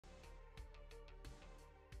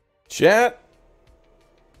Chat,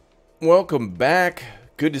 welcome back.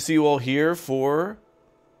 Good to see you all here for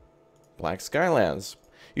Black Skylands.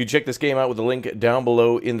 You check this game out with the link down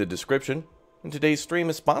below in the description. And today's stream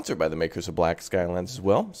is sponsored by the makers of Black Skylands as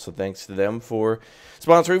well, so thanks to them for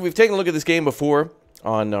sponsoring. We've taken a look at this game before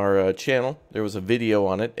on our channel. There was a video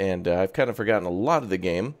on it, and I've kind of forgotten a lot of the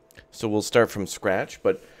game, so we'll start from scratch.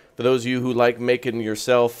 But for those of you who like making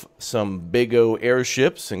yourself some big-o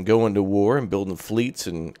airships and going to war and building fleets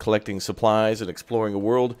and collecting supplies and exploring a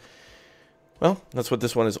world, well, that's what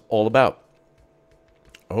this one is all about.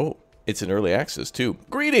 Oh, it's in early access, too.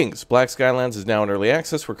 Greetings! Black Skylands is now in early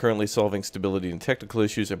access. We're currently solving stability and technical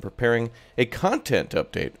issues and preparing a content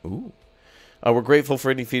update. Ooh. We're grateful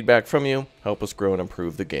for any feedback from you. Help us grow and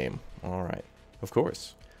improve the game. All right. Of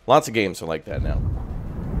course. Lots of games are like that now.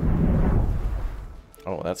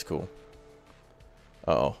 Oh, that's cool.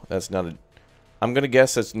 Uh-oh, that's not a... I'm gonna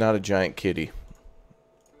guess that's not a giant kitty.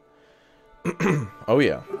 Oh,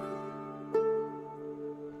 yeah.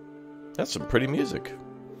 That's some pretty music.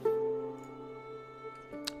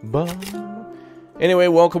 Anyway,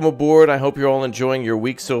 welcome aboard. I hope you're all enjoying your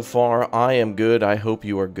week so far. I am good. I hope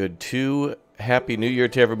you are good, too. Happy New Year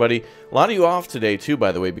to everybody. A lot of you off today, too,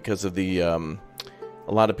 by the way, because of the... a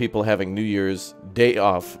lot of people having New Year's Day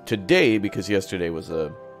off today because yesterday was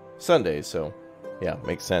a Sunday, so yeah,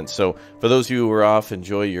 makes sense. So for those of you who are off,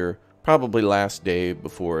 enjoy your probably last day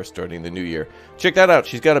before starting the new year. Check that out.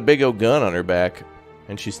 She's got a big old gun on her back,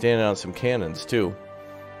 and she's standing on some cannons too.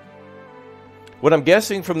 What I'm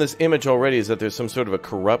guessing from this image already is that there's some sort of a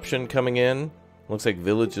corruption coming in. Looks like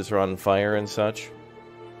villages are on fire and such.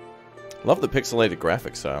 Love the pixelated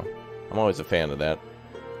graphic style. I'm always a fan of that.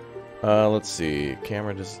 Let's see.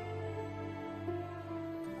 Camera just...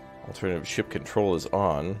 Alternative ship control is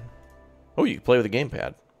on. Oh, you can play with a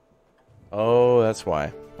gamepad. Oh, that's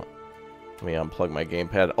why. Let me unplug my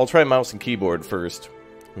gamepad. I'll try mouse and keyboard first.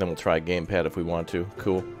 And then we'll try gamepad if we want to.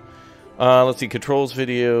 Cool. Let's see. Controls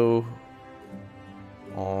video.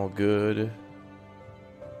 All good.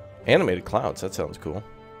 Animated clouds. That sounds cool.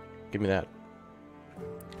 Give me that.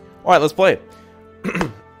 Alright, let's play.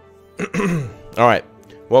 Alright.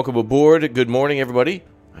 Welcome aboard. Good morning, everybody.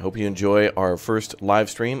 I hope you enjoy our first live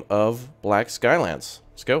stream of Black Skylands.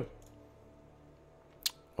 Let's go.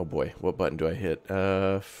 Oh boy, what button do I hit?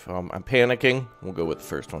 I'm panicking. We'll go with the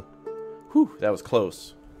first one. Whew, that was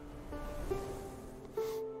close.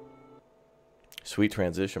 Sweet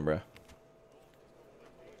transition, bruh.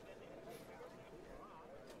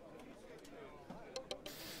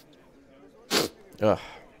 Ugh.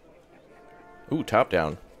 Ooh, top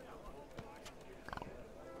down.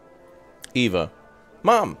 Eva.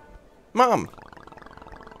 Mom! Mom!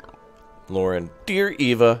 Lauren. Dear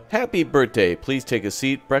Eva, happy birthday. Please take a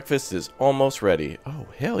seat. Breakfast is almost ready. Oh,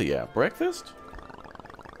 hell yeah. Breakfast?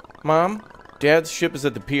 Mom, Dad's ship is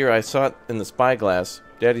at the pier. I saw it in the spyglass.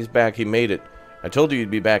 Daddy's back. He made it. I told you you'd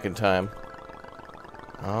be back in time.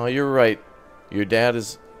 Oh, you're right. Your dad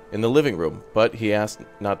is in the living room, but he asked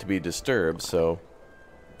not to be disturbed, so...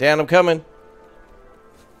 Dad, I'm coming!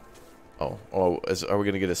 Oh, are we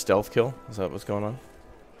going to get a stealth kill? Is that what's going on?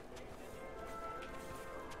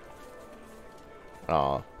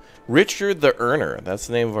 Aw. Richard the Earner. That's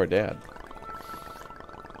the name of our dad.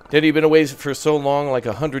 Daddy, you've been away for so long, like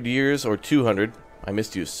 100 years or 200. I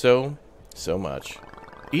missed you so much.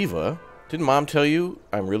 Eva, didn't Mom tell you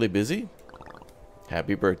I'm really busy?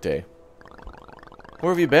 Happy birthday.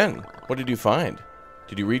 Where have you been? What did you find?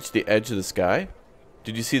 Did you reach the edge of the sky?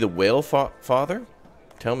 Did you see the whale father?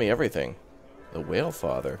 Tell me everything. The whale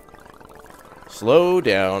father. Slow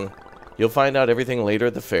down. You'll find out everything later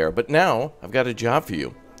at the fair. But now, I've got a job for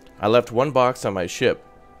you. I left one box on my ship.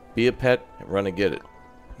 Be a pet and run and get it.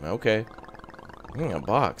 Okay. A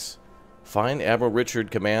box. Find Admiral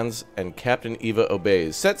Richard commands and Captain Eva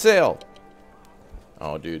obeys. Set sail!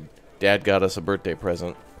 Oh, dude. Dad got us a birthday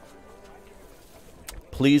present.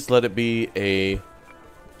 Please let it be a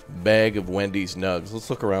bag of Wendy's nugs.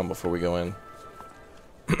 Let's look around before we go in.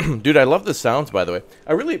 Dude, I love the sounds, by the way.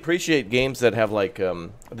 I really appreciate games that have, like,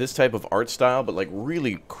 this type of art style, but, like,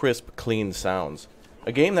 really crisp, clean sounds.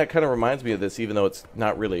 A game that kind of reminds me of this, even though it's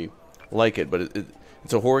not really like it, but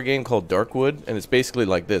it's a horror game called Darkwood, and it's basically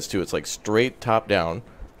like this, too. It's, like, straight top-down,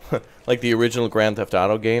 like the original Grand Theft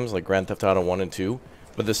Auto games, like Grand Theft Auto 1 and 2.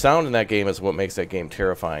 But the sound in that game is what makes that game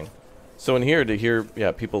terrifying. So in here, to hear,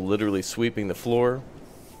 yeah, people literally sweeping the floor...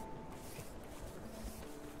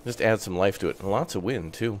 Just add some life to it. And lots of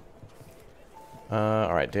wind, too.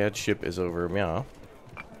 Alright, Dad's ship is over. Meow.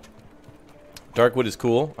 Darkwood is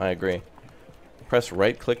cool. I agree. Press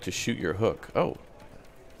right-click to shoot your hook. Oh.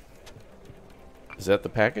 Is that the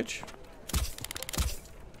package?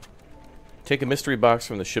 Take a mystery box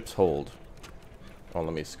from the ship's hold. Oh,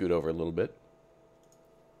 let me scoot over a little bit.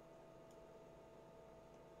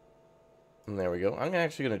 And there we go. I'm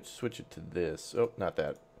actually going to switch it to this. Oh, not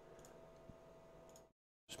that.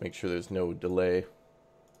 Just make sure there's no delay.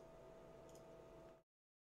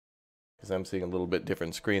 Because I'm seeing a little bit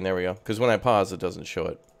different screen. There we go. Because when I pause, it doesn't show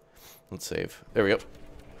it. Let's save. There we go.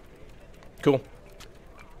 Cool.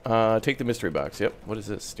 Take the mystery box. Yep. What is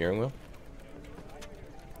this? Steering wheel?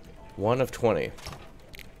 1 of 20.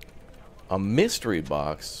 A mystery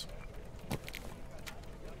box?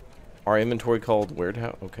 Our inventory called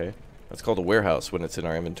warehouse? Okay. That's called a warehouse when it's in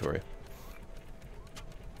our inventory.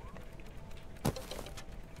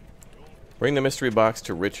 Bring the mystery box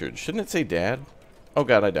to Richard. Shouldn't it say Dad? Oh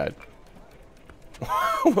god, I died.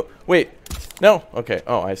 Wait. No. Okay.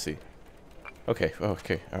 Oh, I see. Okay.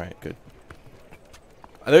 Okay. Alright, good.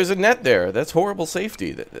 There's a net there. That's horrible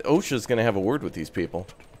safety. OSHA's going to have a word with these people.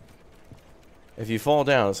 If you fall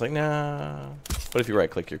down, it's like, nah. But if you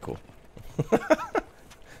right-click, you're cool.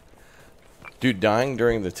 Dude, dying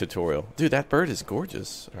during the tutorial. Dude, that bird is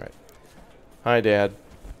gorgeous. Alright. Hi, Dad.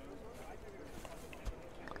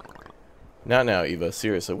 Not now, Eva.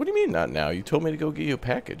 Seriously. What do you mean, not now? You told me to go get you a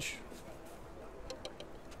package.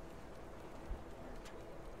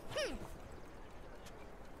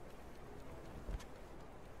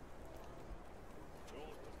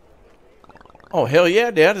 Oh, hell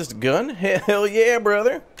yeah, Dad. Is the gun? Hell yeah,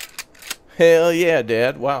 brother. Hell yeah,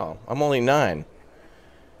 Dad. Wow. I'm only 9.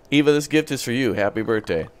 Eva, this gift is for you. Happy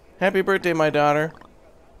birthday. Happy birthday, my daughter.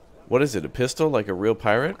 What is it, a pistol like a real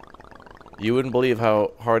pirate? You wouldn't believe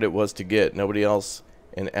how hard it was to get. Nobody else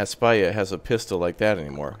in SPEC has a pistol like that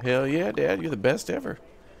anymore. Hell yeah, Dad. You're the best ever.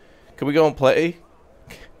 Can we go and play?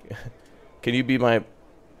 Can you be my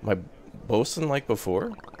bosun like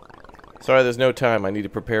before? Sorry, there's no time. I need to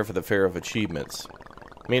prepare for the Fair of Achievements.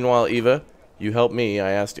 Meanwhile, Eva, you help me.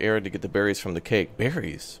 I asked Aaron to get the berries from the cake.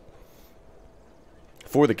 Berries?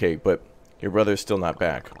 For the cake, but your brother's still not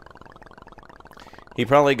back. He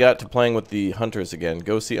probably got to playing with the hunters again.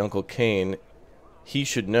 Go see Uncle Kane. He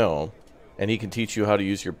should know, and he can teach you how to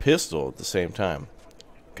use your pistol at the same time.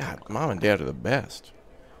 God, Mom and Dad are the best.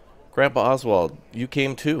 Grandpa Oswald, you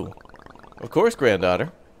came too. Of course,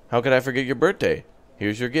 granddaughter. How could I forget your birthday?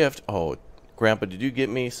 Here's your gift. Oh, Grandpa, did you get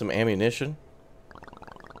me some ammunition?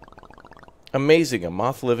 Amazing, a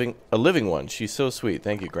living one. She's so sweet.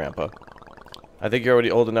 Thank you, Grandpa. I think you're already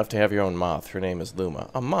old enough to have your own moth. Her name is Luma.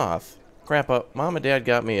 A moth? Grandpa, Mom and Dad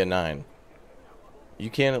got me a 9. You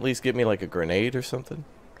can't at least get me like a grenade or something?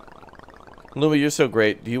 Luma, you're so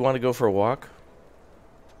great. Do you want to go for a walk?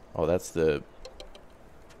 Oh, that's the...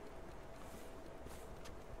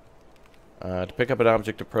 to pick up an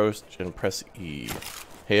object, approach and press E.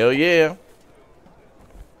 Hell yeah!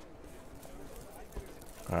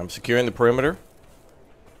 I'm securing the perimeter.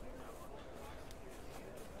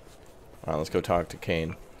 Alright, let's go talk to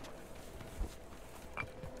Kane.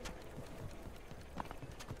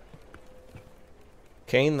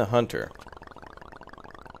 Kane the Hunter.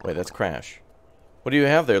 Wait, that's Crash. What do you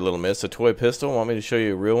have there, little miss? A toy pistol? Want me to show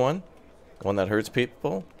you a real one? One that hurts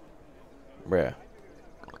people? Bruh.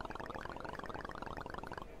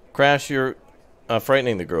 Crash, you're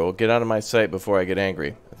frightening the girl. Get out of my sight before I get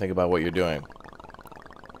angry. Think about what you're doing.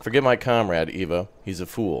 Forget my comrade, Eva. He's a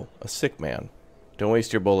fool. A sick man. Don't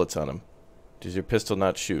waste your bullets on him. Does your pistol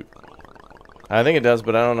not shoot? I think it does,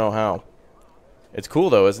 but I don't know how. It's cool,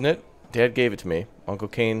 though, isn't it? Dad gave it to me. Uncle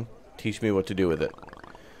Kane, teach me what to do with it.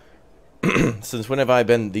 Since when have I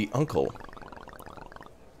been the uncle?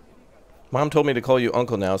 Mom told me to call you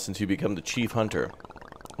uncle now since you become the chief hunter.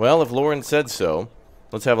 Well, if Lauren said so,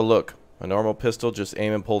 let's have a look. A normal pistol, just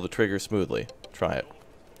aim and pull the trigger smoothly. Try it.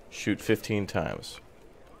 Shoot 15 times.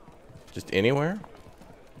 Just anywhere?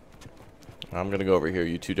 I'm gonna go over here.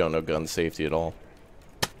 You two don't know gun safety at all.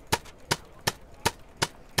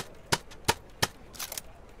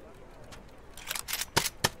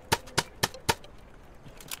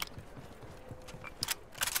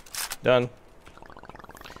 Done.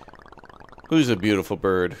 Who's a beautiful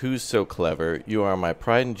bird? Who's so clever? You are my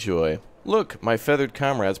pride and joy. Look, my feathered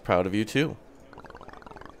comrade's proud of you too.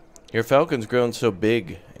 Your falcon's grown so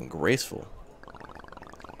big and graceful.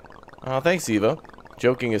 Oh, thanks, Eva.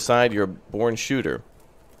 Joking aside, you're a born shooter.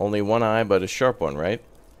 Only one eye, but a sharp one, right?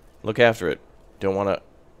 Look after it. Don't want to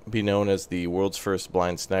be known as the world's first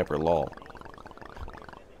blind sniper, lol.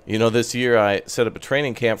 You know, this year I set up a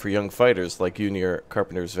training camp for young fighters like you near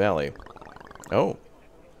Carpenter's Valley. Oh.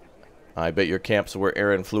 I bet your camp's where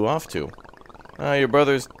Aaron flew off to. Your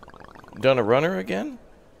brother's done a runner again?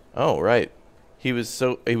 Oh, right. He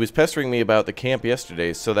was pestering me about the camp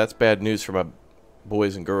yesterday, so that's bad news for my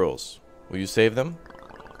boys and girls. Will you save them?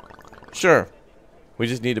 Sure. We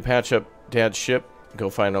just need to patch up Dad's ship and go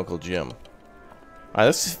find Uncle Jim.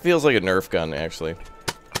 This feels like a Nerf gun, actually.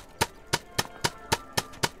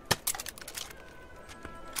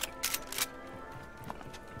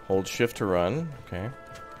 Hold shift to run. Okay.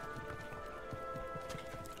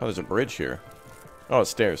 Oh, there's a bridge here. Oh, it's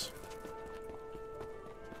stairs.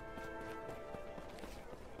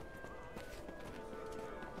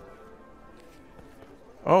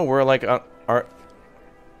 Oh, we're like our...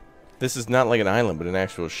 This is not like an island, but an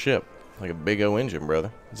actual ship. Like a big O engine,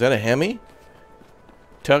 brother. Is that a Hemi?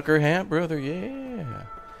 Tucker hat, brother? Yeah.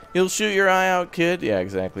 You'll shoot your eye out, kid. Yeah,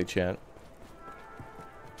 exactly, chat.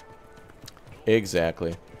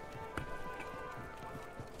 Exactly.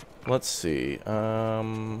 Let's see.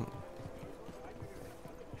 Oh,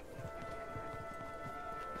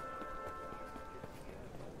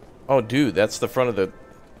 dude, that's the front of the...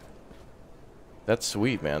 That's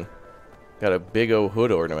sweet, man. Got a big O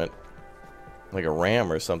hood ornament. Like a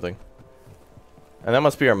ram or something. And that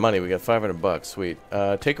must be our money. We got 500 bucks. Sweet.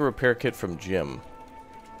 Take a repair kit from Jim.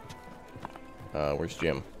 Where's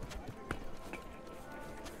Jim?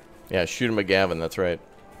 Yeah, shoot him a Gavin. That's right.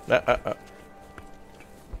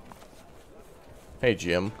 Hey,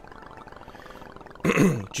 Jim.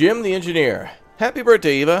 Jim the engineer. Happy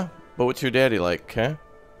birthday, Eva. But what's your daddy like, huh?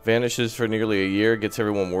 Vanishes for nearly a year, gets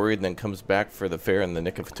everyone worried, and then comes back for the fair in the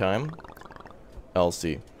nick of time.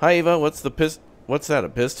 Elsie. Hi, Eva. What's that, a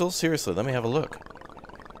pistol? Seriously, let me have a look.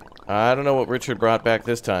 I don't know what Richard brought back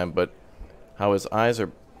this time, but how his eyes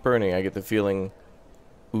are burning, I get the feeling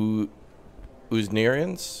Uznians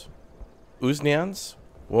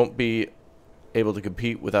won't be able to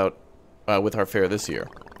compete with our fair this year.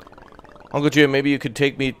 Uncle Jim, maybe you could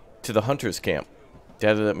take me to the hunter's camp.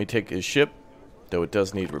 Daddy let me take his ship, though it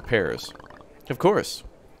does need repairs. Of course.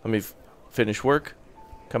 Let me finish work.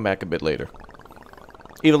 Come back a bit later.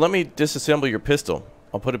 Eva, let me disassemble your pistol.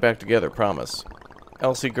 I'll put it back together, promise.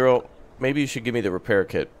 Elsie, girl, maybe you should give me the repair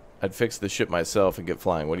kit. I'd fix the ship myself and get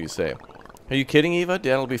flying. What do you say? Are you kidding, Eva?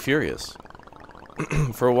 Dad'll be furious.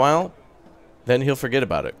 For a while, then he'll forget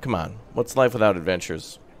about it. Come on. What's life without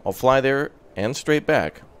adventures? I'll fly there and straight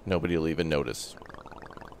back. Nobody'll even notice.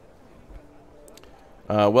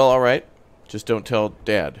 Well, alright. Just don't tell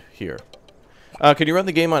Dad here. Can you run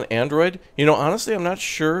the game on Android? You know, honestly, I'm not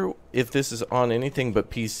sure if this is on anything but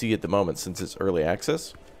PC at the moment since it's early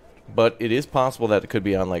access. But it is possible that it could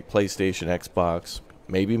be on, like, PlayStation, Xbox,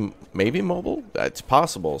 maybe mobile? It's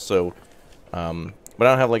possible, so... but I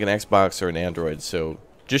don't have, like, an Xbox or an Android, so...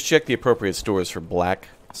 Just check the appropriate stores for Black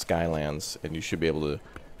Skylands, and you should be able to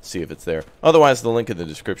see if it's there. Otherwise, the link in the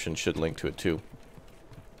description should link to it, too.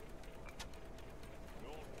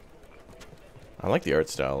 I like the art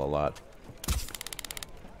style a lot.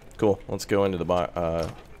 Cool. Let's go into the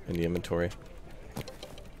inventory.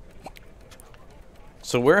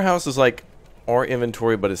 So warehouse is like our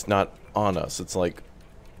inventory, but it's not on us. It's like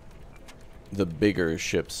the bigger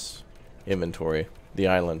ship's inventory, the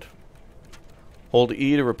island. Hold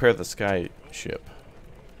E to repair the sky ship.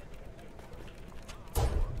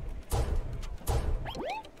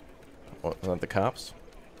 What, is that the cops?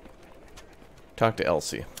 Talk to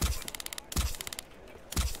Elsie.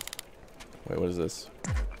 Wait, what is this?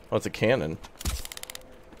 Oh, it's a cannon.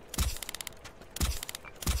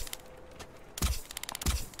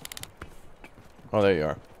 Oh, there you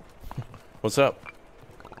are. What's up?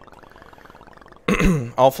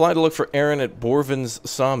 I'll fly to look for Erin at Borvin's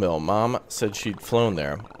sawmill. Mom said she'd flown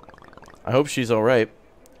there. I hope she's alright.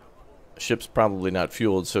 Ship's probably not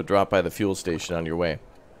fueled, so drop by the fuel station on your way.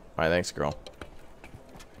 Alright, thanks, girl.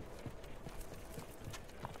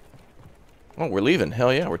 Oh, we're leaving.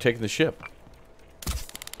 Hell yeah, we're taking the ship.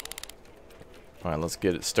 Alright, let's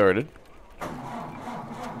get it started.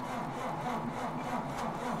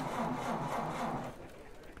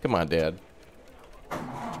 Come on, Dad.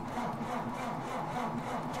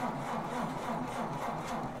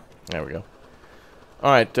 There we go.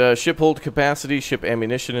 Alright, ship hold capacity, ship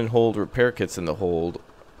ammunition and hold, repair kits in the hold,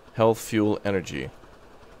 health, fuel, energy.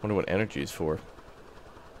 Wonder what energy is for.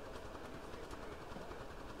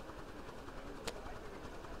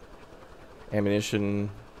 Ammunition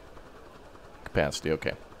capacity,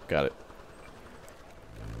 okay. Got it.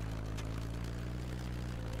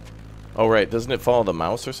 Oh, right. Doesn't it follow the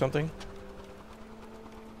mouse or something?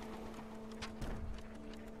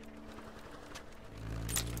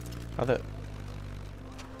 How that...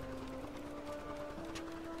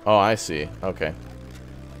 Oh, I see. Okay.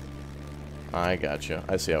 I gotcha.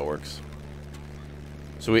 I see how it works.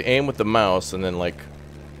 So we aim with the mouse, and then, like,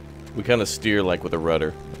 we kind of steer, like, with a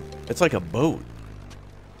rudder. It's like a boat.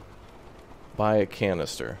 Buy a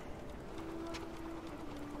canister.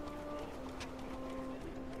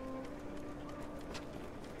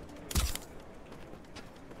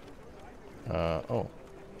 Oh.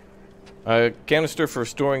 A canister for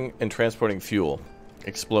storing and transporting fuel.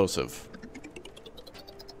 Explosive.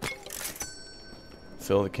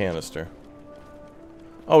 Fill the canister.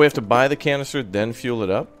 Oh, we have to buy the canister, then fuel it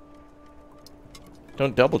up?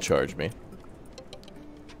 Don't double charge me.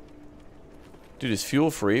 Dude, is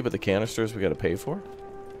fuel free, but the canisters we gotta pay for?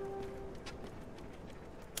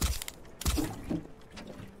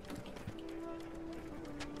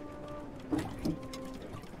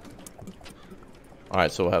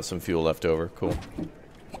 Alright, so we'll have some fuel left over. Cool.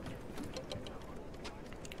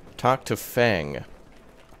 Talk to Fang.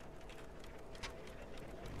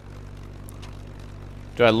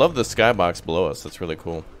 Dude, I love the skybox below us. That's really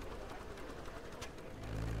cool.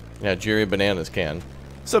 Yeah, Jerry Bananas can.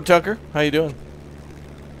 What's up, Tucker? How you doing?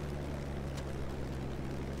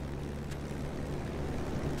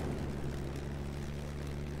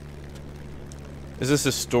 Is this a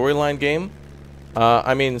storyline game?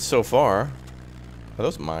 I mean, so far. Are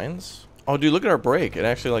those mines? Oh, dude, look at our brake. It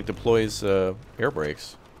actually, like, deploys air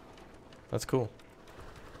brakes. That's cool.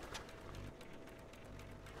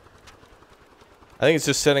 I think it's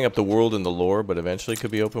just setting up the world and the lore, but eventually it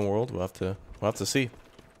could be open world. We'll have to see.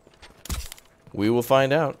 We will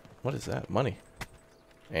find out. What is that? Money.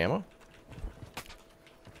 Ammo?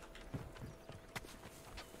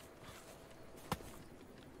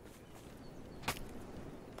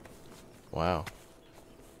 Wow.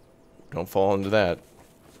 Don't fall into that.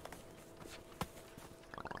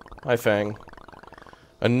 Hi, Fang.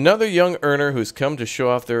 Another young earner who's come to show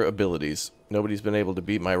off their abilities. Nobody's been able to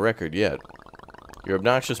beat my record yet. Your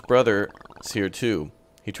obnoxious brother is here too.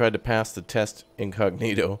 He tried to pass the test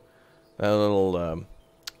incognito. That little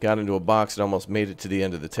got into a box and almost made it to the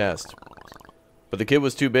end of the test. But the kid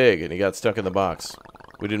was too big and he got stuck in the box.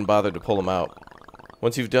 We didn't bother to pull him out.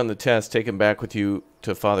 Once you've done the test, take him back with you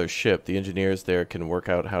to Father's ship. The engineers there can work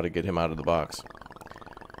out how to get him out of the box.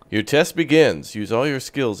 Your test begins. Use all your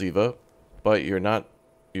skills, Eva, but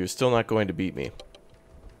you're still not going to beat me.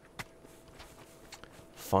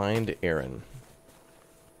 Find Aaron.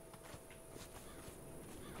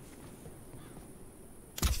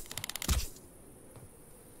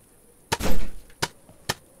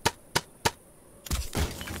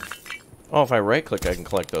 Oh, if I right-click, I can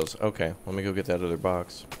collect those. Okay, let me go get that other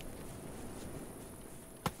box.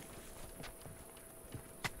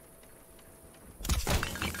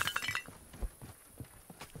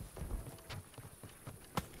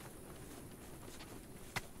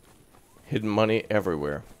 Hidden money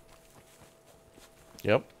everywhere.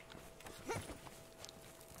 Yep.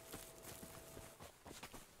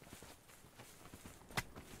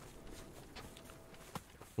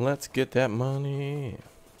 Let's get that money.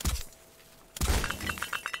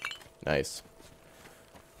 Nice.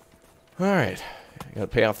 Alright. Gotta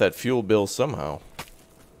pay off that fuel bill somehow.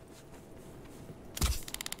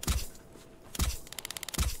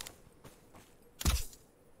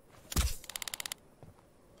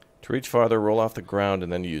 To reach farther, roll off the ground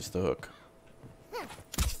and then use the hook.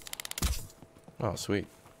 Oh, sweet.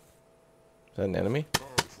 Is that an enemy?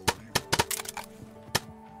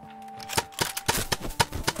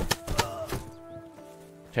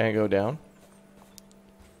 Tango down.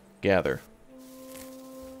 Gather.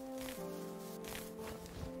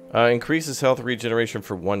 Increases health regeneration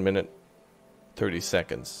for 1 minute, 30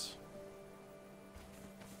 seconds.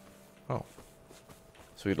 Oh.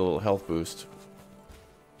 Sweet little health boost.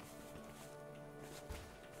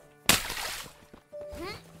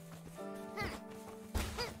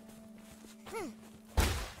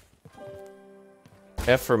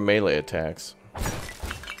 F for melee attacks.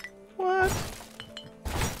 What?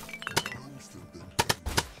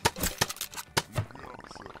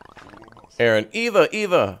 Aaron,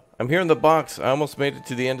 Eva! I'm here in the box. I almost made it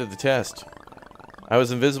to the end of the test. I was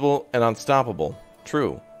invisible and unstoppable.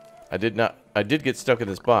 True. I did get stuck in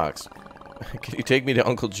this box. Can you take me to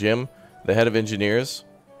Uncle Jim, the head of engineers?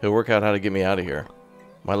 He'll work out how to get me out of here.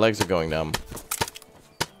 My legs are going numb.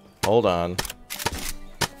 Hold on.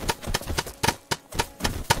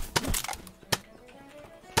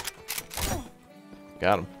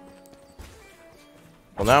 Got him.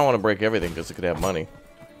 Well, now I want to break everything because it could have money.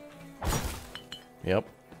 Yep.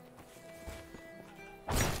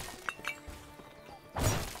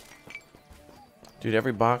 Dude,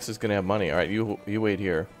 every box is gonna have money. All right, you wait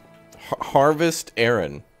here. Harvest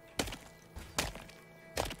Aaron.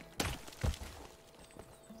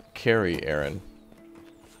 Carry Aaron.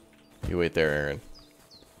 You wait there, Aaron.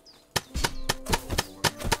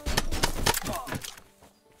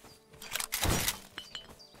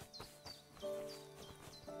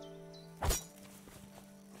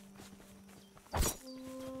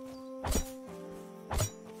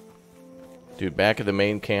 Dude, back at the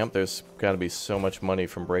main camp, there's got to be so much money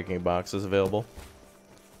from breaking boxes available.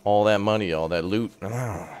 All that money, all that loot.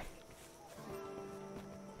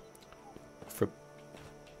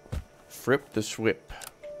 Frip the swip.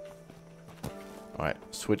 Alright,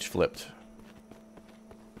 switch flipped.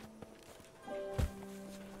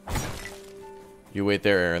 You wait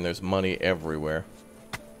there, Aaron. There's money everywhere.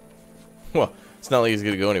 Well, it's not like he's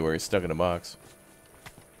going to go anywhere. He's stuck in a box.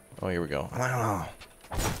 Oh, here we go.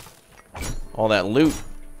 All that loot.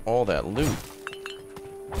 All that loot.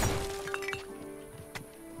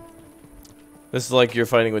 This is like you're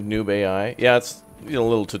fighting with noob AI. Yeah, it's a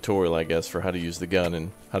little tutorial, I guess, for how to use the gun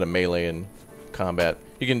and how to melee and combat.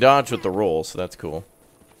 You can dodge with the roll, so that's cool.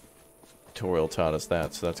 Tutorial taught us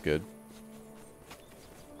that, so that's good.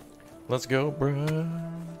 Let's go,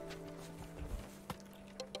 bruh.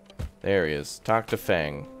 There he is. Talk to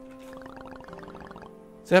Fang.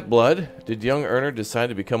 Is that blood? Did young Earner decide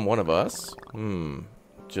to become one of us?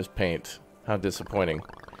 Just paint. How disappointing.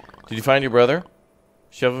 Did you find your brother?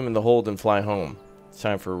 Shove him in the hold and fly home. It's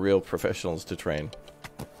time for real professionals to train.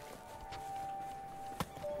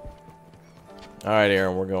 Alright,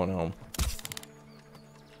 Aaron, we're going home.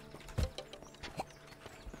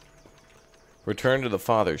 Return to the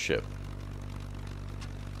fathership.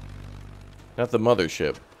 Not the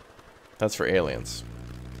mothership. That's for aliens.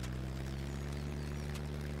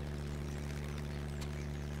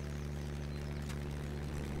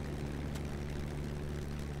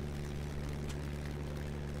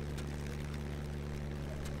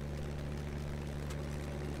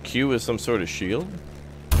 Q is some sort of shield?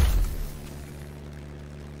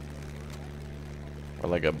 Or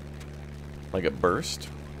like a burst?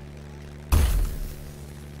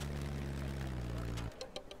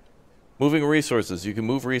 Moving resources. You can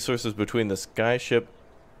move resources between the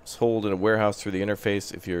skyship's hold and a warehouse through the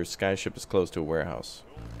interface if your skyship is close to a warehouse.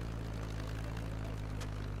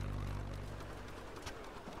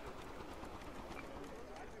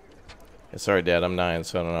 Yeah, sorry, Dad. I'm 9,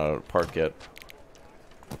 so I don't know how to park yet.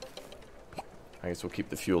 I guess we'll keep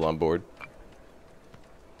the fuel on board.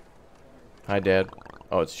 Hi, Dad.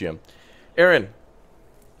 Oh, it's Jim. Aaron,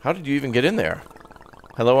 how did you even get in there?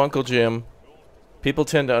 Hello, Uncle Jim. People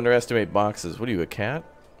tend to underestimate boxes. What are you, a cat?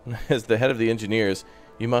 As the head of the engineers,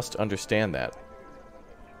 you must understand that.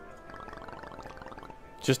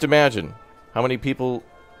 Just imagine how many people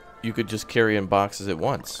you could just carry in boxes at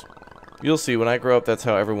once. You'll see, when I grow up, that's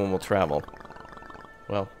how everyone will travel.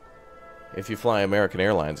 Well, if you fly American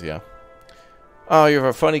Airlines, yeah. Oh, you're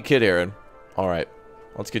a funny kid, Aaron. Alright,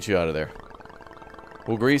 let's get you out of there.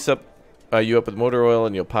 We'll grease up you up with motor oil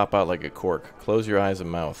and you'll pop out like a cork. Close your eyes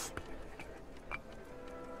and mouth.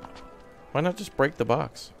 Why not just break the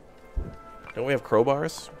box? Don't we have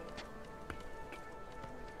crowbars?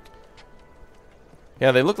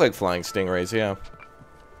 Yeah, they look like flying stingrays, yeah.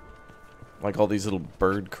 Like all these little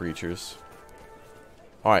bird creatures.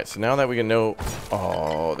 Alright, so now that we can know...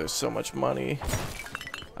 Oh, there's so much money.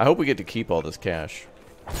 I hope we get to keep all this cash.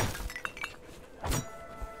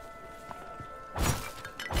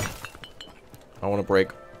 I want to break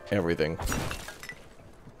everything.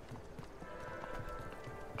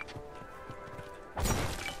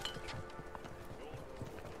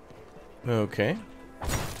 Okay.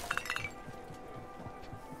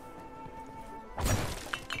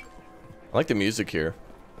 I like the music here.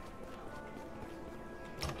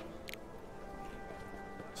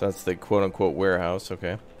 So that's the quote-unquote warehouse,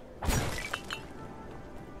 okay.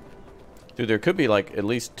 Dude, there could be like at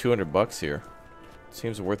least 200 bucks here.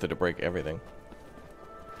 Seems worth it to break everything.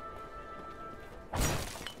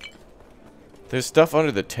 There's stuff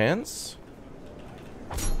under the tents?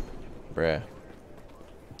 Bruh.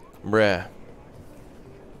 Bruh.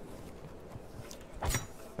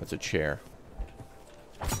 That's a chair.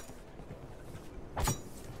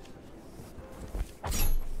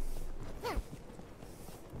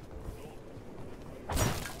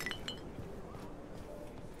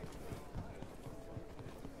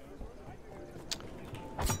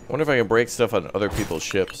 Wonder if I can break stuff on other people's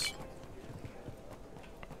ships.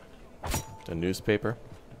 A newspaper.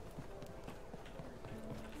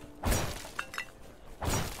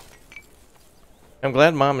 I'm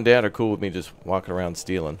glad Mom and Dad are cool with me just walking around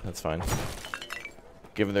stealing. That's fine.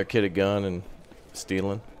 Giving their kid a gun and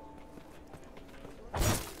stealing.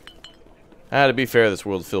 To be fair, this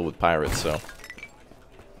world's filled with pirates, so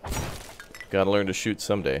gotta learn to shoot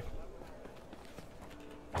someday.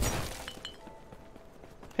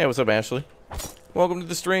 Hey, what's up, Ashley? Welcome to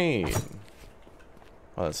the stream.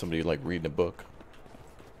 Oh, that's somebody like reading a book.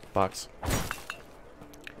 Box.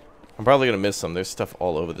 I'm probably gonna miss some. There's stuff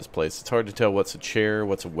all over this place. It's hard to tell what's a chair,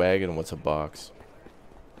 what's a wagon, and what's a box.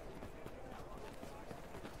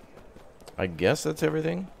 I guess that's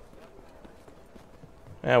everything.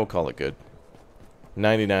 We'll call it good.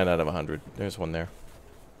 99 out of 100. There's one there.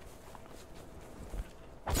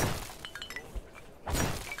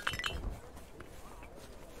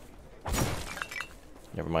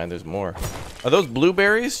 Never mind, there's more. Are those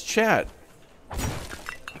blueberries? Chat.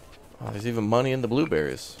 Oh, there's even money in the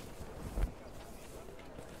blueberries.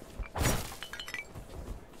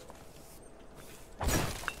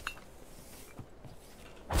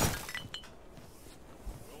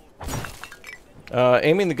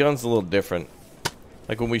 Aiming the gun's a little different.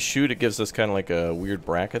 Like when we shoot, it gives us kind of like a weird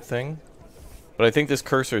bracket thing. But I think this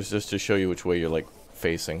cursor is just to show you which way you're like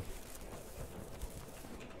facing.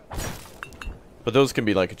 But those can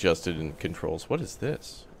be like adjusted in controls. What is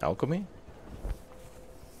this? Alchemy?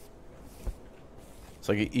 It's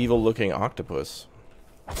like an evil looking octopus.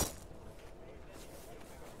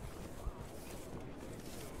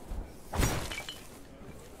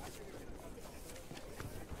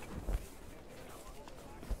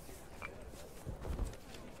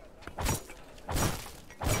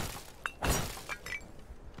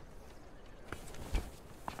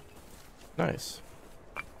 Nice.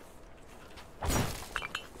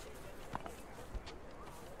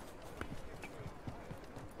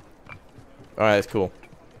 Alright, that's cool.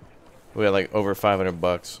 We got like over 500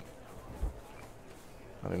 bucks.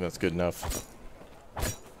 I think that's good enough.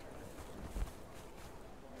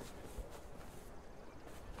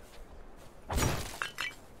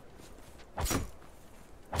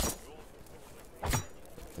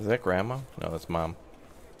 Is that Grandma? No, that's Mom.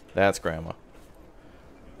 That's Grandma.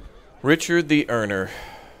 Richard the Earner.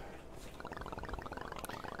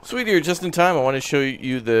 Sweetie, you're just in time. I want to show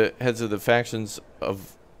you the heads of the factions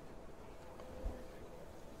of...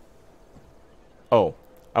 Oh,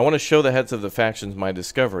 I want to show the heads of the factions my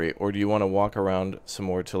discovery, or do you want to walk around some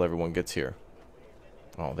more till everyone gets here?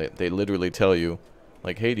 Oh, they literally tell you,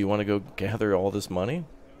 like, hey, do you want to go gather all this money?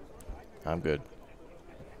 I'm good.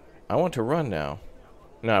 I want to run now.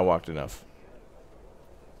 No, I walked enough.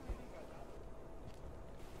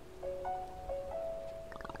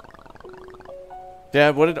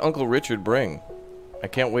 Dad, what did Uncle Richard bring? I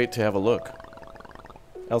can't wait to have a look.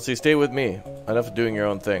 Elsie, stay with me. Enough of doing your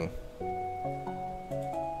own thing.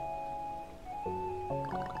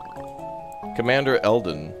 Commander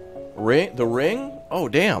Eldon. The ring? Oh,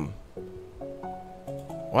 damn.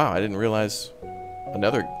 Wow, I didn't realize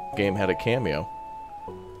another game had a cameo.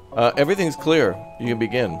 Everything's clear. You can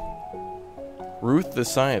begin. Ruth the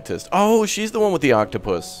scientist. Oh, she's the one with the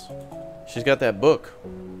octopus. She's got that book.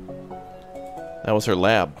 That was her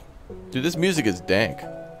lab. Dude, this music is dank.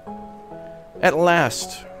 At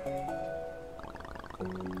last.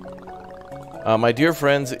 My dear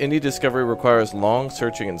friends, any discovery requires long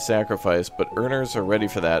searching and sacrifice, but earners are ready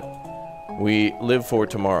for that. We live for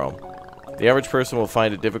tomorrow. The average person will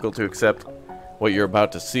find it difficult to accept what you're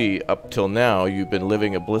about to see. Up till now, you've been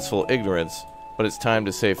living a blissful ignorance, but it's time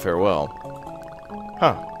to say farewell.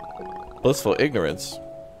 Huh. Blissful ignorance?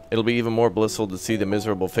 It'll be even more blissful to see the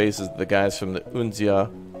miserable faces of the guys from the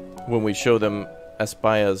Unzia when we show them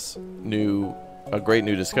Espaya's a great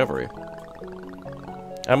new discovery.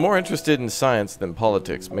 I'm more interested in science than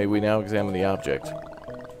politics. May we now examine the object?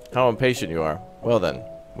 How impatient you are. Well then,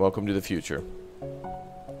 welcome to the future.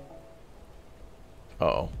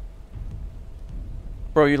 Uh-oh.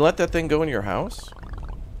 Bro, you let that thing go in your house?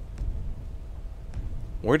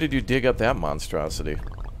 Where did you dig up that monstrosity?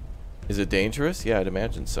 Is it dangerous? Yeah, I'd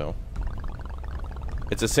imagine so.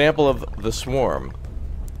 It's a sample of the swarm.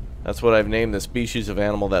 That's what I've named the species of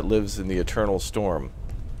animal that lives in the eternal storm.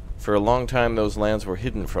 For a long time, those lands were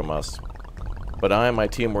hidden from us. But I and my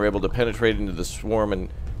team were able to penetrate into the swarm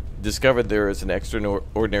and discovered there is an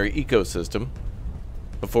extraordinary ecosystem.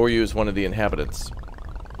 Before you is one of the inhabitants.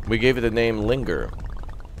 We gave it the name Linger.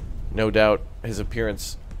 No doubt his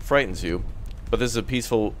appearance frightens you, but this is a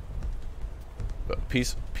peaceable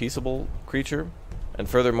creature, and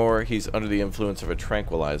furthermore, he's under the influence of a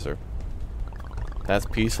tranquilizer. That's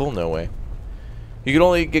peaceful? No way. You can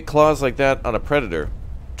only get claws like that on a predator.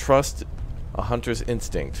 Trust a hunter's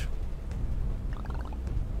instinct.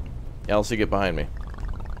 Elsie, get behind me.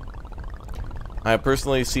 I have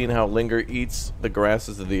personally seen how Linger eats the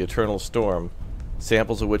grasses of the eternal storm,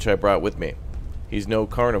 samples of which I brought with me. He's no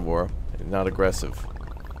carnivore, and not aggressive.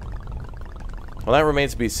 Well, that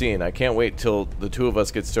remains to be seen. I can't wait till the two of us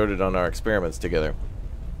get started on our experiments together.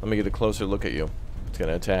 Let me get a closer look at you. It's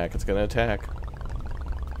gonna attack. It's gonna attack.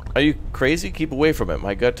 Are you crazy? Keep away from it.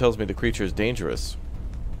 My gut tells me the creature is dangerous.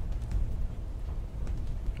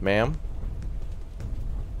 Ma'am?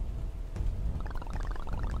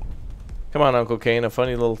 Come on, Uncle Kane. A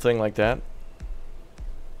funny little thing like that.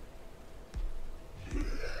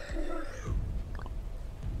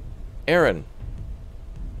 Aaron.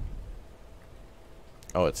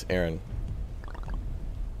 Oh, it's Aaron.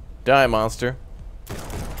 Die, monster.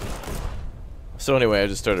 So anyway, I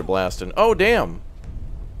just started blasting. Oh, damn.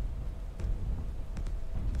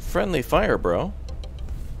 Friendly fire, bro.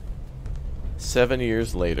 7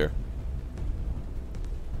 years later.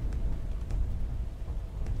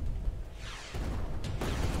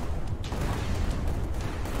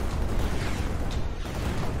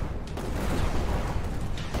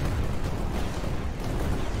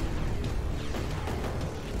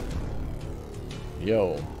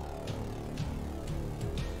 Yo.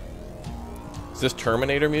 Is this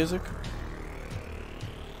Terminator music?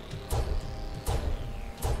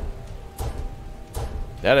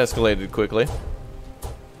 That escalated quickly.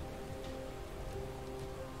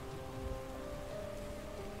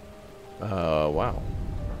 Wow.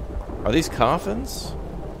 Are these coffins?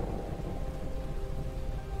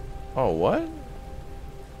 Oh, what?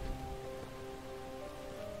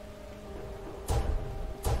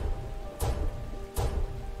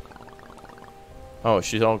 Oh,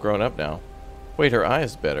 she's all grown up now. Wait, her eye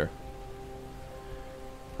is better.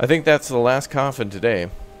 I think that's the last coffin today.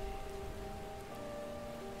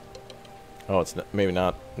 Oh, it's not, maybe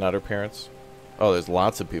not her parents. Oh, there's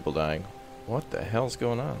lots of people dying. What the hell's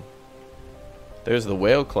going on? There's the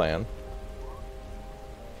whale clan.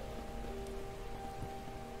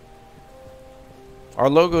 Our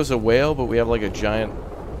logo's a whale, but we have like a giant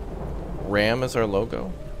ram as our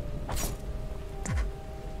logo.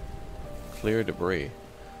 Clear debris.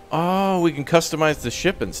 Oh, we can customize the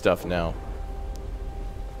ship and stuff now.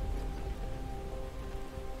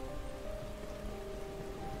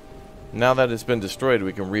 Now that it's been destroyed,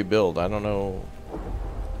 we can rebuild. I don't know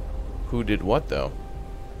who did what, though.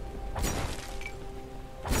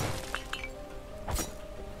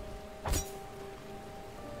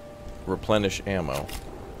 Replenish ammo.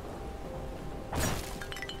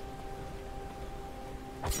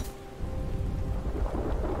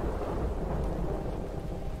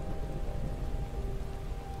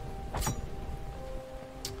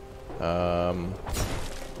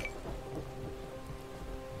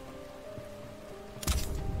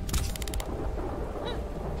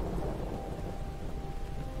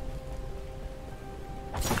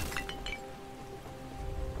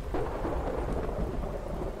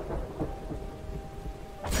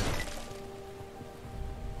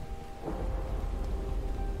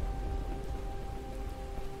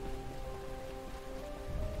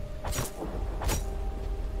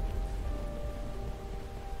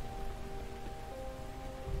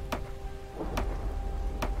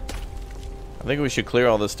 I think we should clear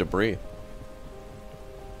all this debris.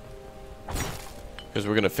 Because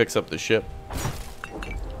we're going to fix up the ship.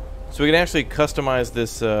 So we can actually customize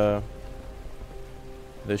this,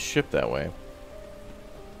 this ship that way.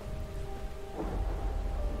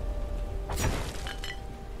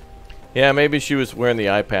 Yeah, maybe she was wearing the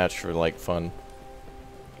eye patch for, like, fun.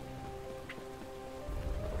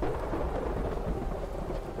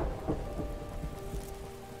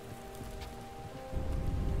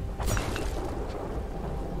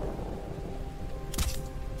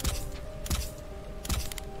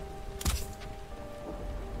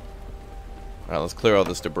 Alright, let's clear all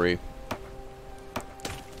this debris.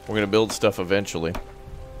 We're gonna build stuff eventually.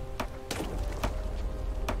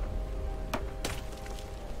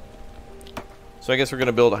 So I guess we're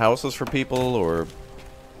gonna build houses for people, or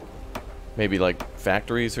maybe like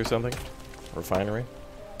factories or something? Refinery?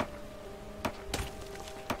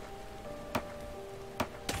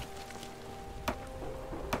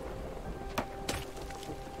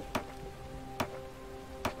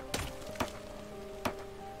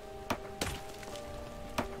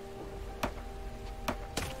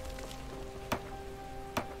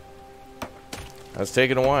 That's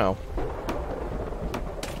taking a while.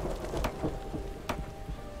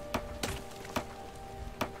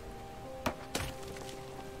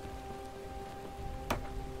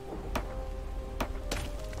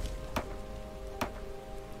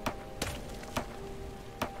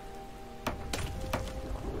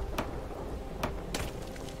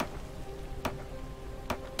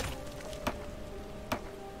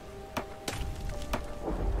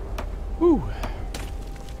 Whew.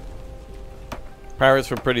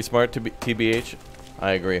 Pirates were pretty smart, TBH.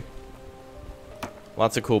 I agree.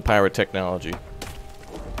 Lots of cool pirate technology.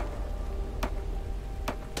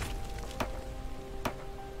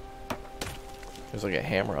 There's like a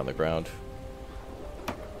hammer on the ground.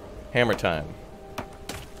 Hammer time.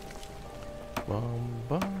 Bum,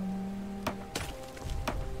 bum.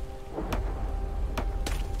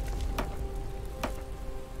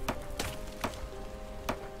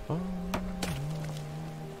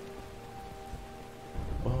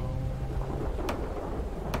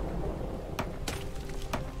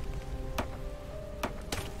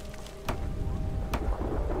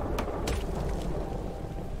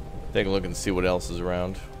 Take a look and see what else is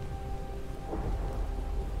around.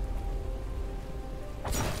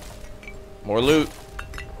 More loot.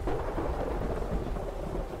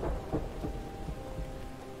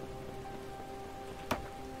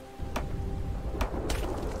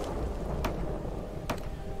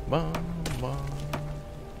 Bum, bum.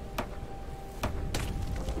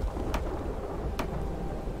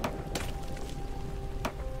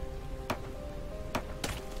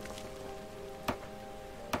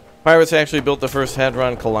 Pirates actually built the first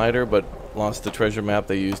Hadron Collider, but lost the treasure map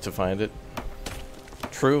they used to find it.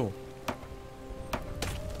 True.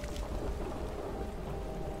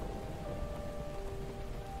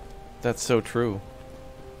 That's so true.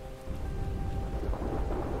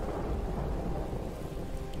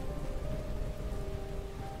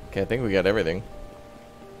 Okay, I think we got everything.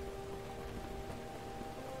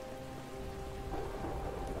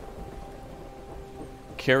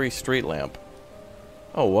 Carry street lamp.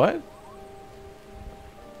 Oh, what?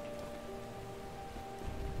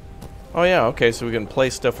 Oh yeah, okay, so we can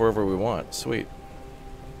place stuff wherever we want. Sweet.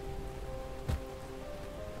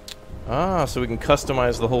 Ah, so we can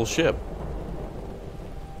customize the whole ship.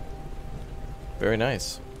 Very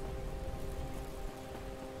nice.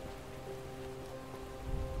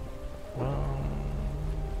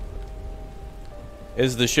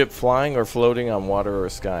 Is the ship flying or floating on water or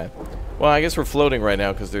sky? Well, I guess we're floating right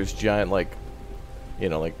now because there's giant, like, you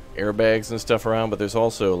know, like airbags and stuff around, but there's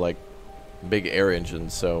also, like, big air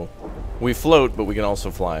engines, so we float, but we can also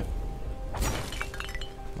fly.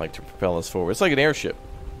 Like to propel us forward. It's like an airship.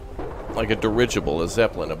 Like a dirigible, a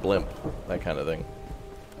zeppelin, a blimp, that kind of thing.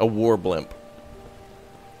 A war blimp.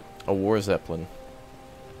 A war zeppelin.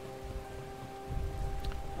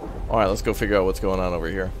 Alright, let's go figure out what's going on over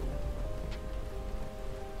here.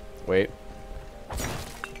 Wait.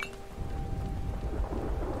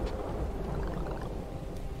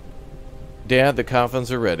 Dad, the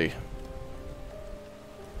coffins are ready.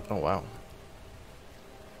 Oh, wow.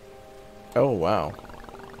 Oh, wow.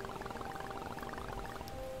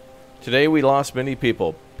 Today we lost many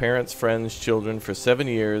people. Parents, friends, children for 7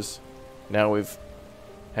 years. Now we've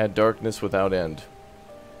had darkness without end.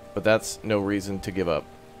 But that's no reason to give up.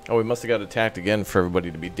 Oh, we must have got attacked again for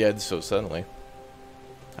everybody to be dead so suddenly.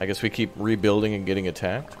 I guess we keep rebuilding and getting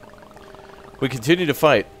attacked. We continue to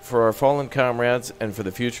fight for our fallen comrades and for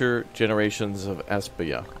the future generations of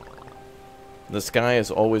SPEC. The sky is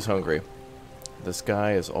always hungry. The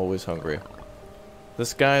sky is always hungry. The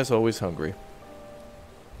sky is always hungry.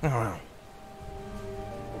 Oh.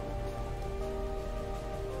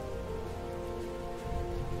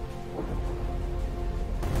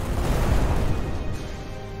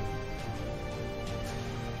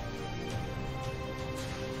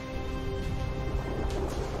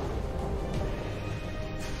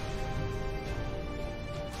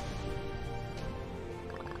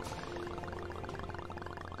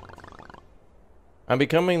 I'm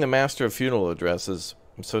becoming the master of funeral addresses.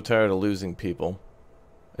 I'm so tired of losing people.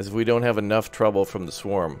 As if we don't have enough trouble from the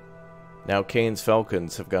swarm. Now Kane's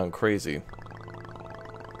falcons have gone crazy.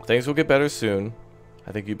 Things will get better soon.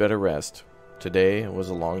 I think you better rest. Today was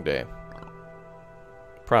a long day.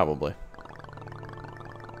 Probably.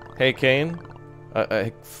 Hey, Kane.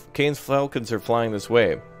 Kane's falcons are flying this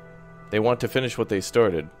way. They want to finish what they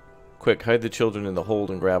started. Quick, hide the children in the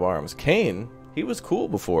hold and grab arms. Kane? He was cool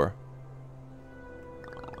before.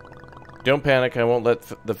 Don't panic, I won't let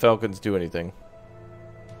the falcons do anything.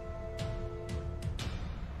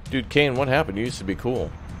 Dude, Kane, what happened? You used to be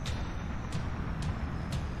cool.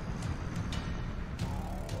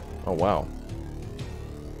 Oh, wow.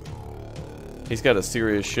 He's got a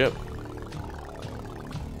serious ship.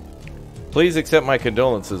 Please accept my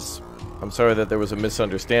condolences. I'm sorry that there was a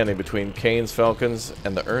misunderstanding between Kane's falcons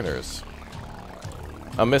and the earners.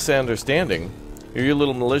 A misunderstanding? Your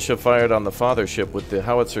little militia fired on the father ship with the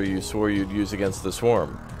howitzer you swore you'd use against the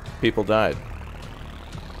swarm. People died.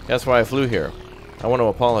 That's why I flew here. I want to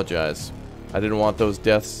apologize. I didn't want those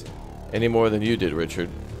deaths any more than you did, Richard.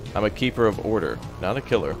 I'm a keeper of order, not a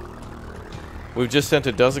killer. We've just sent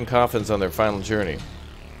a dozen coffins on their final journey.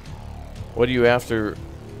 What are you after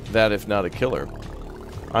that if not a killer?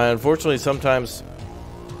 Unfortunately, sometimes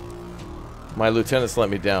my lieutenants let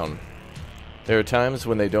me down. There are times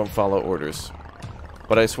when they don't follow orders.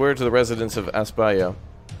 But I swear to the residents of SPEC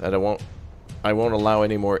that I won't allow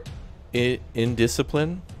any more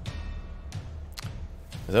indiscipline.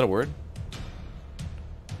 Is that a word?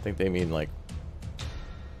 I think they mean like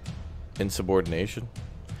insubordination.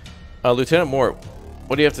 Lieutenant Mort,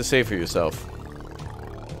 what do you have to say for yourself?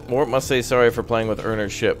 Mort must say sorry for playing with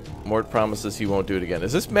Erner's ship. Mort promises he won't do it again.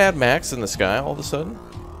 Is this Mad Max in the sky all of a sudden?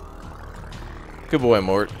 Good boy,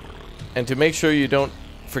 Mort. And to make sure you don't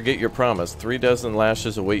forget your promise, 3 dozen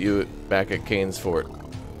lashes await you back at Kane's fort.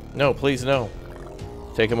 No, please no.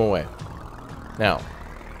 Take him away. Now,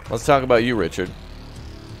 let's talk about you, Richard.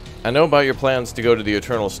 I know about your plans to go to the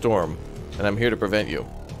Eternal Storm, and I'm here to prevent you.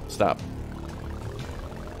 Stop.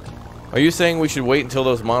 Are you saying we should wait until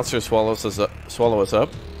those monsters swallow us up?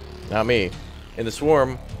 Not me. In the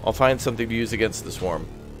swarm, I'll find something to use against the swarm.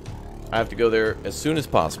 I have to go there as soon as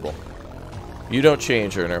possible. You don't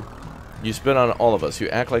change, Erner. You spin on all of us. You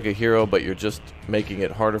act like a hero, but you're just making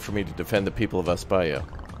it harder for me to defend the people of Aspaya.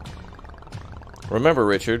 Remember,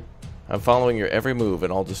 Richard, I'm following your every move,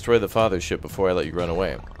 and I'll destroy the father ship before I let you run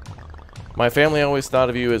away. My family always thought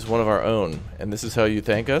of you as one of our own, and this is how you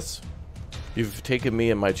thank us? You've taken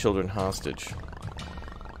me and my children hostage.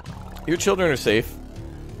 Your children are safe.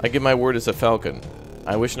 I give my word as a falcon.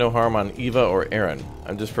 I wish no harm on Eva or Aaron.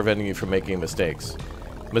 I'm just preventing you from making mistakes.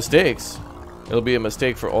 Mistakes? It'll be a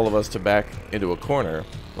mistake for all of us to back into a corner,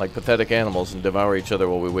 like pathetic animals, and devour each other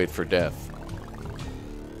while we wait for death.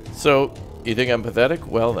 So, you think I'm pathetic?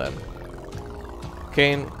 Well then.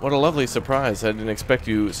 Kane, what a lovely surprise. I didn't expect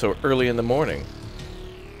you so early in the morning.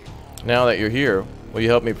 Now that you're here, will you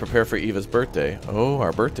help me prepare for Eva's birthday? Oh,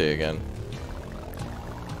 our birthday again.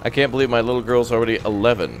 I can't believe my little girl's already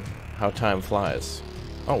 11. How time flies.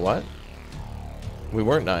 Oh, what? We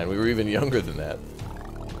weren't 9. We were even younger than that.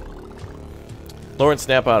 Lauren,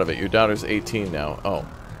 snap out of it. Your daughter's 18 now. Oh.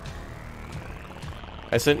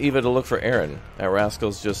 I sent Eva to look for Aaron. That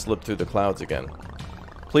rascal's just slipped through the clouds again.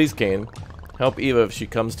 Please, Kane, help Eva if she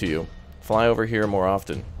comes to you. Fly over here more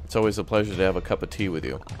often. It's always a pleasure to have a cup of tea with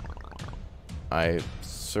you. I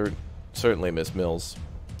certainly miss Mills.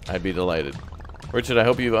 I'd be delighted. Richard, I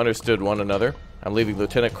hope you've understood one another. I'm leaving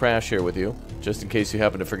Lieutenant Crash here with you, just in case you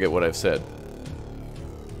happen to forget what I've said.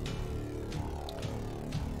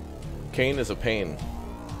 Kane is a pain.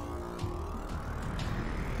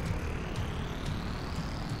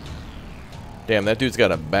 Damn, that dude's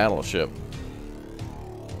got a battleship.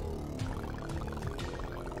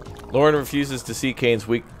 Lauren refuses to see Kane's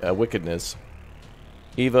wickedness.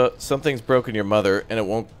 Eva, something's broken your mother, and it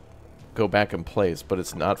won't go back in place, but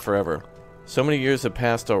it's not forever. So many years have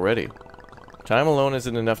passed already. Time alone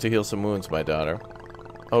isn't enough to heal some wounds, my daughter.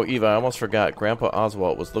 Oh, Eva, I almost forgot. Grandpa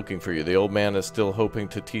Oswald was looking for you. The old man is still hoping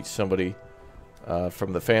to teach somebody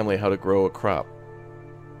from the family how to grow a crop.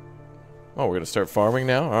 Oh, we're going to start farming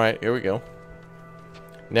now? Alright, here we go.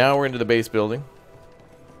 Now we're into the base building.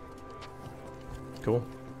 Cool.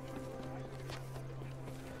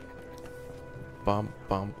 Bum,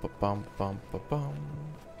 bum, ba, bum, bum, ba, bum.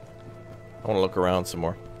 I want to look around some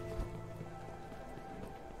more.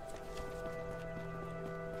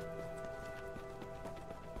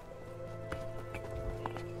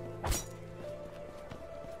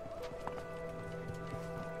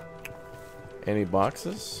 Any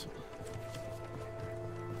boxes?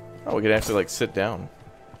 Oh, we can actually, like, sit down.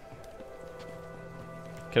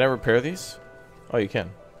 Can I repair these? Oh, you can.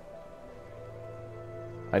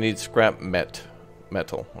 I need scrap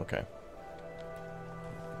metal. Okay.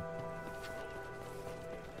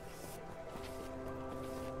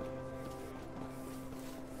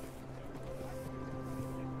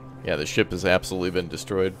 Yeah, the ship has absolutely been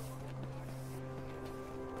destroyed.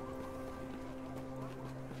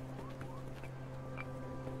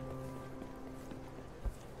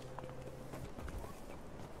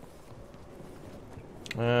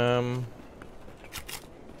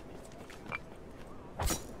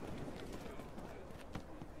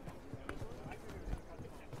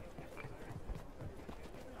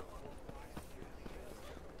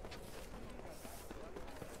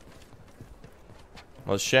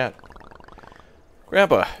 Let's chat.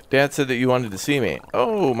 Grandpa, Dad said that you wanted to see me.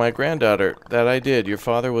 Oh, my granddaughter. That I did. Your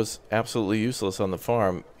father was absolutely useless on the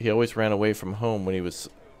farm. He always ran away from home when it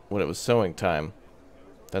was sowing time.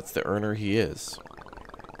 That's the earner he is.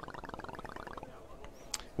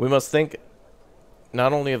 We must think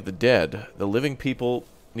not only of the dead. The living people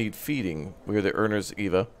need feeding. We are the earners,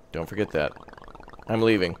 Eva. Don't forget that. I'm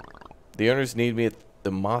leaving. The earners need me at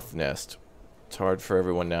the moth nest. It's hard for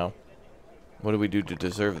everyone now. What do we do to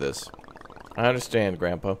deserve this? I understand,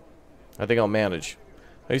 Grandpa. I think I'll manage.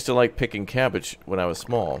 I used to like picking cabbage when I was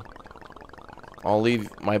small. I'll leave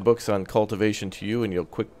my books on cultivation to you, and you'll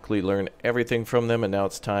quickly learn everything from them, and now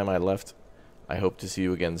it's time I left. I hope to see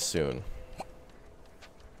you again soon.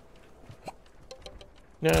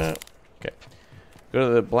 Okay. Go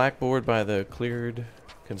to the blackboard by the cleared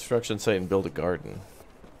construction site and build a garden.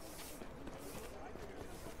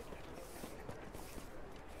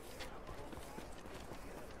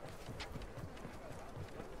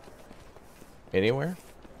 Anywhere?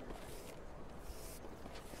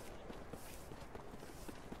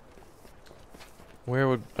 Where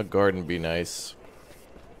would a garden be nice?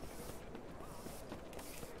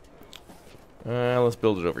 Let's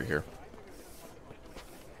build it over here.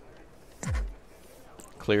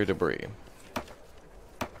 Clear debris.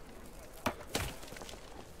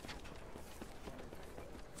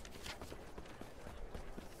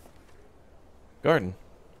 Garden.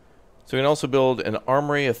 So we can also build an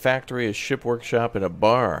armory, a factory, a ship workshop, and a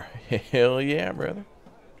bar. Hell yeah, brother.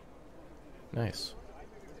 Nice.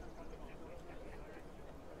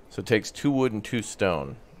 So it takes 2 wood and 2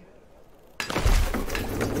 stone.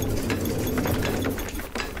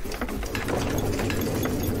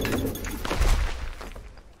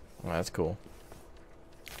 Oh, that's cool.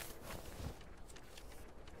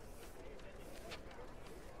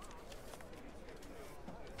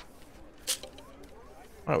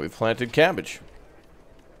 Alright, we've planted cabbage.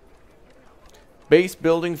 Base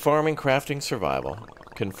building, farming, crafting, survival.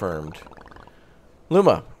 Confirmed.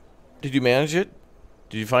 Luma, did you manage it?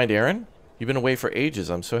 Did you find Aaron? You've been away for ages.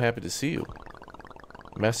 I'm so happy to see you.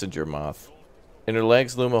 Messenger moth. In her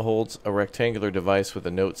legs, Luma holds a rectangular device with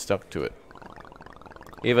a note stuck to it.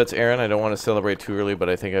 Eva, it's Aaron. I don't want to celebrate too early, but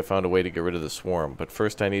I think I found a way to get rid of the swarm. But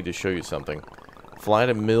first I need to show you something. Fly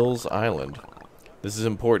to Mills Island. This is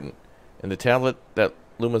important. In the tablet that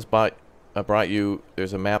Luma's brought you,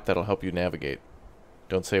 there's a map that'll help you navigate.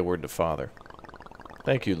 Don't say a word to Father.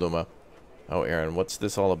 Thank you, Luma. Oh, Aaron, what's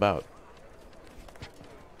this all about?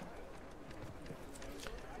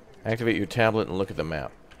 Activate your tablet and look at the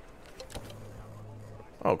map.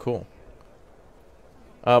 Oh, cool.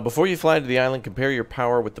 Before you fly to the island, compare your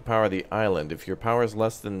power with the power of the island. If your power is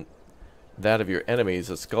less than that of your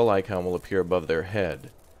enemies, a skull icon will appear above their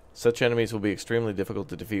head. Such enemies will be extremely difficult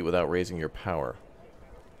to defeat without raising your power.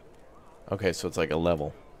 Okay, so it's like a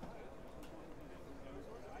level.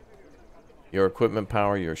 Your equipment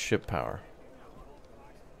power, your ship power.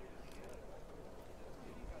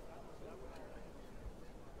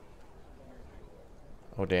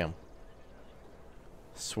 Oh, damn.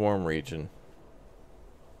 Swarm region.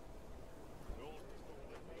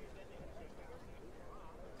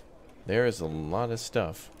 There is a lot of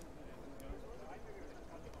stuff.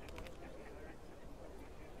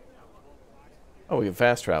 Oh, we can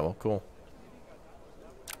fast travel. Cool.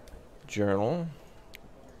 Journal.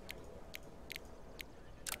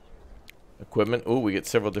 Equipment. Ooh, we get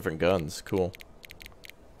several different guns. Cool.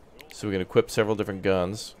 So we can equip several different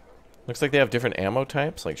guns. Looks like they have different ammo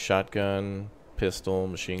types, like shotgun, pistol,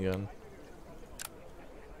 machine gun.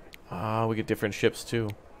 Ah, we get different ships too.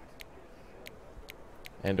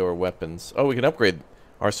 And or weapons. Oh, we can upgrade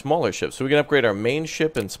our smaller ships. So we can upgrade our main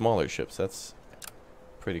ship and smaller ships. That's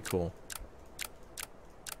pretty cool.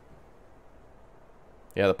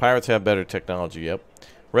 Yeah, the pirates have better technology, yep.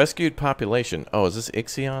 Rescued population. Oh, is this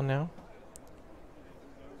Ixion now?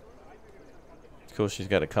 It's cool, she's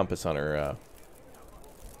got a compass on her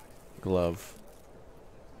glove.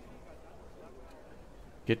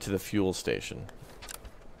 Get to the fuel station.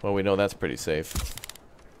 Well, we know that's pretty safe.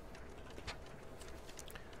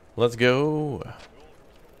 Let's go.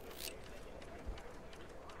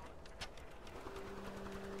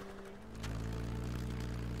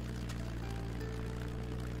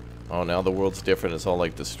 Oh, now the world's different. It's all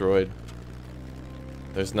like destroyed.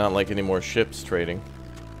 There's not like any more ships trading.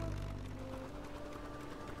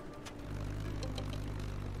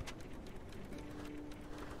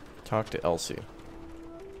 Talk to Elsie.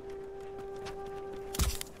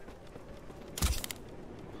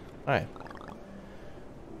 Hi.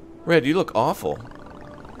 Red, you look awful.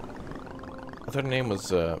 I thought her name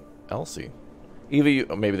was Elsie.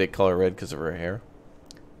 Eva, oh, maybe they call her Red because of her hair.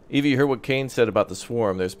 Eva, you heard what Kane said about the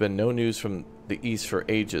swarm. There's been no news from the east for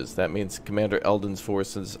ages. That means Commander Eldon's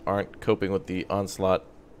forces aren't coping with the onslaught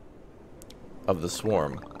of the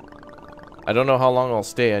swarm. I don't know how long I'll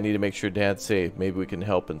stay. I need to make sure Dad's safe. Maybe we can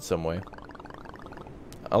help in some way.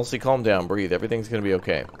 Elsie, calm down. Breathe. Everything's going to be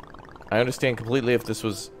okay. I understand completely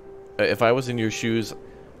if I was in your shoes,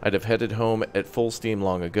 I'd have headed home at full steam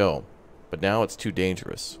long ago. But now it's too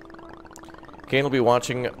dangerous. Kane will be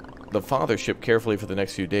watching the father ship carefully for the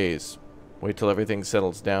next few days. Wait till everything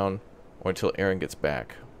settles down, or until Aaron gets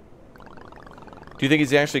back. Do you think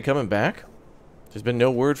he's actually coming back? There's been no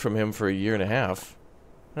word from him for 1.5 years.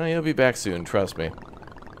 Oh, he'll be back soon, trust me.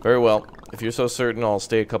 Very well. If you're so certain, I'll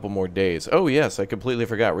stay a couple more days. Oh, yes, I completely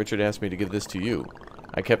forgot. Richard asked me to give this to you.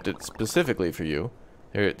 I kept it specifically for you.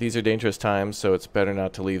 These are dangerous times, so it's better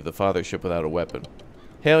not to leave the father ship without a weapon.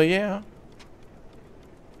 Hell yeah.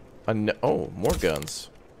 Oh, more guns.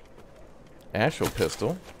 Astral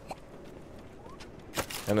pistol.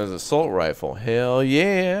 And there's an assault rifle. Hell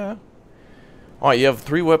yeah. Oh, you have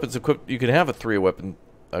 3 weapons equipped. You can have a 3-weapon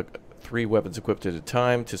 3 weapons equipped at a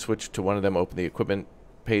time. To switch to one of them, open the equipment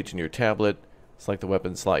page in your tablet. Select the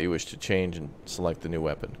weapon slot you wish to change and select the new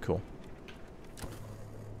weapon. Cool.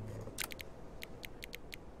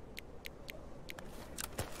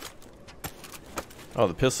 Oh,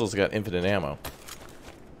 the pistol's got infinite ammo.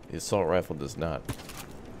 The assault rifle does not.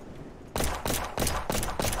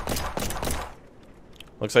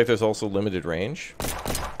 Looks like there's also limited range.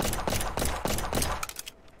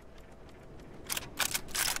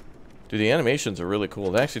 Dude, the animations are really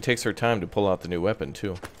cool. It actually takes her time to pull out the new weapon,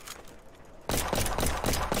 too.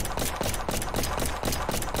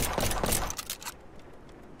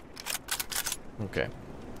 Okay.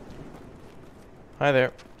 Hi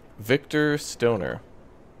there. Victor Stoner.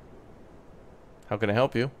 How can I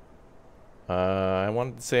help you? I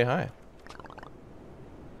wanted to say hi.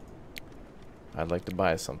 I'd like to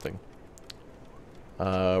buy something.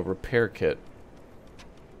 Repair kit.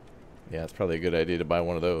 Yeah, it's probably a good idea to buy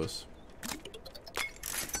one of those.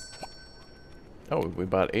 Oh, we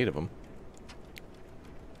bought 8 of them.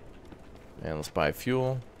 And let's buy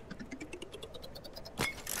fuel.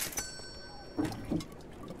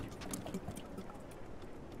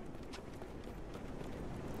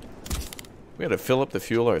 We gotta fill up the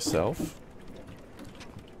fuel ourselves.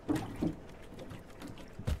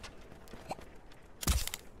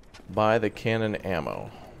 Buy the cannon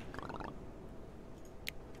ammo.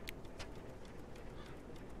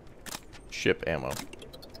 Ship ammo.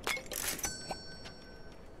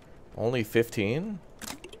 Only 15?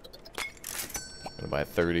 I'm gonna buy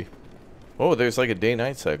 30. Oh, there's like a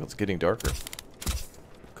day-night cycle. It's getting darker.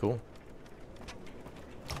 Cool.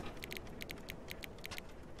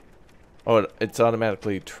 Oh, it's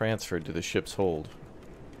automatically transferred to the ship's hold.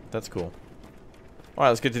 That's cool. Alright,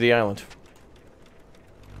 let's get to the island.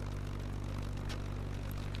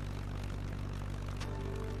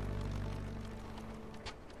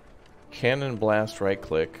 Cannon blast, right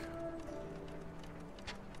click.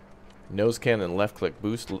 Nose cannon, left click,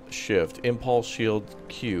 boost shift. Impulse shield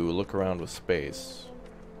Q, look around with space.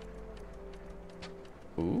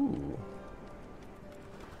 Ooh.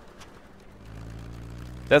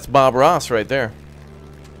 That's Bob Ross right there.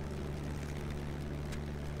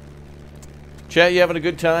 Chat, you having a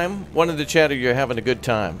good time? One in the chat, you're having a good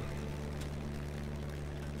time.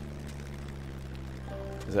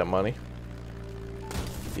 Is that money?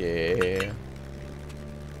 Yeah.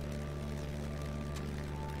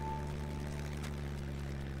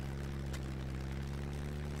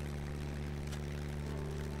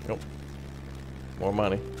 Nope. More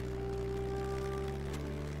money.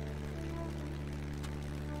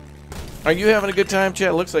 Are you having a good time,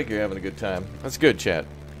 chat? Looks like you're having a good time. That's good, chat.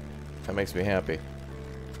 That makes me happy.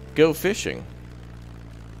 Go fishing.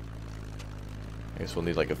 I guess we'll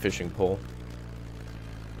need like a fishing pole.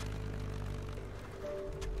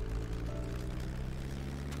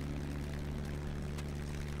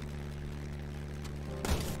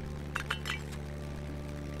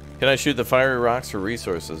 Can I shoot the fiery rocks for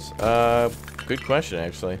resources? Good question,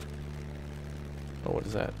 actually. Oh, what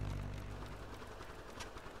is that?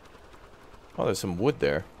 Oh, there's some wood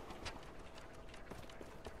there.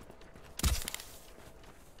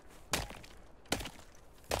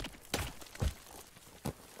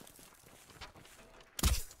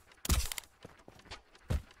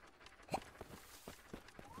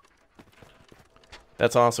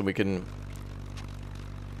 That's awesome. We can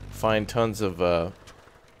find tons of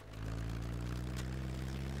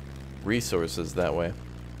resources that way.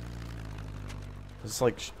 Is this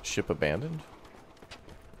like ship abandoned?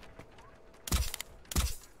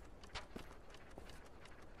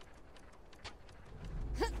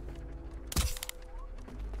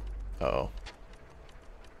 Uh-oh.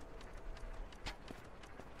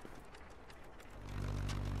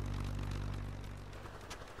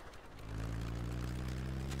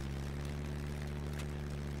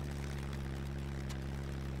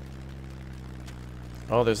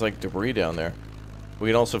 Oh, there's like debris down there. We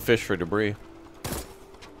can also fish for debris.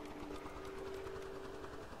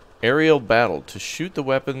 Aerial battle. To shoot the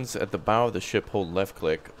weapons at the bow of the ship, hold left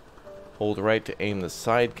click. Hold right to aim the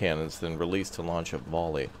side cannons, then release to launch a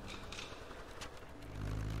volley.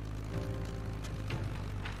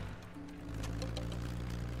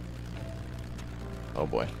 Oh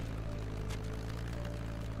boy.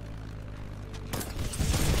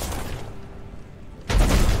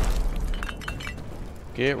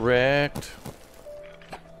 Get wrecked.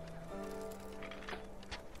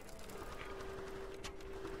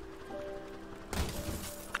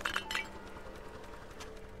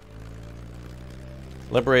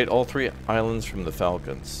 Liberate all 3 islands from the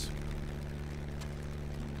Falcons.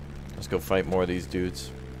 Let's go fight more of these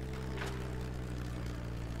dudes.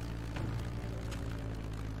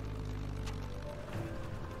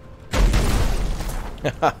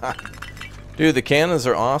 Dude, the cannons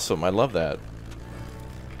are awesome. I love that.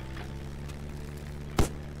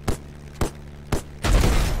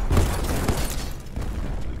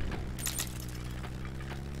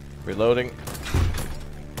 Reloading.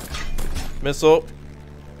 Missile.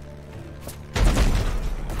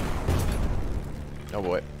 Oh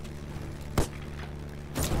boy.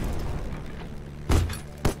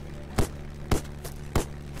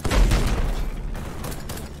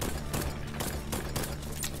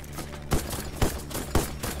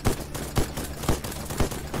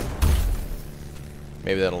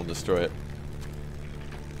 Maybe that'll destroy it.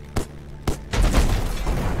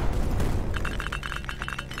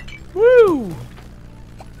 Woo!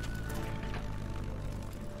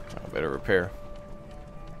 I better repair.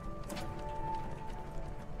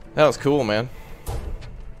 That was cool, man.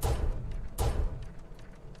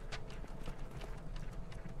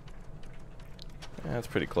 Yeah, that's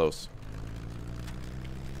pretty close.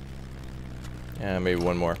 Yeah, maybe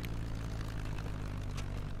one more.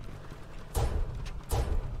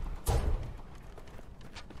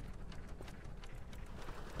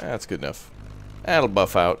 That's good enough. That'll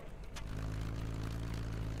buff out.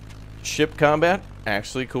 Ship combat?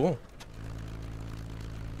 Actually cool.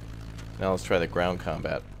 Now let's try the ground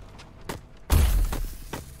combat.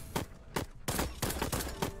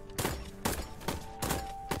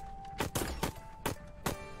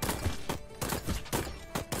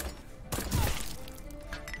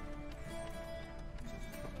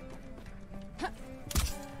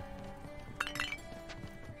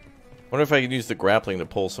 Wonder if I can use the grappling to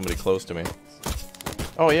pull somebody close to me.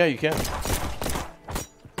 Oh yeah, you can.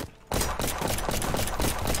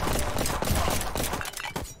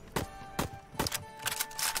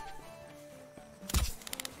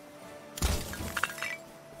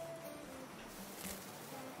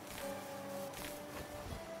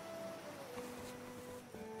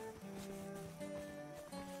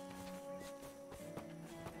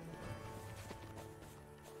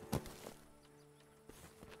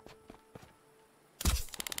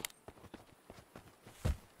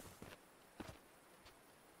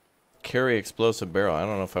 Carry explosive barrel. I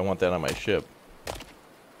don't know if I want that on my ship.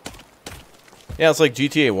 Yeah, it's like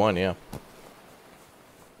GTA 1, yeah.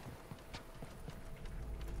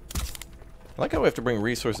 I like how we have to bring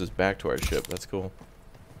resources back to our ship. That's cool.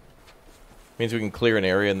 Means we can clear an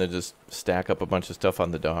area and then just stack up a bunch of stuff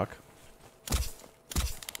on the dock.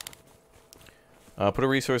 Put a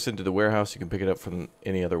resource into the warehouse. You can pick it up from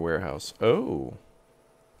any other warehouse. Oh.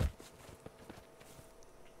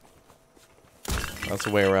 That's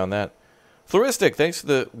a way around that. Floristic, thanks for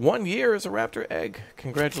the 1 year as a raptor egg.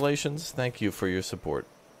 Congratulations. Thank you for your support.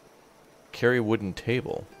 Carry wooden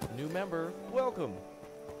table. New member, welcome.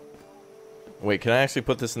 Wait, can I actually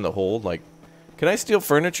put this in the hold? Like, can I steal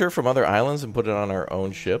furniture from other islands and put it on our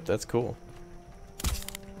own ship? That's cool.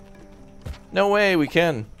 No way, we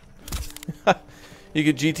can. You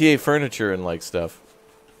get GTA furniture and like stuff.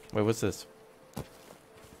 Wait, what's this?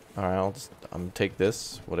 Alright, I'm gonna take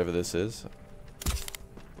this, whatever this is.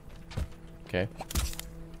 Okay.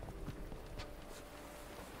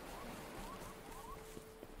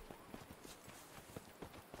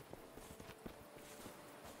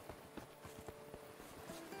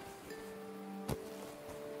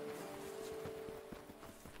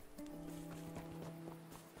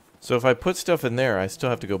 So if I put stuff in there, I still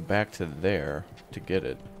have to go back to there to get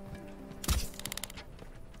it.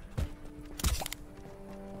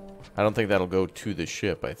 I don't think that'll go to the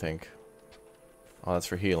ship, I think. Oh, that's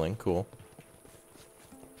for healing. Cool.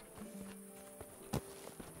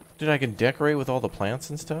 Dude, I can decorate with all the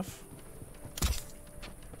plants and stuff?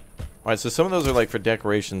 Alright, so some of those are like for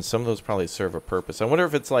decorations. Some of those probably serve a purpose. I wonder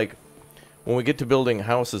if it's like, when we get to building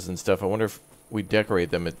houses and stuff, I wonder if we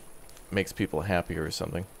decorate them, it makes people happier or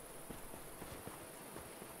something.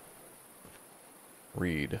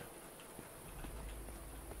 Read.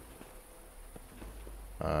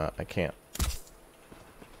 I can't.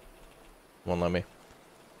 Won't let me.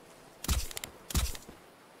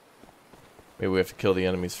 Maybe we have to kill the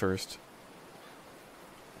enemies first.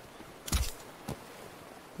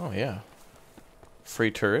 Oh, yeah.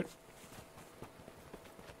 Free turret.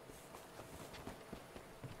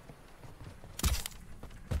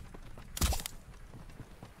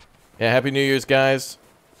 Yeah, Happy New Year's, guys.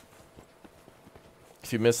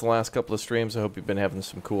 If you missed the last couple of streams, I hope you've been having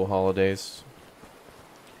some cool holidays.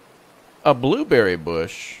 A blueberry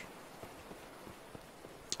bush.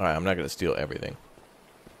 Alright, I'm not going to steal everything.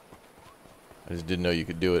 I just didn't know you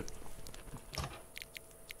could do it.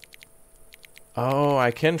 Oh,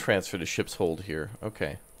 I can transfer to ship's hold here.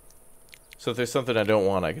 Okay. So if there's something I don't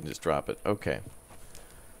want, I can just drop it. Okay.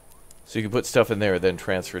 So you can put stuff in there, then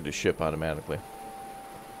transfer it to ship automatically.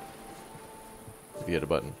 If you hit a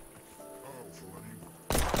button.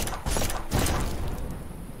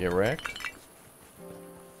 Get wrecked.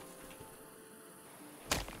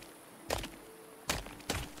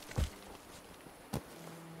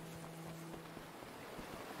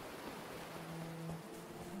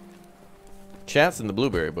 Chat's in the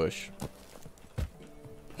blueberry bush.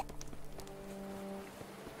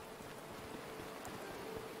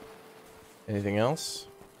 Anything else?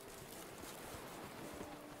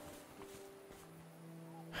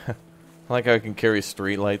 I like how I can carry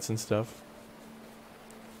street lights and stuff.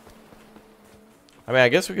 I mean, I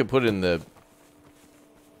guess we could put it in the...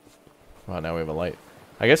 Oh, now we have a light.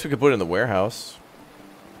 I guess we could put it in the warehouse.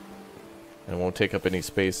 And it won't take up any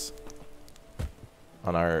space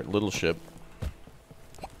on our little ship.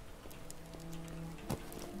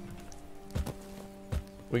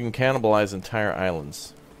 We can cannibalize entire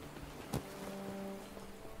islands.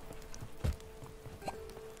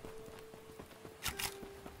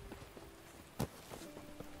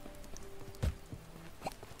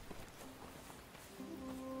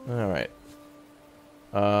 Alright.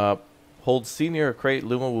 Hold C near a crate.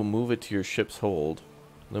 Luma will move it to your ship's hold.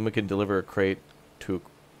 Luma can deliver a crate to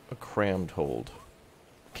a crammed hold.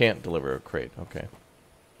 Can't deliver a crate. Okay.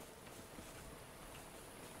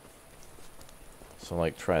 So,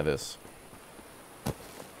 like, try this.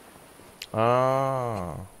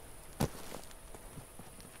 Ah.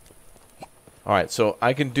 Alright, so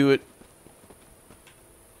I can do it...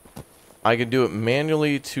 I can do it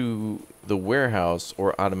manually to the warehouse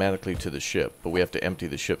or automatically to the ship, but we have to empty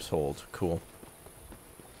the ship's hold. Cool.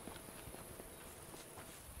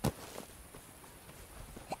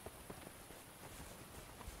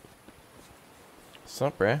 What's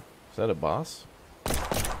up, bruh? Is that a boss?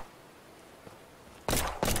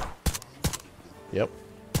 Yep.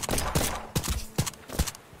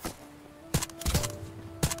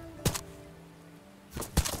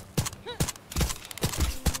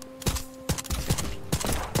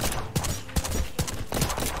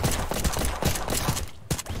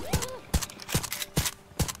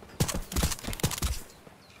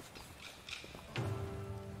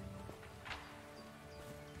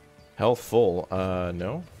 Health full.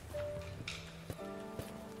 No.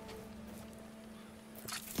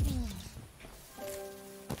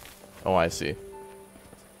 Oh, I see.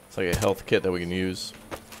 It's like a health kit that we can use.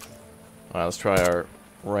 Alright, let's try our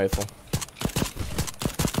rifle.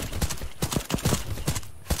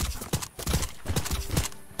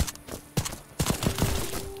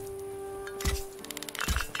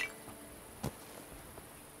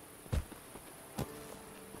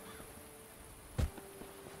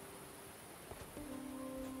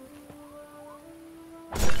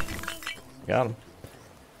 Got him.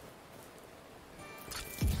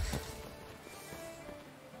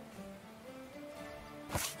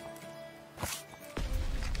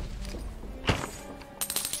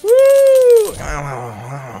 Woo!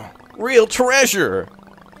 Real treasure!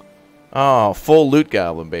 Oh, full loot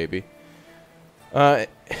goblin, baby. In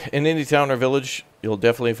any town or village, you'll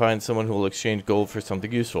definitely find someone who will exchange gold for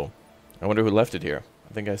something useful. I wonder who left it here.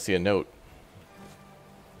 I think I see a note.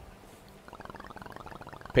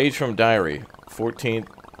 Page from diary, 14th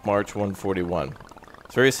March 141.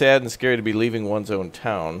 It's very sad and scary to be leaving one's own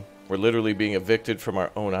town. We're literally being evicted from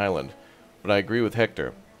our own island. But I agree with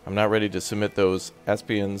Hector. I'm not ready to submit those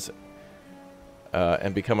espions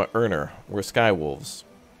and become an earner. We're sky wolves.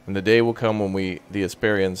 And the day will come when the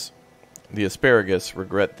asparagus,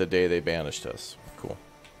 regret the day they banished us. Cool.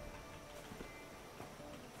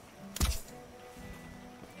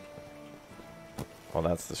 Well,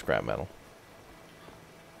 that's the scrap metal.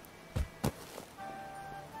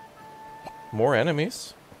 More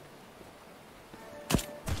enemies.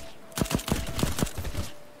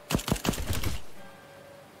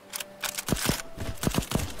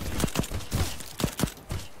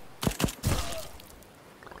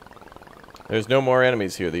 There's no more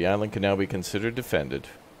enemies here. The island can now be considered defended.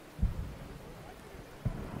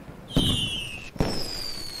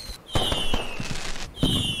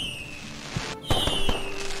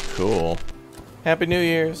 Cool. Happy New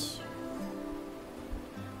Year's.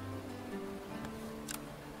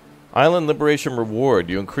 Island Liberation Reward.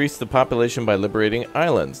 You increase the population by liberating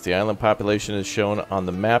islands. The island population is shown on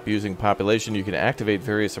the map using population. You can activate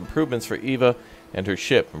various improvements for Eva and her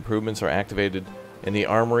ship. Improvements are activated in the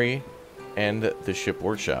armory and the ship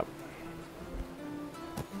workshop.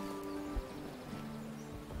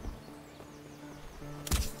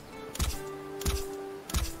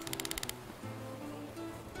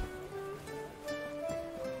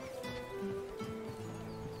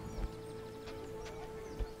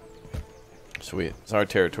 Sweet. It's our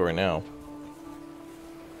territory now.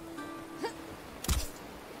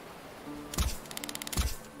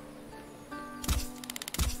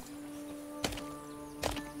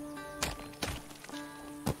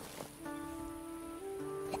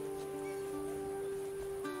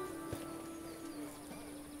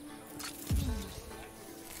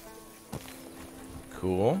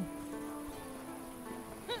 Cool.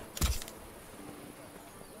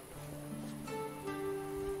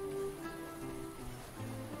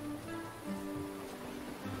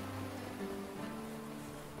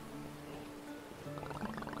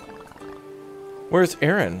 Where's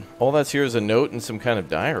Aaron? All that's here is a note and some kind of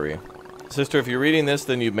diary. Sister, if you're reading this,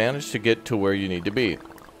 then you've managed to get to where you need to be.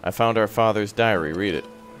 I found our father's diary. Read it.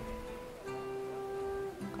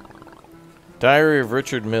 Diary of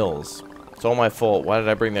Richard Mills. It's all my fault. Why did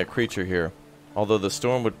I bring that creature here? Although the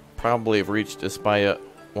storm would probably have reached Espaya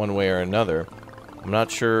one way or another. I'm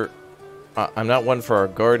not sure. I'm not one for our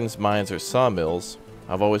gardens, mines, or sawmills.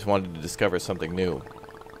 I've always wanted to discover something new.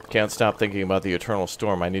 Can't stop thinking about the eternal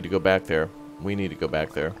storm. I need to go back there. We need to go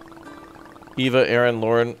back there. Eva, Aaron,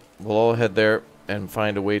 Lauren, we'll all head there and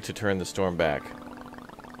find a way to turn the storm back.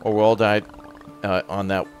 Or we'll all die on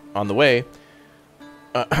the way.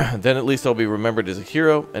 Then at least I'll be remembered as a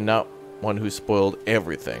hero and not one who spoiled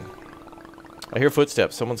everything. I hear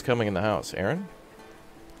footsteps. Someone's coming in the house. Aaron?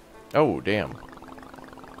 Oh, damn.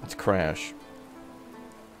 It's Crash.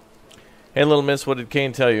 Hey, little miss, what did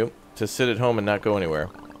Kane tell you? To sit at home and not go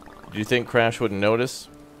anywhere. Did you think Crash wouldn't notice?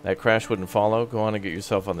 That Crash wouldn't follow? Go on and get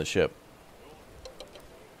yourself on the ship.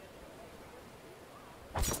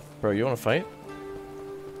 Bro, you want to fight?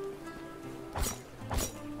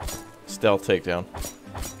 Stealth takedown.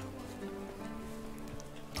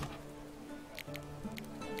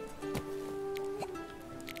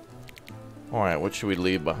 Alright, what should we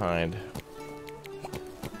leave behind?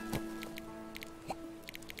 I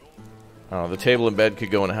don't know, the table and bed could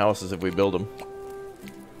go in houses if we build them.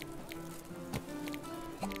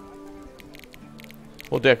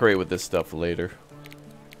 We'll decorate with this stuff later.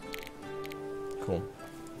 Cool.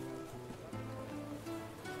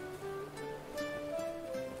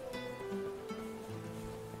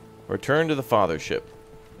 Return to the father ship.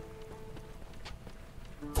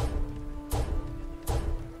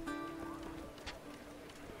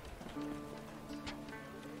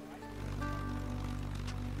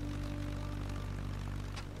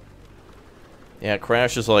 Yeah,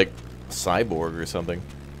 Crash is like Cyborg or something.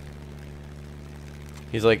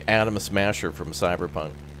 He's like Atom Smasher from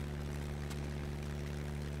Cyberpunk.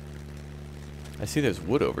 I see there's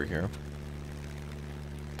wood over here.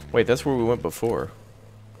 Wait, that's where we went before.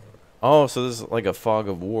 Oh, so this is like a fog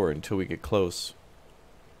of war until we get close.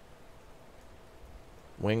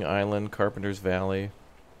 Wing Island, Carpenter's Valley,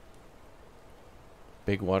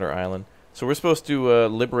 Big Water Island. So we're supposed to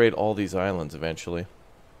liberate all these islands eventually.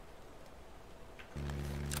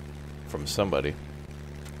 From somebody.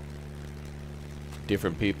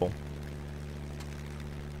 Different people.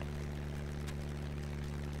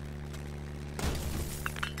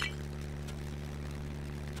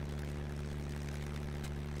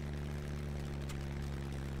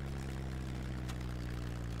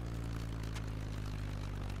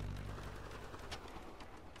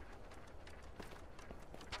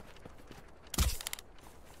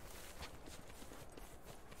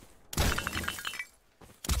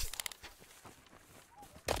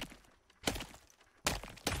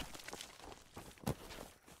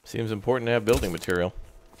 Seems important to have building material.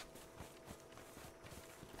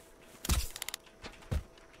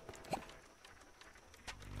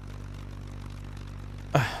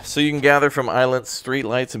 So you can gather from islands, street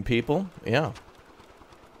lights, and people? Yeah.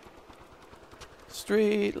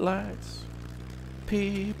 Street lights,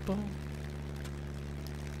 people.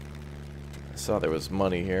 I saw there was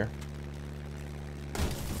money here.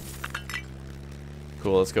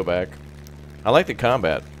 Cool, let's go back. I like the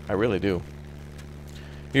combat. I really do.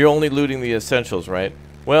 You're only looting the essentials, right?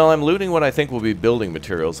 Well, I'm looting what I think will be building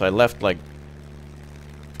materials. I left, like...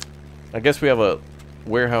 I guess we have a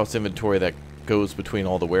warehouse inventory that goes between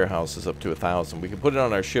all the warehouses up to 1,000. We can put it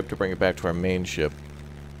on our ship to bring it back to our main ship.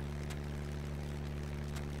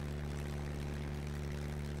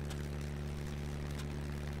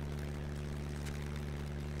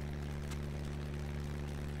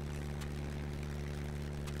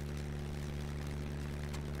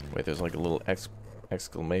 Wait, there's like a little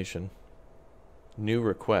exclamation. New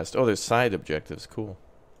request. Oh, there's side objectives. Cool.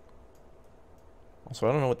 Also,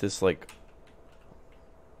 I don't know what this, like...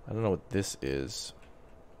 I don't know what this is.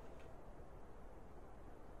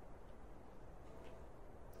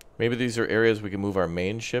 Maybe these are areas we can move our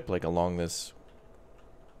main ship, like along this...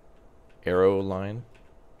 arrow line.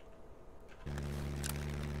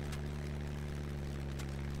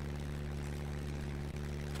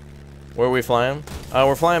 Where are we flying?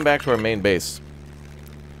 We're flying back to our main base,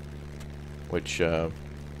 which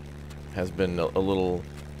has been a little...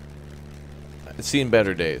 It's seen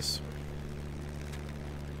better days.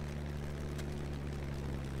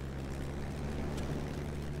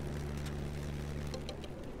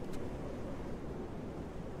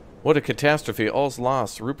 What a catastrophe. All's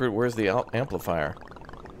lost. Rupert, where's the amplifier?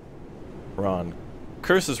 Ron.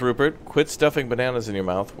 Curses, Rupert. Quit stuffing bananas in your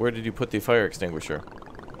mouth. Where did you put the fire extinguisher?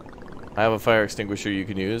 I have a fire extinguisher you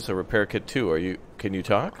can use. A repair kit too. Can you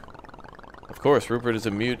talk? Of course, Rupert is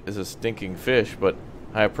a mute as a stinking fish, but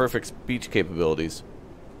I have perfect speech capabilities.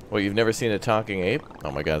 What, you've never seen a talking ape?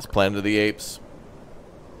 Oh my god, it's Planet of the Apes.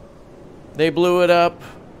 They blew it up.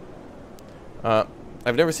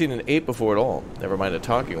 I've never seen an ape before at all. Never mind a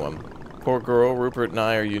talking one. Poor girl, Rupert and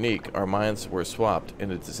I are unique. Our minds were swapped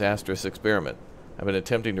in a disastrous experiment. I've been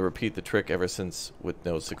attempting to repeat the trick ever since with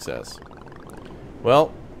no success.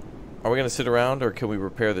 Well, are we going to sit around or can we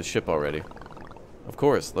repair the ship already? Of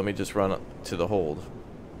course, let me just run to the hold.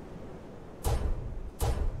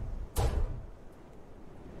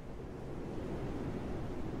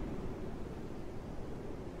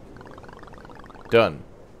 Done.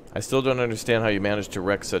 I still don't understand how you managed to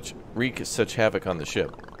wreak such havoc on the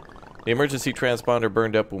ship. The emergency transponder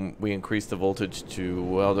burned up when we increased the voltage to...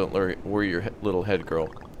 Well, don't worry your little head, girl.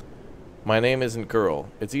 My name isn't Girl,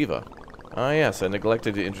 it's Eva. Ah yes, I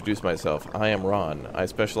neglected to introduce myself. I am Ron. I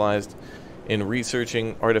specialized in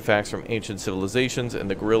researching artifacts from ancient civilizations, and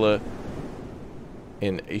the gorilla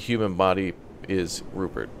in a human body is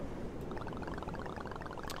Rupert.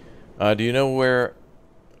 Do you know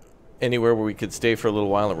anywhere where we could stay for a little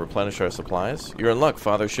while and replenish our supplies? You're in luck.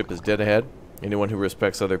 Father's ship is dead ahead. Anyone who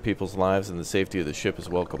respects other people's lives and the safety of the ship is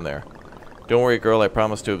welcome there. Don't worry, girl. I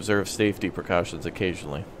promise to observe safety precautions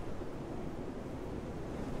occasionally.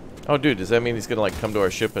 Oh, dude, does that mean he's gonna, like, come to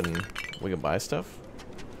our ship and we can buy stuff?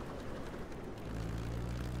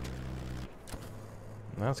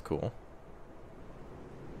 That's cool.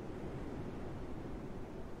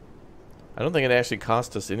 I don't think it actually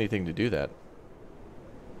cost us anything to do that.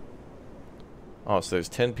 Oh, so there's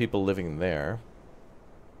 10 people living there.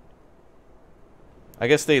 I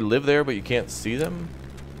guess they live there, but you can't see them?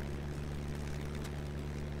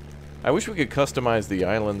 I wish we could customize the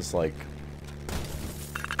islands like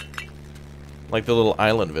the little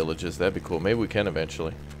island villages. That'd be cool. Maybe we can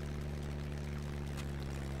eventually.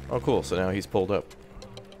 Oh, cool. So now he's pulled up.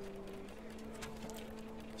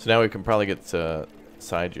 So now we can probably get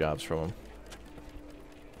side jobs from him.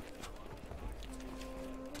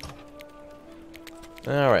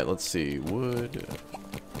 Alright, let's see. Wood.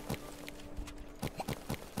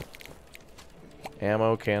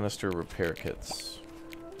 Ammo, canister, repair kits.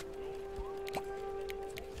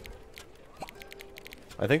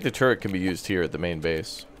 I think the turret can be used here at the main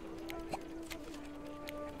base.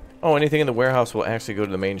 Oh, anything in the warehouse will actually go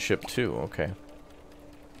to the main ship too. Okay.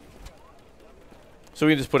 So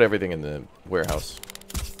we just put everything in the warehouse.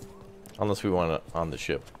 Unless we want it on the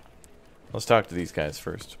ship. Let's talk to these guys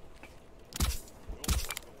first.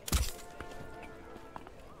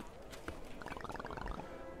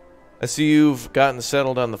 I see you've gotten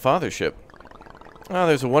settled on the father ship. Oh,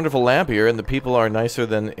 there's a wonderful lab here, and the people are nicer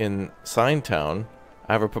than in Sign Town.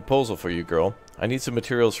 I have a proposal for you, girl. I need some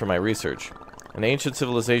materials for my research. An ancient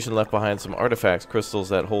civilization left behind some artifacts, crystals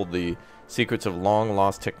that hold the secrets of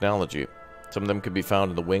long-lost technology. Some of them can be found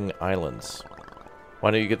in the Wing Islands. Why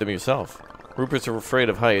don't you get them yourself? Rupert's afraid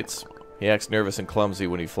of heights. He acts nervous and clumsy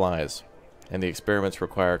when he flies, and the experiments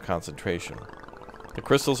require concentration. The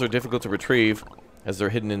crystals are difficult to retrieve, as they're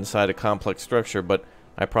hidden inside a complex structure, but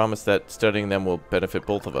I promise that studying them will benefit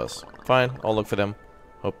both of us. Fine, I'll look for them.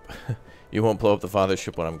 Hope you won't blow up the father's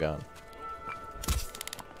ship when I'm gone.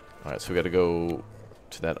 Alright, so we gotta go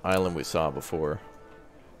to that island we saw before.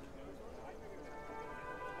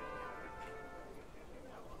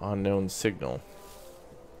 Unknown signal.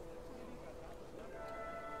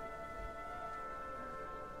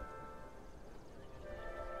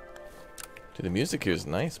 Dude, the music here is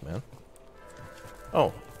nice, man.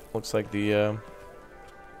 Oh, looks like the, I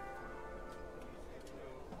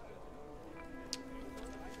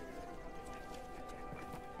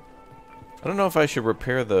don't know if I should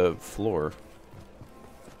repair the floor.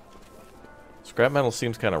 Scrap metal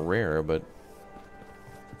seems kind of rare, but...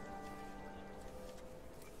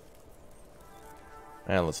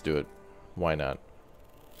 let's do it. Why not?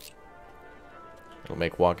 It'll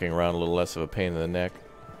make walking around a little less of a pain in the neck.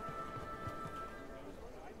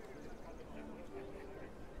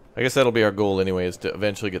 I guess that'll be our goal anyway, is to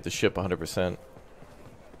eventually get the ship 100%.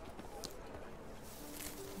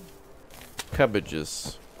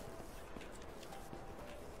 Cabbages.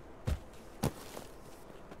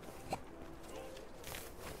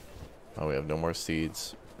 Oh, we have no more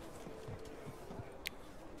seeds.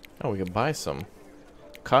 Oh, we can buy some.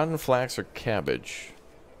 Cotton, flax, or cabbage?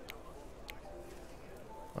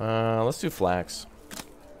 Let's do flax.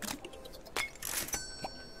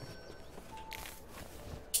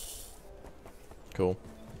 Cool.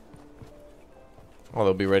 Oh,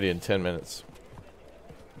 they'll be ready in 10 minutes.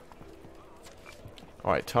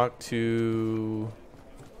 Alright, talk to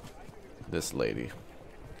this lady.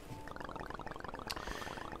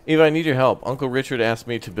 Eva, I need your help. Uncle Richard asked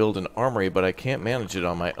me to build an armory, but I can't manage it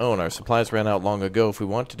on my own. Our supplies ran out long ago. If we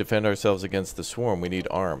want to defend ourselves against the swarm, we need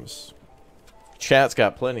arms. Chat's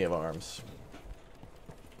got plenty of arms.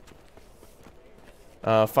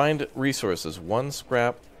 Find resources. 1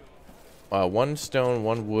 scrap, 1 stone,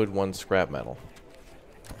 1 wood, 1 scrap metal.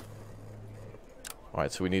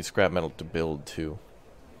 Alright, so we need scrap metal to build too.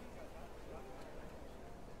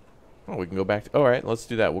 Oh, we can go back to... Alright, let's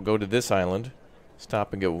do that. We'll go to this island.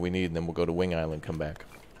 Stop and get what we need, and then we'll go to Wing Island, come back.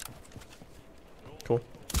 Cool.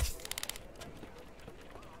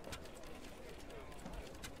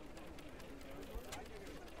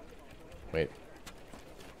 Wait.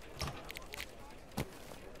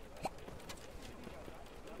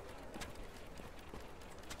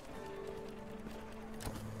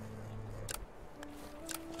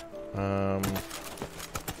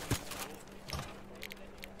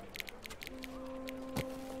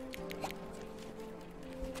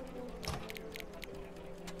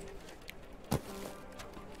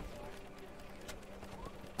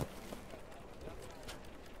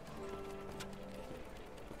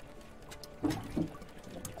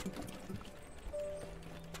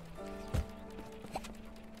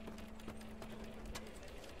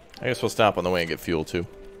 I guess we'll stop on the way and get fuel too.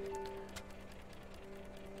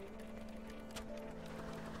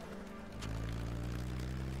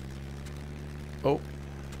 Oh.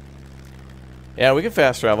 Yeah, we can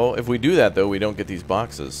fast travel. If we do that, though, we don't get these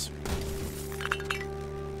boxes.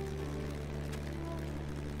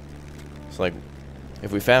 It's like,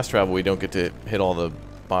 if we fast travel, we don't get to hit all the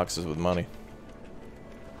boxes with money.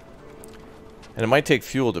 And it might take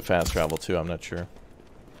fuel to fast travel, too. I'm not sure.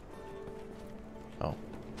 Oh.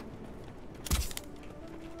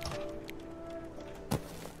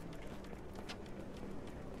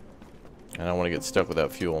 I don't want to get stuck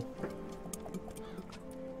without fuel.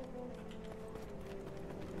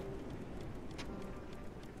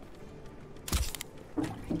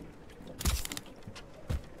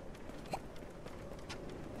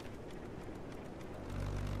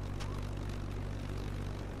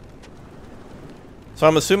 So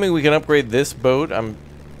I'm assuming we can upgrade this boat. I'm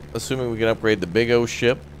assuming we can upgrade the Big O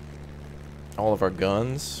ship. All of our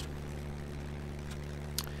guns.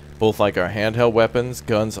 Both like our handheld weapons,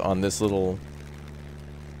 guns on this little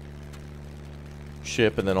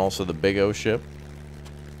ship, and then also the Big O ship.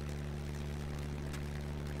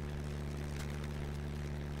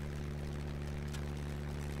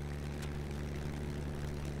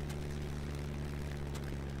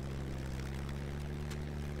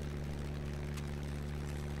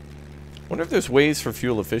 Wonder if there's ways for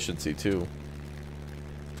fuel efficiency too.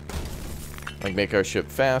 Like make our ship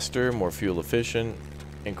faster, more fuel efficient,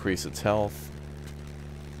 increase its health.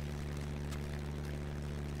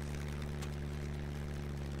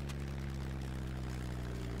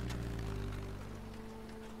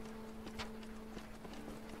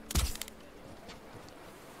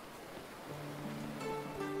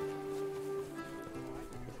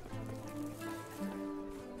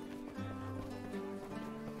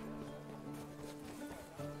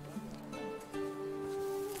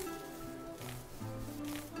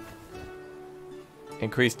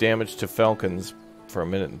 Increase damage to falcons for 1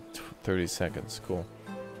 minute and 30 seconds. Cool.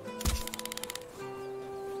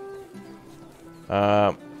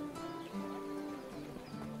 Well,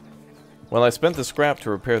 I spent the scrap to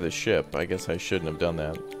repair the ship. I guess I shouldn't have done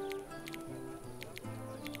that.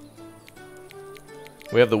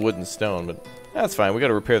 We have the wood and stone, but that's fine. We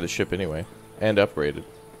gotta repair the ship anyway. And upgrade it.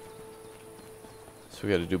 So we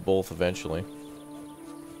gotta do both eventually.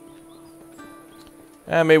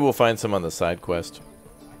 Maybe we'll find some on the side quest.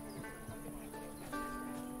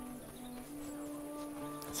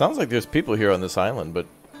 Sounds like there's people here on this island, but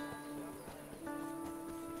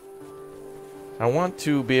I want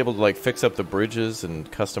to be able to like fix up the bridges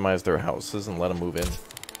and customize their houses and let them move in.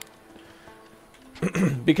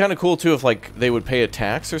 Be kind of cool too if like they would pay a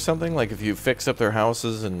tax or something. Like if you fix up their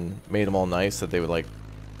houses and made them all nice, that they would like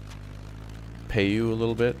pay you a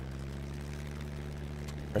little bit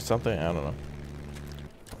or something. I don't know.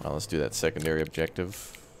 Well, let's do that secondary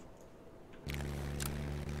objective.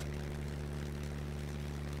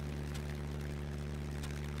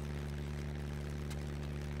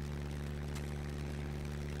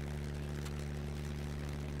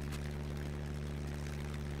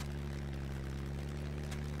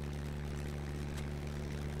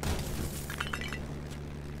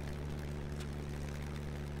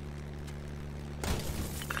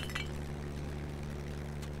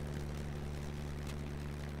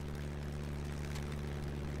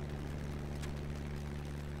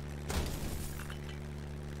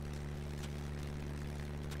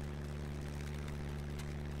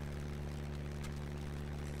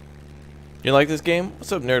 You like this game?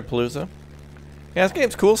 What's up, Nerdpalooza? Yeah, this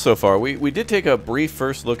game's cool so far. We did take a brief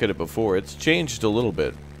first look at it before. It's changed a little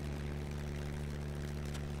bit.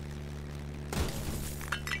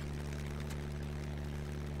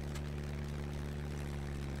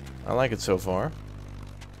 I like it so far.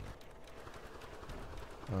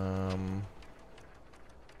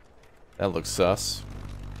 That looks sus.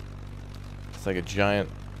 It's like a giant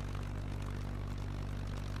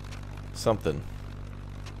something.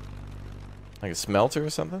 Like a smelter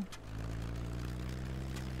or something?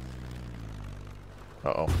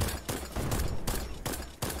 Uh-oh.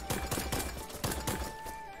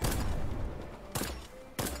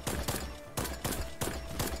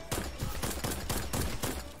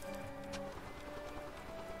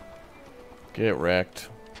 Get wrecked.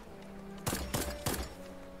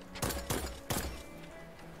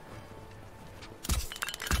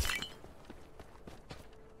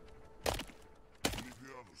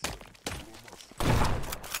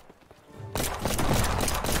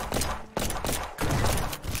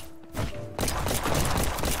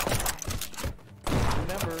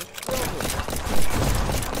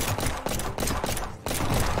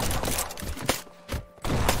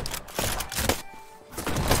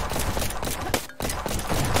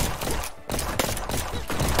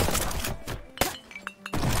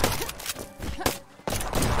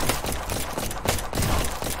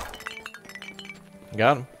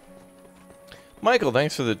 Got him. Michael,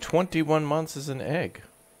 thanks for the 21 months as an egg.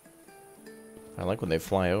 I like when they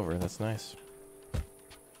fly over. That's nice.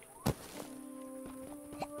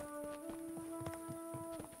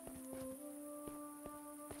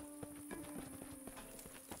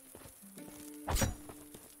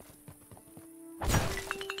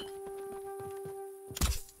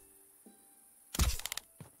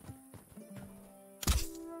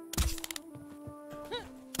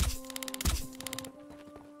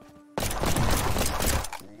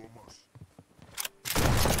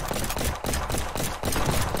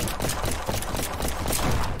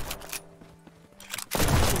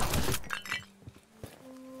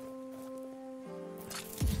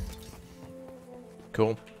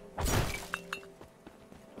 Cool.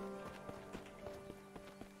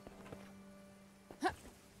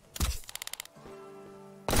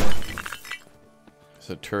 There's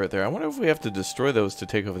a turret there. I wonder if we have to destroy those to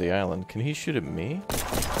take over the island. Can he shoot at me?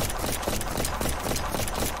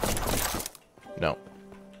 No.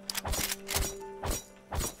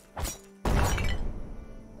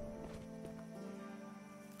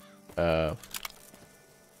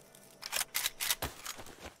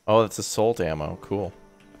 Oh, that's assault ammo. Cool.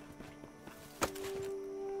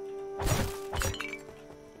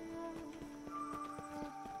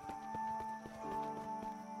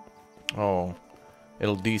 Oh,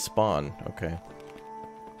 it'll despawn. Okay.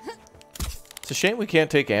 It's a shame we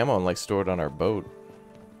can't take ammo and like store it on our boat.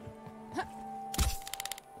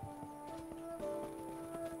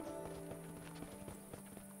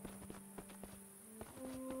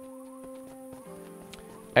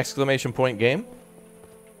 Exclamation point game.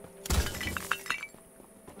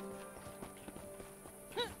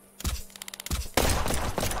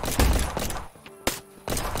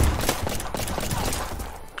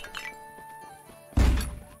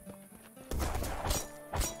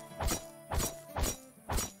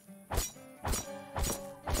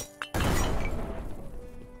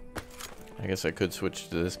 I guess I could switch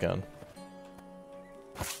to this gun.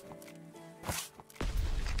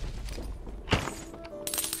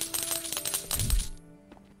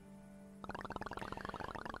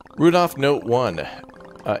 Rudolph Note 1.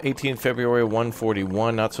 18 February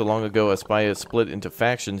 141. Not so long ago, Aspia split into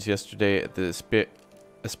factions yesterday at the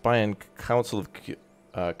Aspian Council of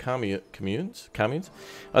Communes? The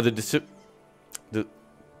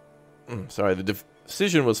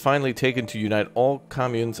decision was finally taken to unite all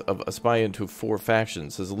communes of Aspia into 4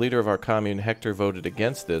 factions. As the leader of our commune, Hector voted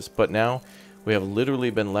against this, but now we have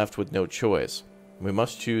literally been left with no choice. We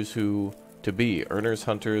must choose who to be? Earners,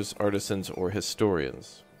 hunters, artisans, or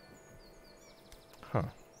historians? Huh.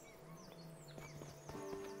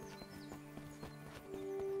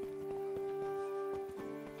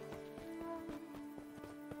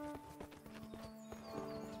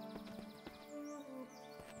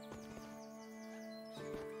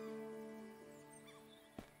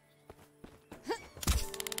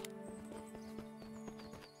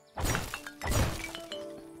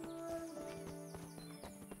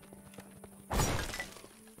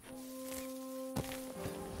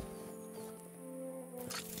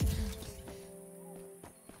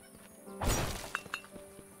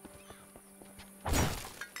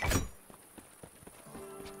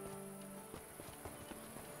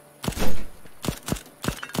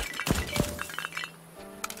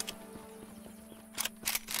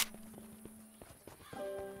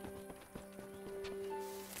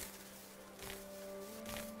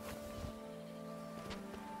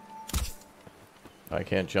 I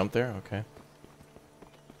can't jump there? Okay.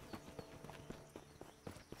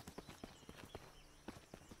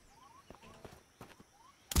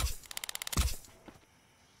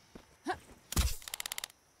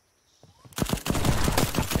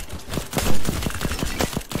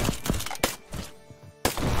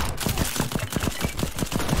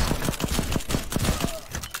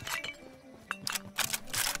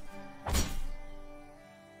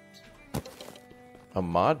 A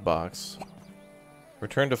mod box?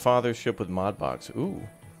 Return to father's ship with mod box. Ooh.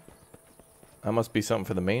 That must be something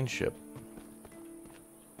for the main ship.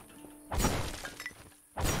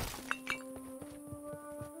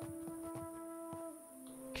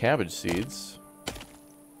 Cabbage seeds.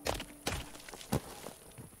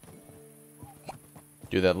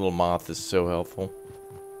 Dude, that little moth is so helpful.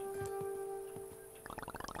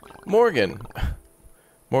 Morgan!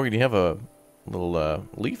 Morgan, you have a little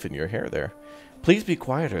leaf in your hair there. Please be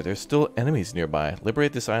quieter. There's still enemies nearby.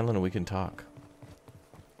 Liberate this island and we can talk.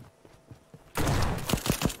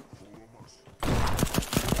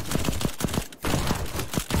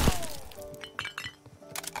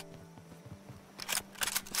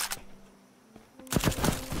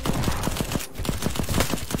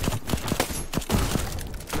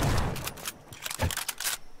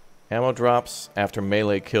 Ammo drops after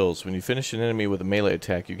melee kills. When you finish an enemy with a melee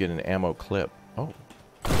attack, you get an ammo clip. Oh.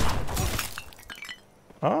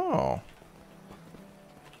 Oh.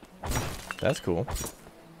 That's cool.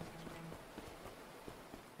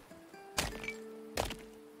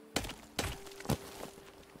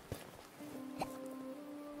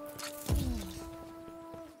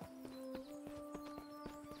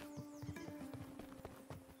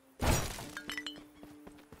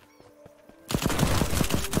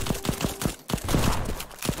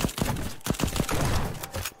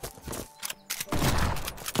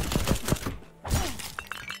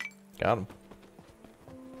 Got him.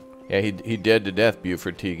 Yeah, he dead to death,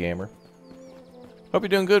 Buford T. Gamer. Hope you're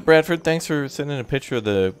doing good, Bradford. Thanks for sending a picture of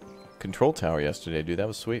the control tower yesterday, dude. That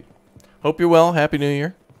was sweet. Hope you're well. Happy New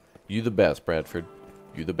Year. You the best, Bradford.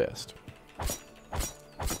 You the best.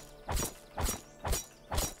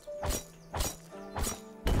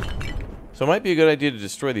 So it might be a good idea to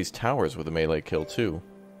destroy these towers with a melee kill, too.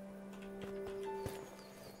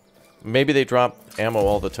 Maybe they drop ammo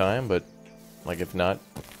all the time, but, like, if not,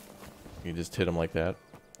 you just hit them like that.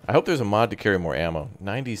 I hope there's a mod to carry more ammo.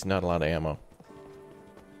 90's not a lot of ammo.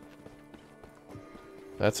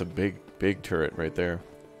 That's a big, big turret right there.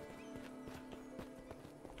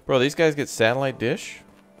 Bro, these guys get satellite dish?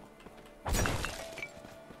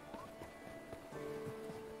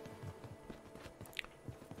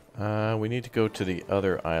 We need to go to the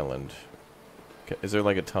other island. Okay, is there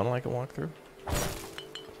like a tunnel I can walk through?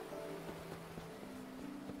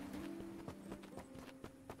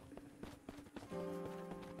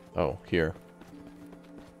 Oh, here.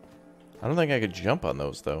 I don't think I could jump on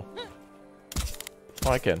those, though.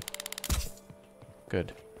 Oh, I can.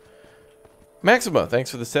 Good. Maxima,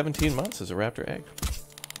 thanks for the 17 months as a raptor egg.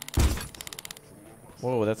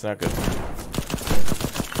 Whoa, that's not good.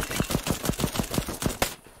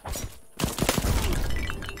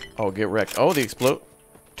 Oh, get wrecked. Oh, the explode.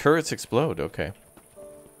 Turrets explode, okay.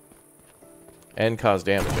 And cause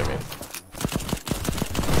damage, I mean.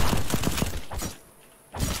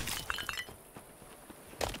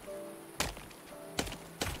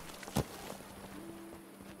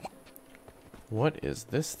 What is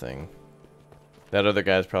this thing? That other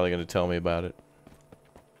guy's probably going to tell me about it.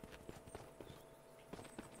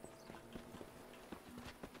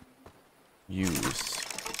 Use.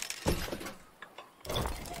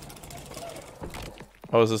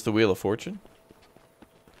 Oh, is this the Wheel of Fortune?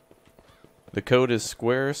 The code is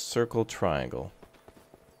square, circle, triangle.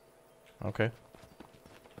 Okay.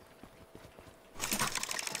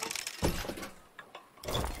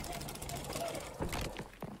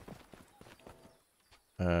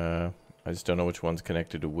 I just don't know which one's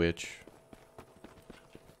connected to which.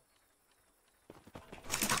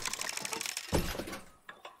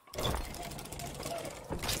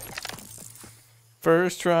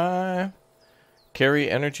 First try. Carry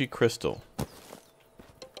energy crystal.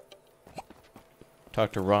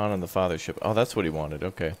 Talk to Ron on the father ship. Oh, that's what he wanted.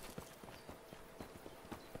 Okay.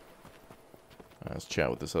 Let's chat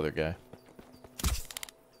with this other guy.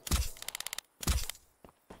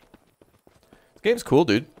 This game's cool,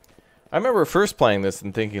 dude. I remember first playing this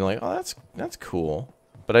and thinking like, oh, that's cool.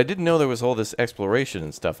 But I didn't know there was all this exploration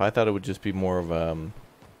and stuff. I thought it would just be more of I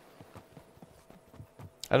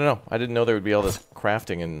don't know. I didn't know there would be all this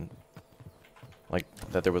crafting and like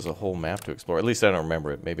that there was a whole map to explore. At least I don't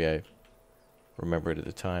remember it. Maybe I remember it at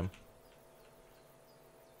the time.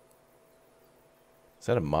 Is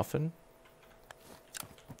that a muffin?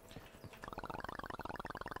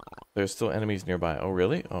 There's still enemies nearby. Oh,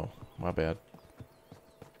 really? Oh, my bad.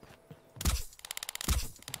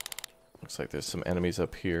 Looks like there's some enemies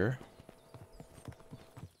up here.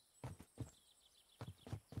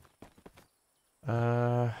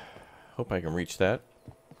 Hope I can reach that.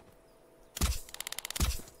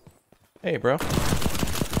 Hey, bro.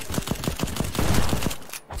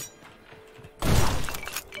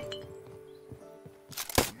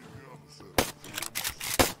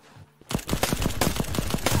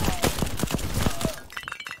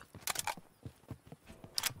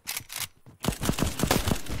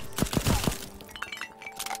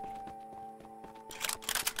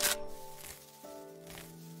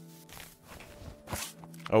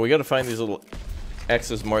 Oh, we gotta find these little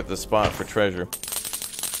X's mark the spot for treasure.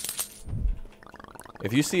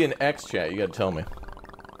 If you see an X, chat, you gotta tell me.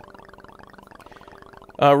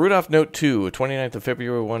 Rudolph Note 2, 29th of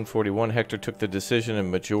February 141. Hector took the decision and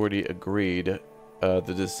majority agreed. The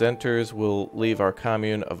dissenters will leave our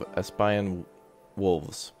commune of Aspian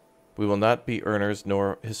wolves. We will not be earners,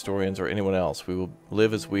 nor historians, or anyone else. We will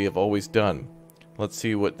live as we have always done. Let's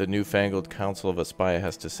see what the newfangled Council of Aspia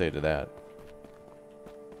has to say to that.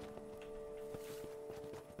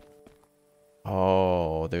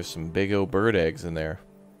 Oh, there's some big old bird eggs in there.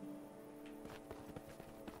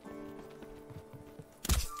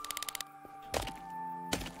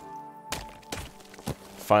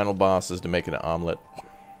 Final boss is to make an omelet.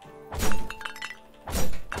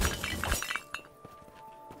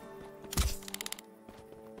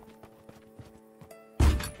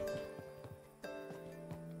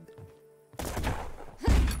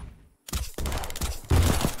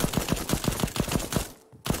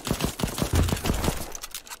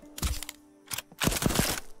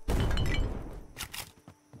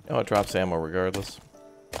 Oh, it drops ammo regardless.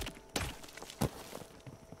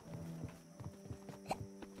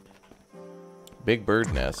 Big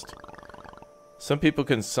bird nest. Some people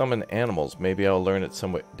can summon animals. Maybe I'll learn it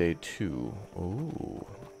some day too. Ooh.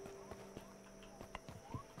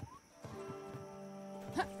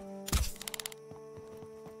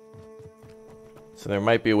 So there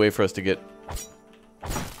might be a way for us to get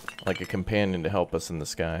like a companion to help us in the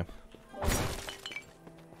sky.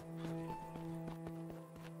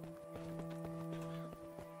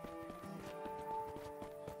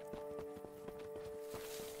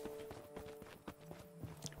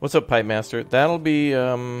 What's up, Pipe Master? That'll be,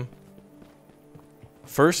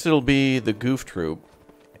 first it'll be the Goof Troop,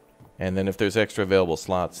 and then if there's extra available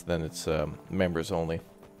slots, then it's, members only.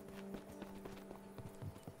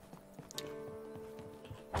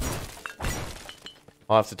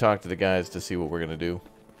 I'll have to talk to the guys to see what we're gonna do.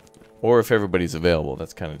 Or if everybody's available,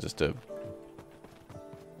 that's kind of just a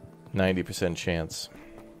 90% chance.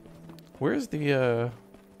 Where's the,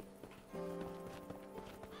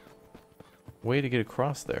 way to get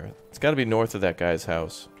across there? It's got to be north of that guy's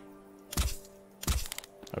house.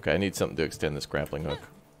 Okay, I need something to extend this grappling hook.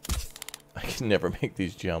 I can never make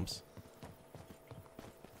these jumps.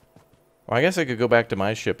 Well, I guess I could go back to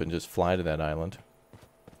my ship and just fly to that island.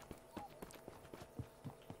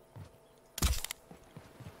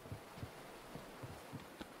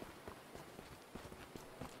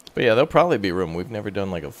 But yeah, there'll probably be room. We've never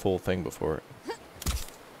done like a full thing before.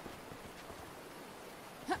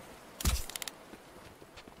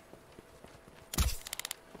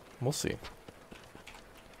 We'll see.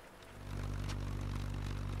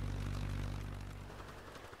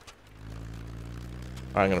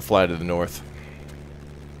 I'm gonna fly to the north.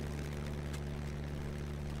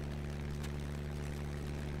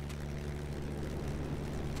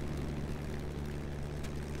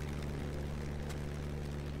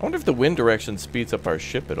 I wonder if the wind direction speeds up our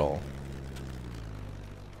ship at all.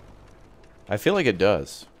 I feel like it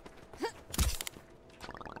does.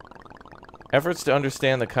 Efforts to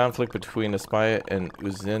understand the conflict between Aspaya and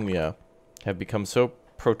Uzenia have become so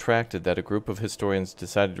protracted that a group of historians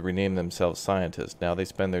decided to rename themselves scientists. Now they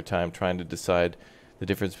spend their time trying to decide the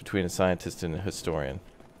difference between a scientist and a historian.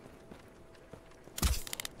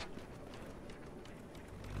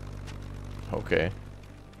 Okay.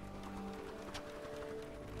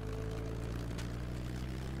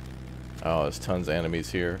 Oh, there's tons of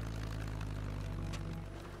enemies here.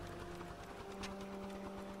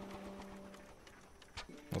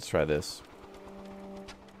 Let's try this.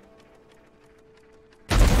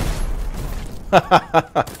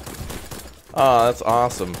 Oh, that's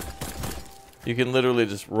awesome. You can literally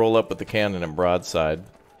just roll up with the cannon and broadside.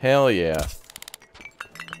 Hell yeah.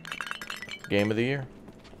 Game of the year.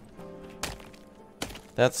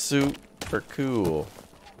 That's super cool.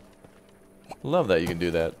 Love that you can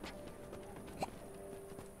do that.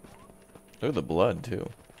 Look at the blood, too.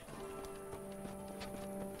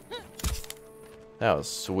 That was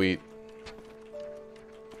sweet.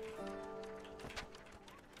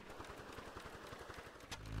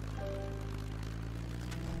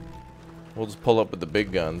 We'll just pull up with the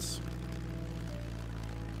big guns.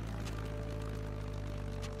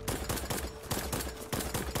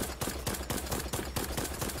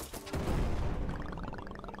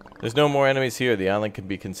 There's no more enemies here. The island can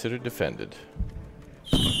be considered defended.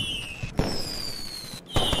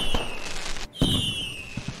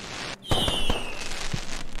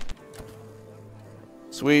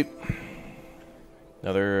 Sweet.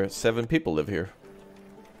 Another 7 people live here.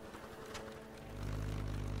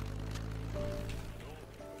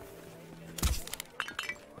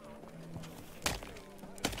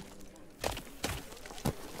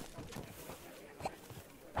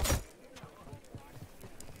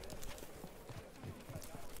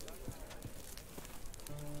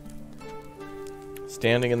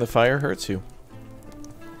 Standing in the fire hurts you.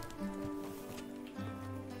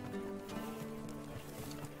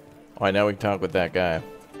 Alright, now we can talk with that guy.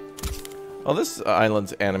 Oh, this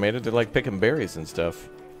island's animated. They're like picking berries and stuff.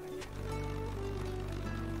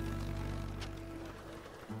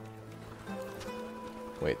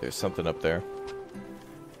 Wait, there's something up there.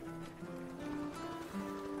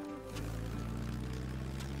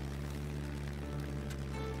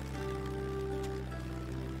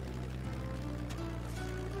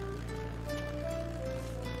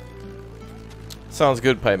 Sounds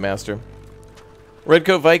good, Pipe Master.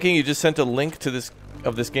 Redcoat Viking, you just sent a link to this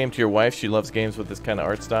game to your wife. She loves games with this kind of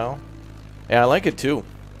art style. Yeah, I like it too.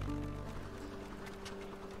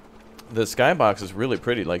 The skybox is really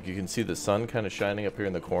pretty. Like, you can see the sun kind of shining up here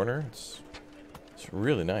in the corner. It's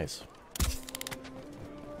really nice.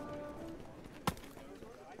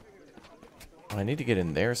 Oh, I need to get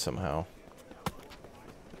in there somehow.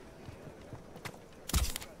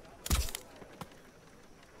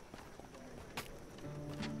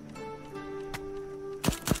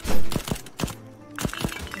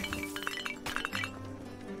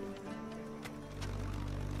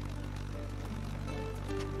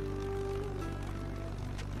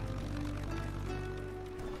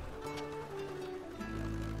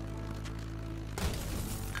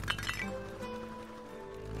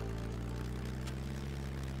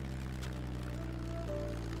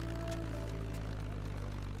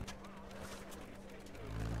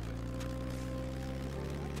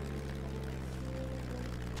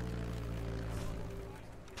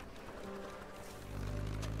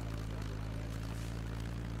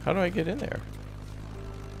 How do I get in there?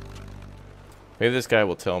 Maybe this guy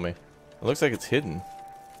will tell me. It looks like it's hidden.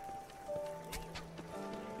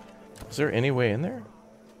 Is there any way in there?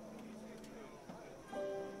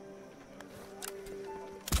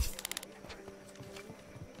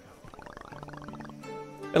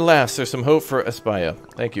 At last, there's some hope for Aspaya.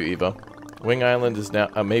 Thank you, Eva. Wing Island is now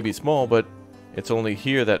maybe small, but it's only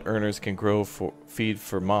here that earners can grow feed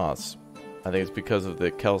for moths. I think it's because of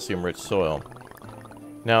the calcium-rich soil.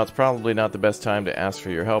 Now, it's probably not the best time to ask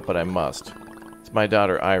for your help, but I must. It's my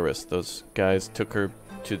daughter, Iris. Those guys took her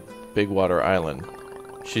to Big Water Island.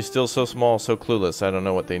 She's still so small, so clueless, I don't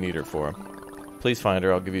know what they need her for. Please find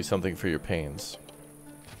her, I'll give you something for your pains.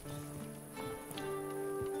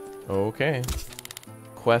 Okay.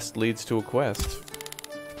 Quest leads to a quest.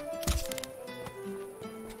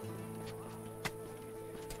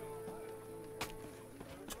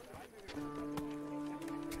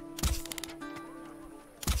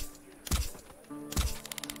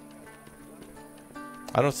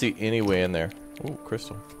 I don't see any way in there. Ooh,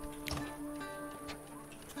 crystal.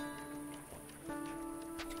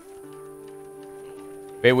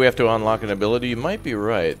 Maybe we have to unlock an ability. You might be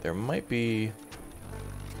right. There might be...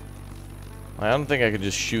 I don't think I could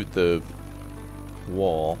just shoot the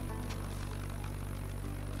wall.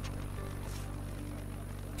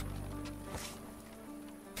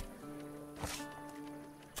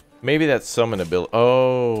 Maybe that summon ability.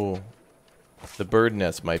 Oh, the bird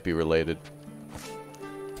nest might be related.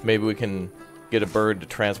 Maybe we can get a bird to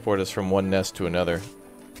transport us from one nest to another.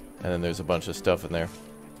 And then there's a bunch of stuff in there.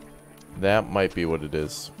 That might be what it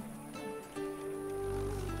is.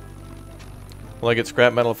 Will I get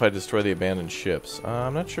scrap metal if I destroy the abandoned ships?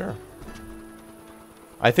 I'm not sure.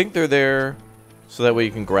 I think they're there so that way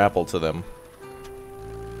you can grapple to them.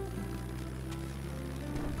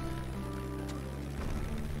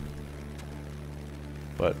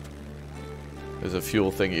 But there's a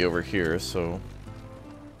fuel thingy over here, so...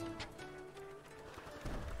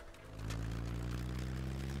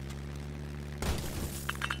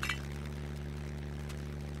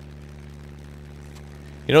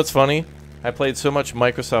 You know what's funny? I played so much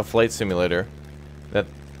Microsoft Flight Simulator that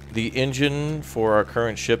the engine for our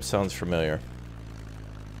current ship sounds familiar.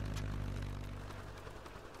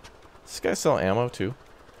 Does this guy sell ammo too?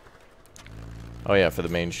 Oh yeah, for the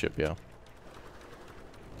main ship, yeah.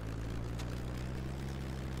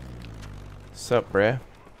 Sup, bruh?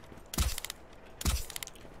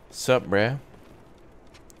 Sup, bruh?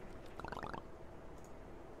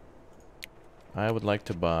 I would like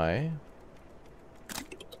to buy...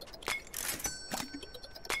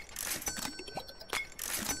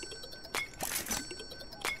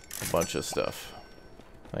 bunch of stuff.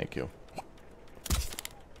 Thank you.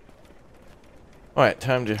 Alright,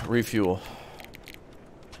 time to refuel.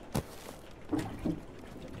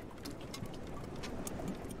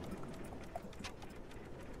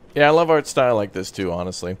 Yeah, I love art style like this too,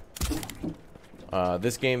 honestly.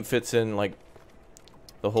 This game fits in like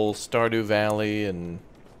the whole Stardew Valley and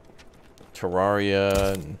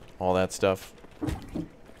Terraria and all that stuff.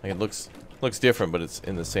 Like it looks different, but it's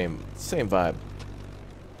in the same vibe.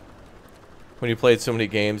 When you played so many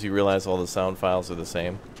games, you realize all the sound files are the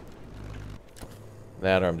same.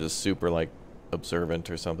 That or I'm just super, like,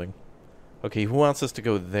 observant or something. Okay, who wants us to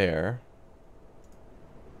go there?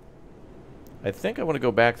 I think I want to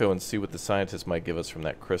go back, though, and see what the scientists might give us from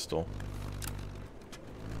that crystal.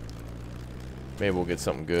 Maybe we'll get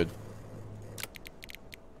something good.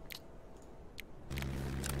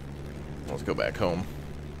 Let's go back home.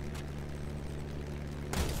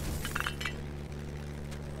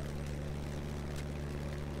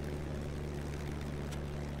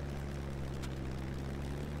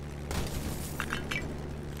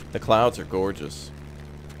 The clouds are gorgeous.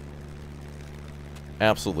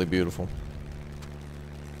 Absolutely beautiful.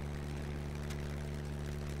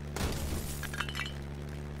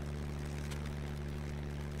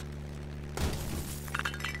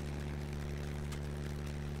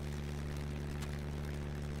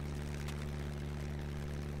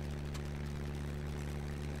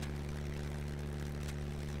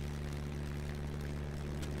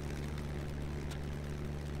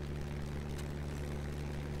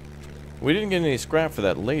 We didn't get any scrap for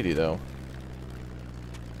that lady, though.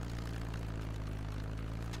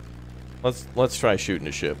 Let's try shooting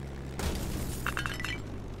a ship.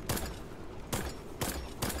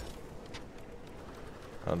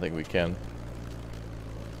 I don't think we can.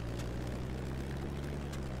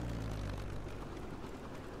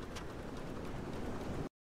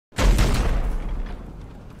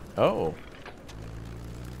 Oh.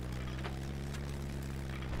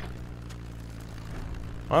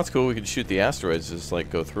 Well, that's cool. We can shoot the asteroids, just like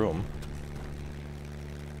go through them.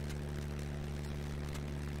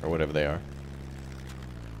 Or whatever they are.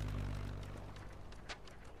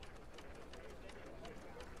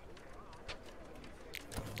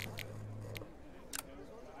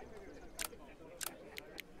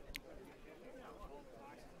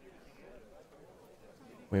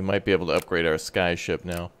 We might be able to upgrade our sky ship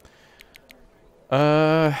now.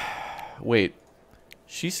 Wait.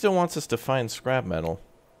 She still wants us to find scrap metal.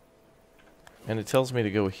 And it tells me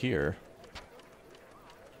to go here.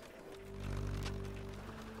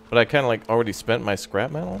 But I kind of like already spent my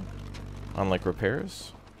scrap metal on like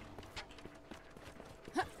repairs.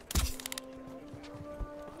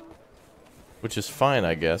 Which is fine,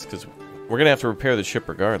 I guess, because we're going to have to repair the ship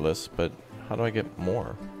regardless. But how do I get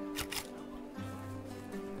more?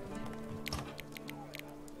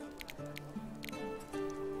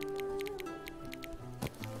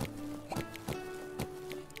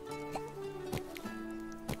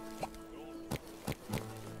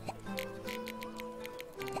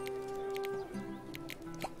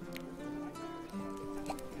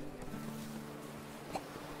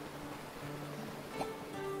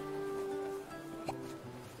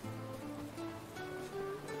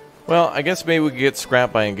 Well, I guess maybe we could get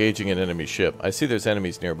scrap by engaging an enemy ship. I see there's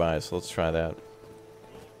enemies nearby, so let's try that.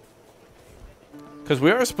 Because we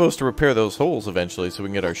are supposed to repair those holes eventually so we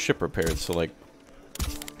can get our ship repaired. So, like,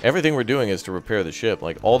 everything we're doing is to repair the ship.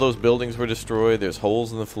 Like, all those buildings were destroyed. There's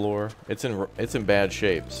holes in the floor. It's in bad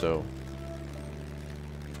shape, so...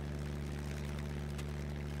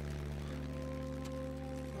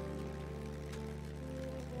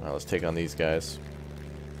 Well, let's take on these guys.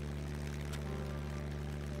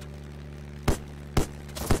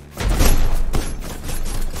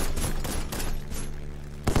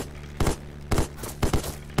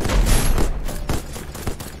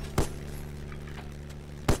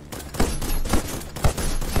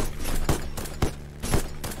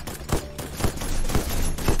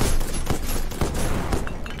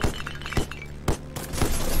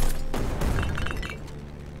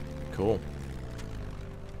 Cool.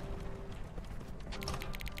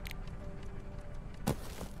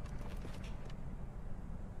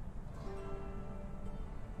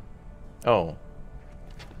 Oh.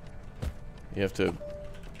 You have to...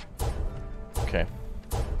 Okay.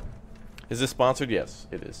 Is this sponsored? Yes,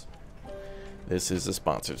 it is. This is a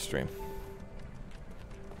sponsored stream.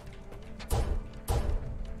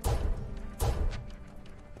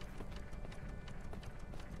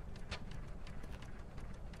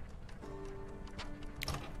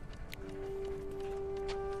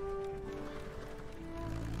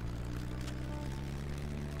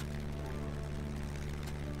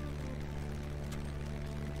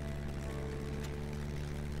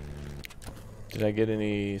 Did I get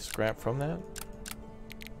any scrap from that?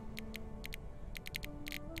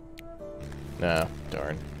 Nah,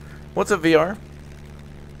 darn. What's up, VR?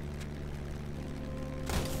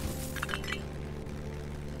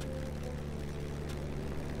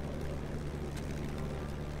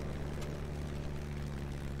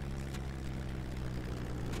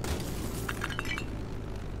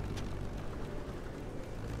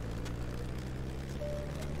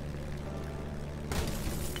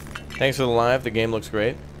 Thanks for the live. The game looks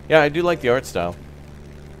great. Yeah, I do like the art style.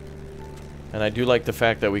 And I do like the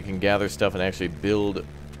fact that we can gather stuff and actually build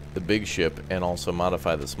the big ship and also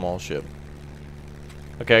modify the small ship.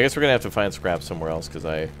 Okay, I guess we're going to have to find scrap somewhere else because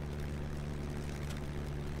I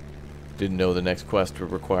didn't know the next quest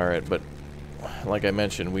would require it. But like I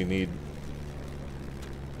mentioned, we need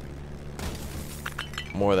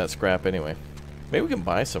more of that scrap anyway. Maybe we can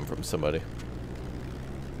buy some from somebody.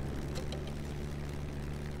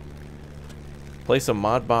 Place a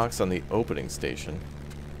mod box on the opening station.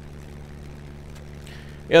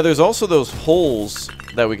 Yeah, there's also those holes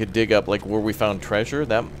that we could dig up, like where we found treasure.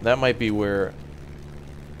 That might be where...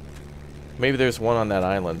 Maybe there's one on that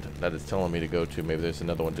island that it's telling me to go to. Maybe there's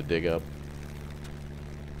another one to dig up.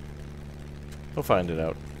 We'll find it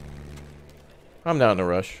out. I'm not in a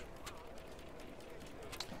rush.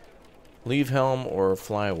 Leave helm or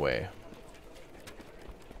fly away.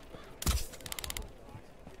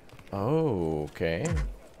 Oh, okay.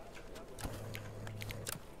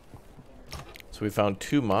 So we found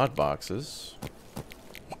 2 mod boxes.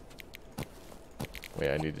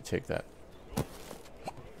 Wait, I need to take that.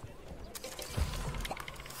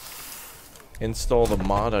 Install the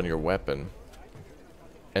mod on your weapon.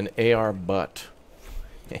 An AR butt.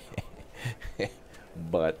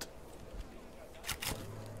 Butt.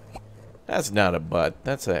 That's not a butt.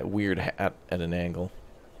 That's a weird hat at an angle.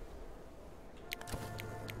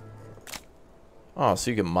 Oh,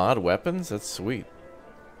 so you can mod weapons? That's sweet.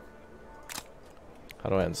 How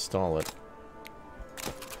do I install it?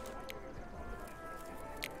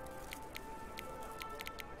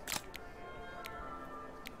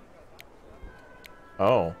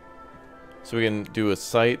 Oh. So we can do a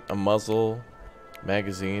sight, a muzzle,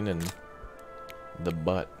 magazine, and the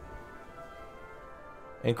butt.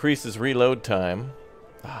 Increases reload time.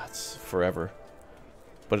 Ah, it's forever.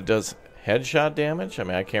 But it does headshot damage? I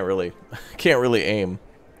mean, I can't really aim.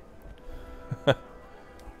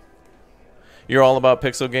 You're all about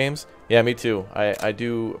pixel games? Yeah, me too. I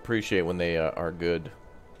do appreciate when they are good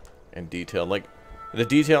and detailed. Like, the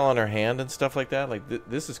detail on her hand and stuff like that. Like,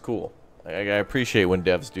 this is cool. I appreciate when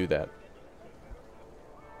devs do that.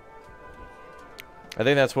 I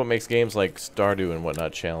think that's what makes games like Stardew and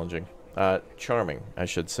whatnot challenging. Charming, I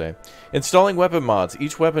should say. Installing weapon mods.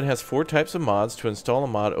 Each weapon has 4 types of mods. To install a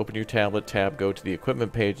mod, open your tablet, tab, go to the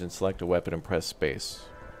equipment page, and select a weapon and press space.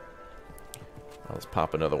 Let's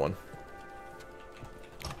pop another one.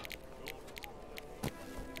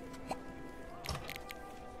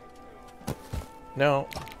 No.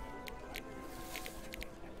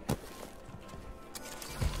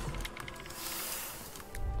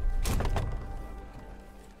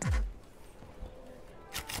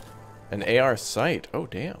 An AR sight. Oh,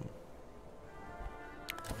 damn.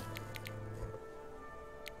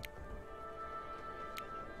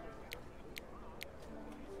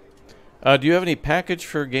 Do you have any package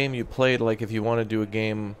for a game you played? Like if you want to do a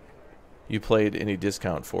game you played, any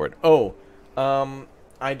discount for it? Oh,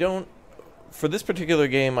 I don't. For this particular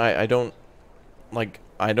game, I don't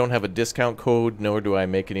have a discount code, nor do I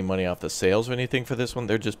make any money off the sales or anything for this one.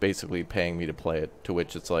 They're just basically paying me to play it, to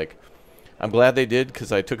which it's like, I'm glad they did,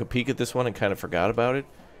 because I took a peek at this one and kind of forgot about it,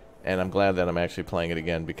 and I'm glad that I'm actually playing it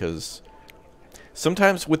again, because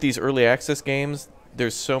sometimes with these early access games,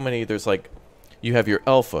 there's so many, there's like, you have your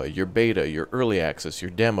alpha, your beta, your early access, your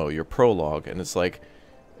demo, your prologue, and it's like,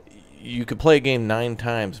 you could play a game 9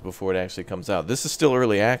 times before it actually comes out. This is still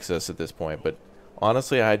early access at this point, but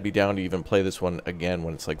honestly, I'd be down to even play this one again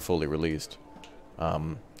when it's like fully released.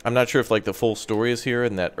 I'm not sure if like the full story is here,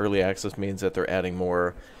 and that early access means that they're adding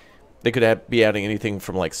more. They could be adding anything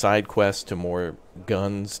from like side quests to more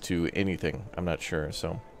guns to anything. I'm not sure.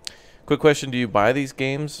 So, quick question: do you buy these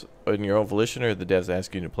games in your own volition, or the devs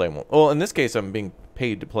asking you to play them? Well, in this case, I'm being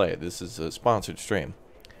paid to play. This is a sponsored stream,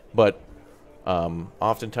 but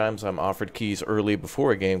oftentimes I'm offered keys early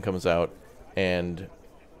before a game comes out, and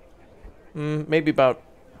maybe about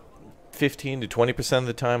 15 to 20% of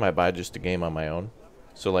the time I buy just a game on my own.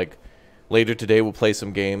 So like later today we'll play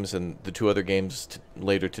some games, and the 2 other games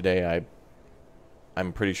later today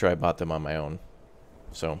I'm pretty sure I bought them on my own.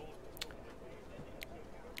 So,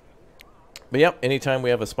 but yep, anytime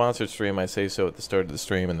we have a sponsored stream, I say so at the start of the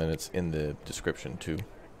stream, and then it's in the description too.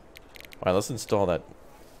 Alright, let's install that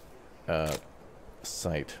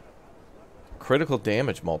sight. Critical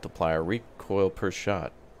damage multiplier, recoil per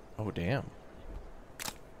shot. Oh, damn.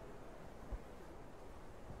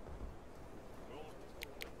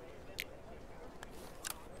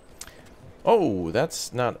 Oh,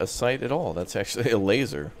 that's not a sight at all. That's actually a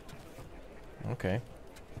laser. Okay.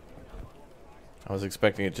 I was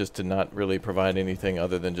expecting it just to not really provide anything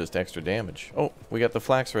other than just extra damage. Oh, we got the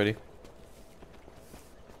flax ready.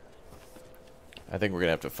 I think we're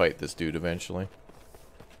gonna have to fight this dude eventually.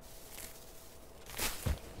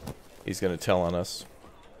 He's gonna tell on us.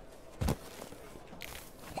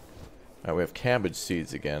 Alright, we have cabbage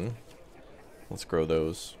seeds again. Let's grow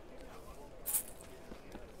those.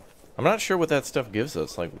 I'm not sure what that stuff gives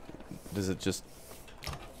us. Like, does it just...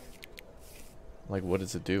 like, what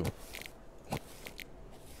does it do?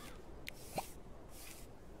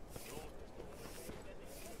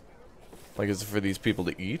 Like, is it for these people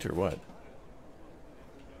to eat, or what?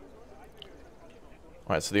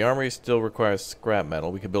 Alright, so the armory still requires scrap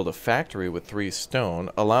metal. We can build a factory with 3 stone.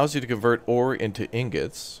 Allows you to convert ore into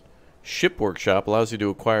ingots. Ship workshop allows you to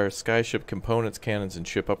acquire skyship components, cannons, and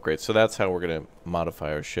ship upgrades. So that's how we're going to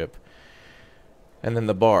modify our ship. And then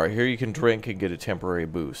the bar. Here you can drink and get a temporary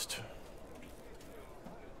boost.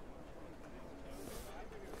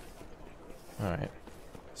 Alright.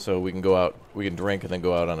 So we can go out, we can drink and then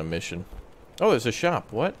go out on a mission. Oh, there's a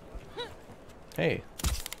shop. What? Hey.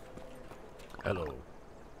 Hello.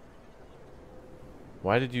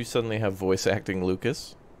 Why did you suddenly have voice acting,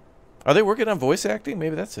 Lucas? Are they working on voice acting?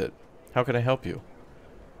 Maybe that's it. How can I help you?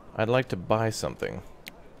 I'd like to buy something.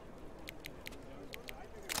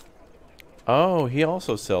 Oh, he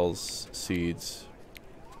also sells seeds.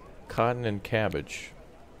 Cotton and cabbage.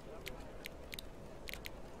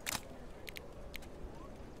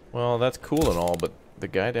 Well, that's cool and all, but the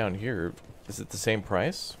guy down here, is it the same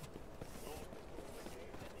price?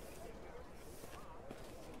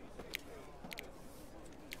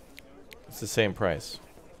 It's the same price.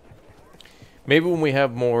 Maybe when we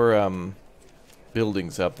have more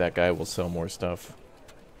buildings up, that guy will sell more stuff.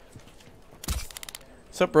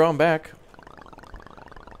 What's up, bro? I'm back.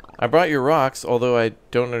 I brought your rocks, although I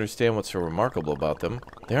don't understand what's so remarkable about them.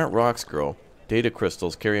 They aren't rocks, girl. Data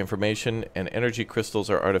crystals carry information, and energy crystals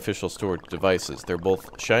are artificial storage devices. They're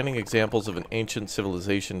both shining examples of an ancient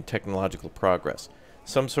civilization technological progress.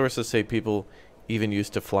 Some sources say people even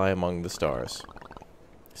used to fly among the stars.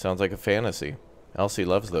 Sounds like a fantasy. Elsie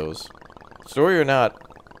loves those. Story or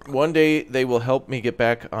not, one day they will help me get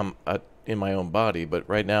back in my own body, but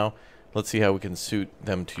right now, let's see how we can suit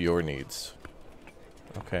them to your needs.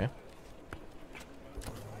 Okay.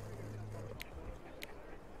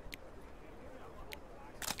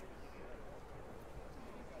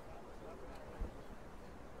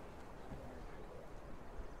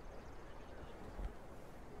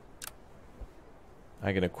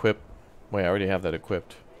 I can equip... Wait, I already have that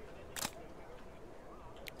equipped.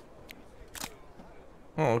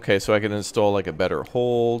 Oh, okay, so I can install like a better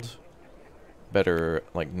hold, better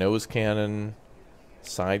like nose cannon,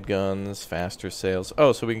 side guns, faster sails.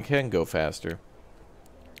 Oh, so we can go faster.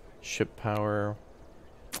 Ship power.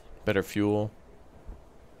 Better fuel.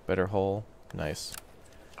 Better hull. Nice.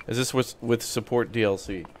 Is this with support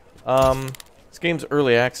DLC? This game's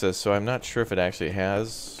early access, so I'm not sure if it actually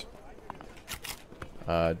has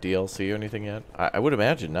DLC or anything yet. I would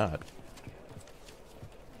imagine not.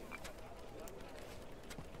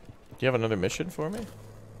 Do you have another mission for me?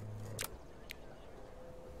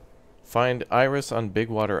 Find Iris on Big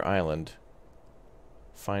Water Island.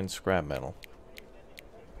 Find scrap metal.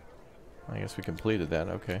 I guess we completed that,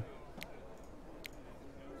 okay.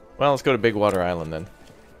 Well, let's go to Big Water Island then.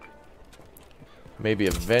 Maybe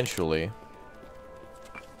eventually.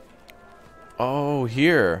 Oh,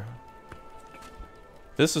 here.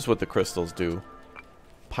 This is what the crystals do.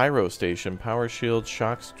 Pyro Station, Power Shield,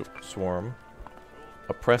 Shock Swarm,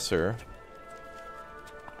 Oppressor,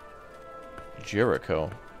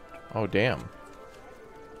 Jericho. Oh, damn.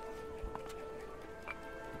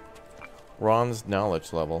 Ron's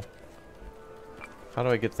knowledge level. How do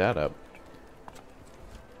I get that up?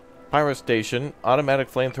 Pyro Station, automatic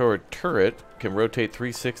flamethrower turret, can rotate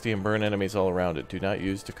 360 and burn enemies all around it. Do not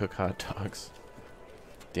use to cook hot dogs.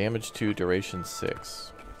 Damage 2, duration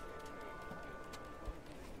 6.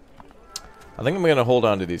 I think I'm going to hold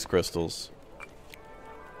on to these crystals.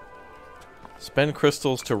 Spend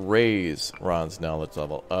crystals to raise Ron's knowledge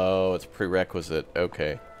level. Oh, it's prerequisite.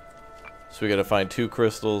 Okay. So we got to find 2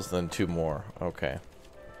 crystals, then 2 more. Okay.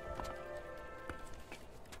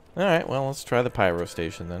 Alright, well, let's try the Pyro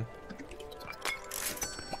Station then.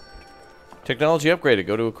 Technology upgraded.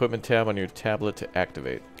 Go to Equipment tab on your tablet to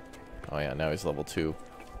activate. Oh yeah, now he's level 2.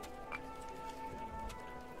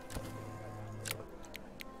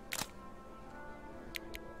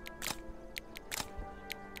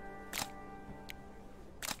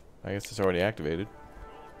 I guess it's already activated.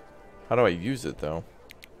 How do I use it, though?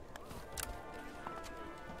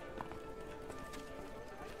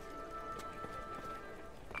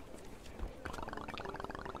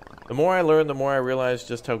 The more I learn, the more I realize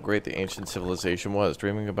just how great the ancient civilization was.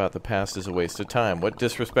 Dreaming about the past is a waste of time. What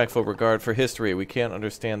disrespectful regard for history. We can't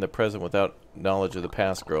understand the present without knowledge of the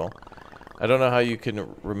past, girl. I don't know how you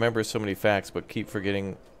can remember so many facts, but keep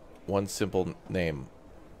forgetting one simple name.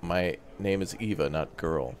 My name is Eva, not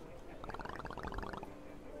girl.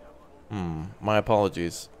 My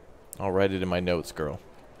apologies. I'll write it in my notes, girl.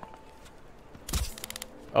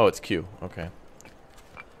 Oh, it's Q. Okay.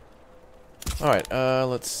 Alright,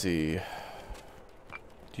 let's see.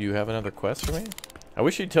 Do you have another quest for me? I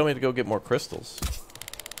wish you'd tell me to go get more crystals.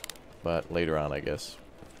 But later on, I guess.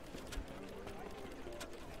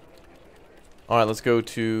 Alright, let's go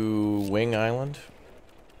to Wing Island.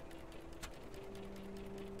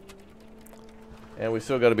 And we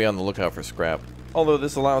still got to be on the lookout for scrap. Although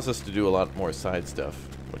this allows us to do a lot more side stuff,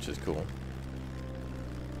 which is cool.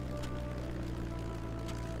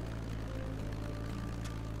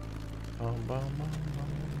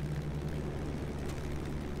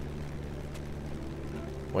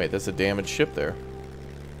 Wait, that's a damaged ship there.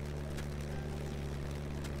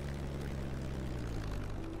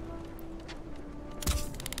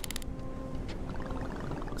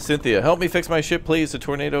 Cynthia, help me fix my ship, please. The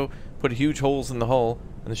tornado put huge holes in the hull,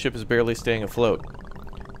 and the ship is barely staying afloat.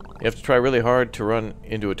 You have to try really hard to run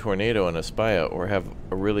into a tornado in Aspia, or have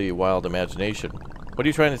a really wild imagination. What are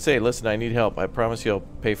you trying to say? Listen, I need help. I promise you I'll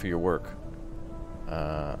pay for your work.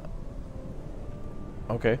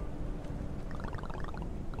 Okay.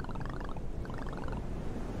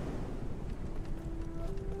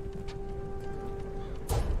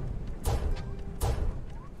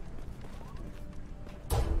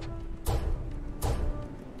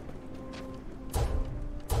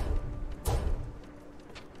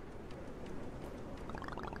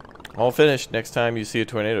 All finished. Next time you see a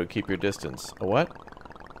tornado, keep your distance. A what?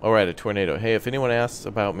 Alright, a tornado. Hey, if anyone asks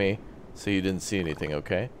about me, say you didn't see anything,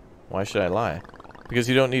 okay? Why should I lie? Because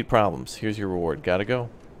you don't need problems. Here's your reward. Gotta go.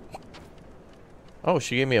 Oh,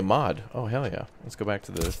 she gave me a mod. Oh, hell yeah. Let's go back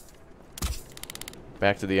to the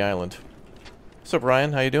island. What's up,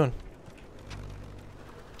 Ryan? How you doing?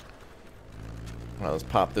 Well, let's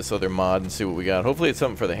pop this other mod and see what we got. Hopefully it's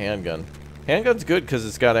something for the handgun. Handgun's good because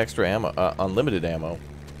it's got extra ammo, unlimited ammo.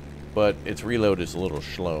 But its reload is a little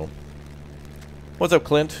slow. What's up,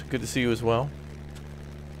 Clint? Good to see you as well.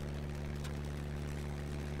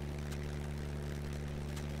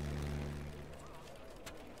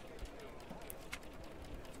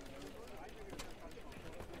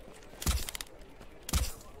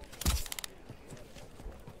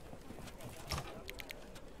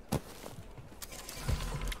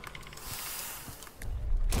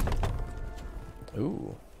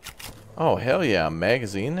 Ooh. Oh, hell yeah. A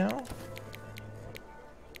magazine now?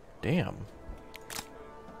 Damn.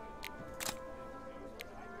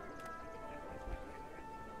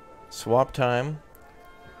 Swap time.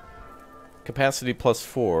 Capacity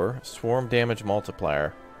 +4. Swarm damage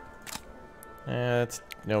multiplier. That's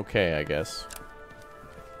okay, I guess.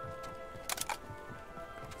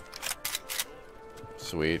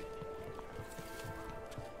 Sweet.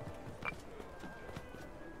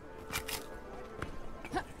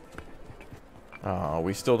 Oh,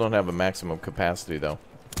 we still don't have a maximum capacity, though.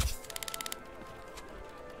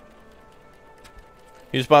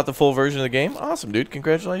 You just bought the full version of the game? Awesome, dude.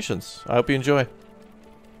 Congratulations. I hope you enjoy.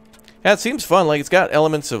 Yeah, it seems fun. Like, it's got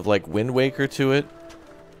elements of, like, Wind Waker to it.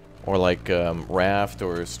 Or, like, Raft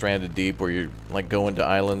or Stranded Deep, where you're, like, going to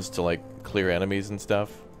islands to, like, clear enemies and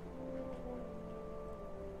stuff.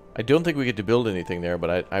 I don't think we get to build anything there,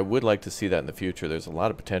 but I would like to see that in the future. There's a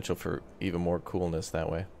lot of potential for even more coolness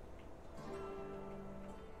that way.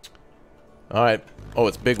 Alright. Oh,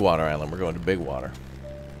 it's Big Water Island. We're going to Big Water.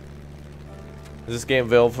 Is this game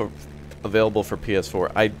available for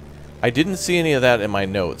PS4? I didn't see any of that in my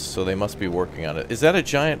notes, so they must be working on it. Is that a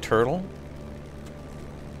giant turtle?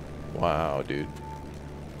 Wow, dude.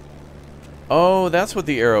 Oh, that's what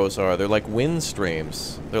the arrows are. They're like wind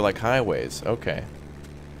streams. They're like highways. Okay.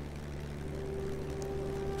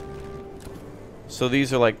 So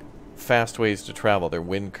these are like fast ways to travel. They're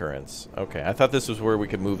wind currents. Okay, I thought this was where we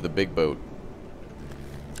could move the big boat.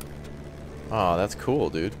 Oh, that's cool,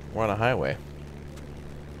 dude. We're on a highway.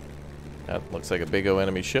 That looks like a big O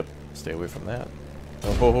enemy ship. Stay away from that.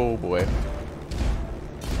 Oh, boy.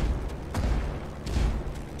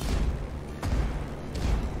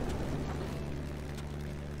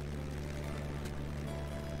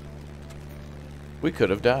 We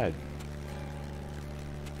could have died.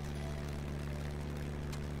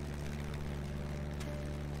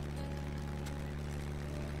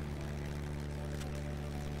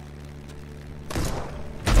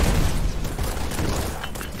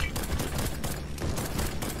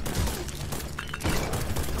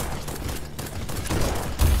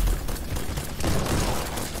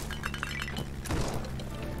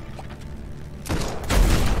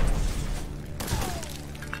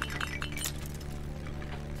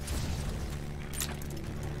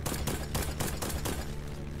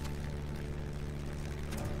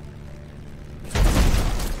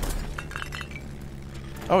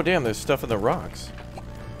 Oh, damn, there's stuff in the rocks.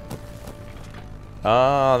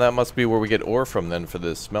 Ah, that must be where we get ore from then for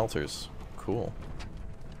the smelters. Cool.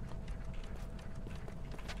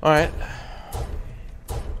 Alright.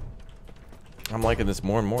 I'm liking this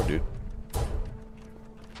more and more, dude.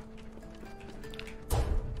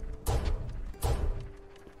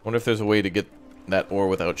 Wonder if there's a way to get that ore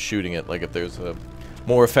without shooting it. Like if there's a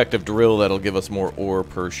more effective drill that'll give us more ore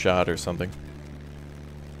per shot or something.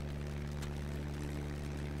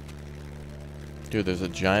 Dude, there's a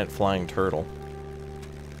giant flying turtle.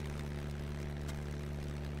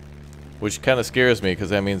 Which kind of scares me, because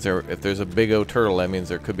that means if there's a big O turtle, that means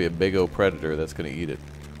there could be a big O predator that's going to eat it.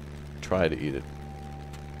 Try to eat it.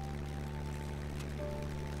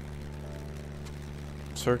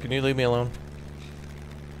 Sir, can you leave me alone?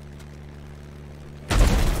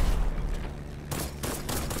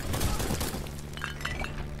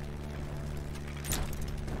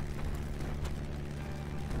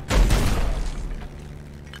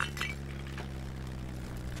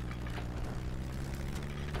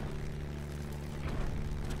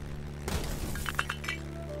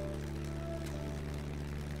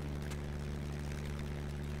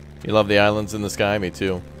 You love the islands in the sky? Me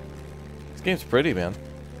too. This game's pretty, man.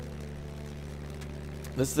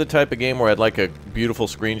 This is the type of game where I'd like a beautiful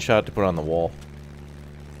screenshot to put on the wall.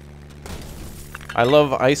 I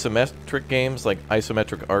love isometric games, like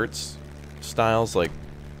isometric arts styles, like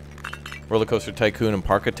Roller Coaster Tycoon and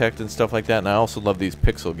Parkitect and stuff like that, and I also love these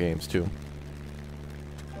pixel games too.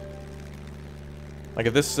 Like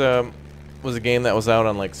if this was a game that was out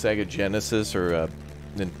on like Sega Genesis or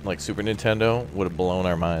like Super Nintendo, would have blown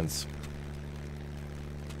our minds.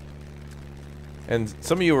 And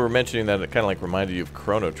some of you were mentioning that it kind of like reminded you of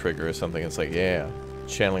Chrono Trigger or something. It's like, yeah,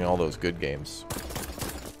 channeling all those good games.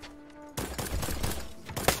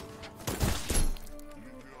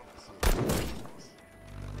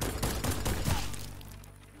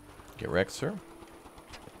 Get wrecked, sir.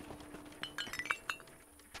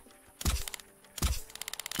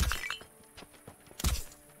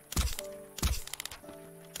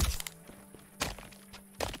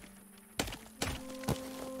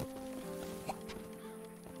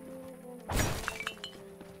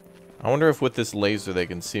 I wonder if with this laser they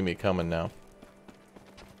can see me coming now.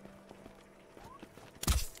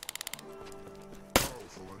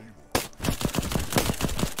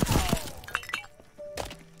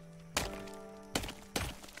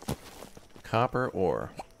 Copper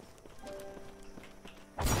ore.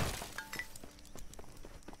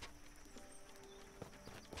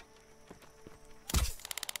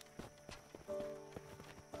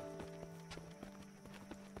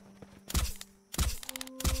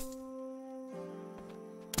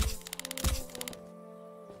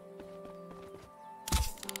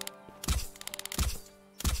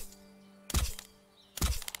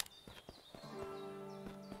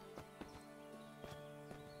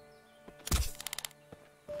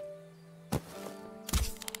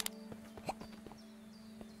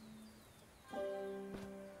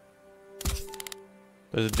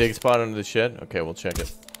 There's a dig spot under the shed? Okay, we'll check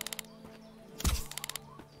it.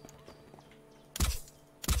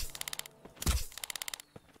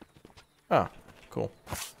 Ah, cool.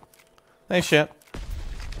 Thanks, chat.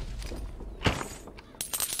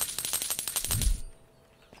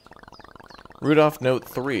 Rudolph Note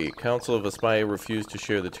 3. Council of Aspire refused to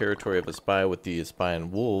share the territory of Aspire with the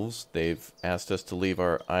Aspian wolves. They've asked us to leave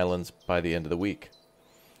our islands by the end of the week.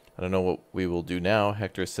 I don't know what we will do now.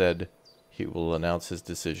 Hector said he will announce his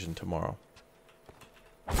decision tomorrow.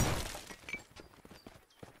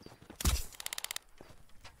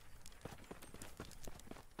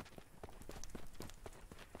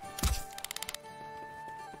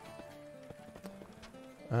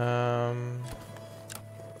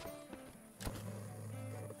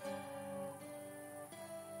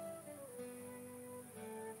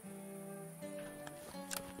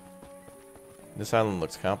 This island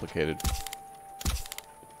looks complicated.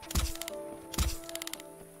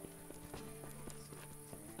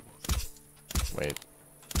 Wait.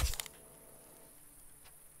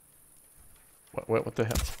 What the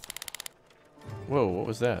hell? Whoa, what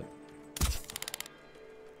was that?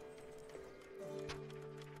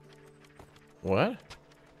 What?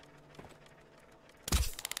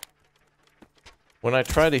 When I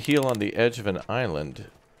try to heal on the edge of an island,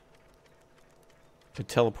 it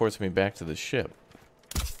teleports me back to the ship.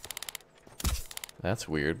 That's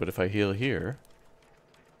weird, but if I heal here...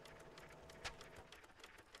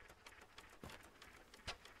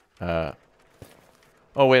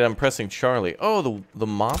 Oh wait, I'm pressing Charlie. Oh, the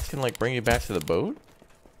moth can like bring you back to the boat?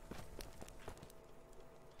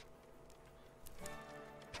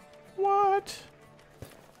 What?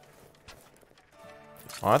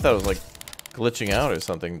 Oh, I thought it was like glitching out or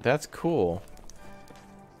something. That's cool.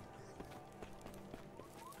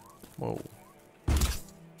 Whoa.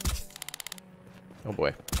 Oh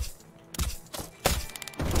boy.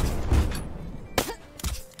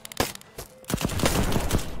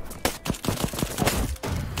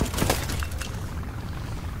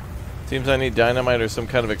 Seems I need dynamite or some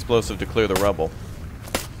kind of explosive to clear the rubble.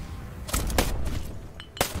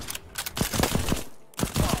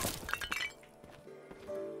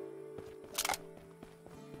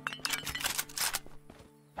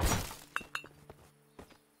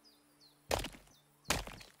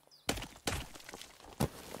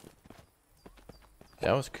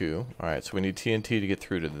 That was cool. Alright, so we need TNT to get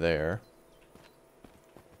through to there.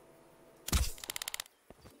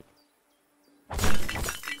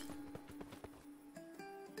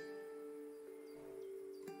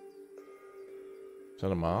 Is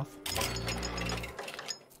that a moth?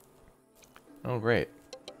 Oh, great.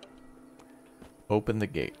 Open the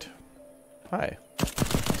gate. Hi.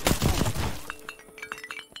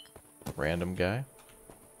 Random guy.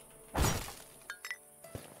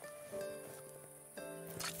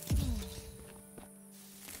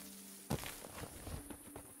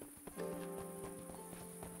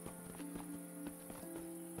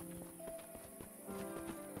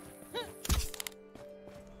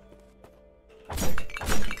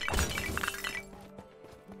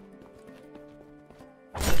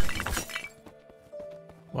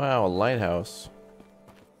 Wow, a lighthouse.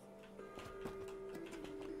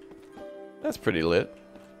 That's pretty lit.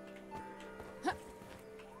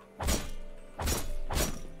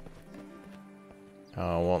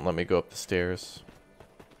 Oh, it won't let me go up the stairs.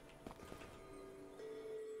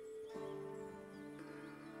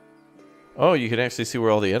 Oh, you can actually see where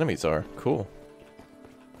all the enemies are. Cool.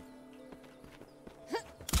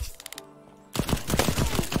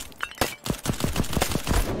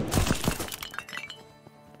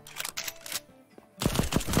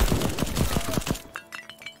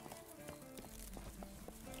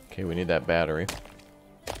 Okay, we need that battery.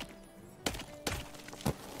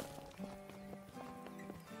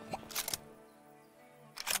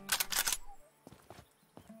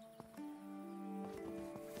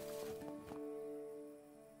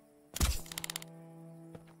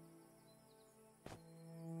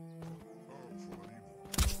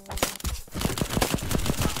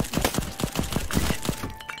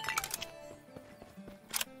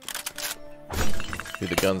 Dude,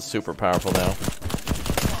 the gun's super powerful now.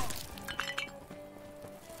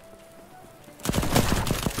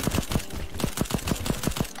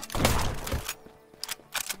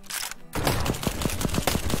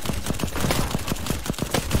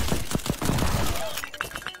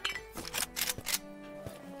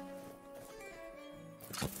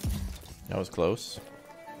 That was close.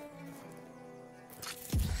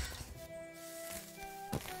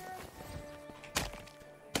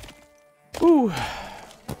 Ooh.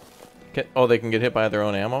 Oh, they can get hit by their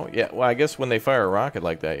own ammo? Yeah, well, I guess when they fire a rocket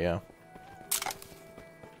like that, yeah.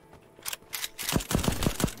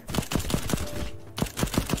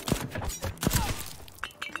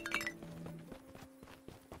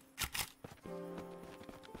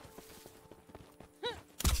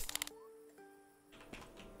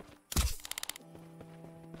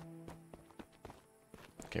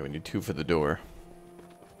 Okay, we need 2 for the door.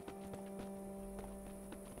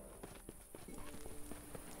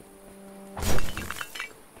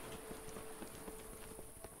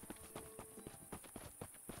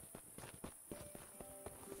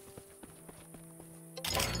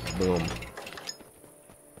 Boom.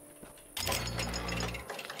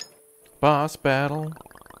 Boss battle.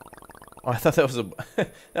 Oh, I thought that was a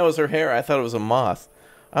that was her hair. I thought it was a moth.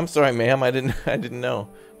 I'm sorry, ma'am. I didn't know.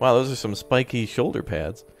 Wow, those are some spiky shoulder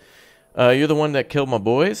pads. You're the one that killed my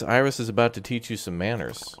boys? Iris is about to teach you some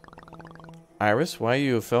manners. Iris, why are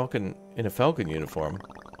you a falcon in a falcon uniform?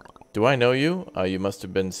 Do I know you? You must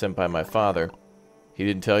have been sent by my father. He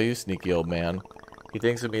didn't tell you, sneaky old man. He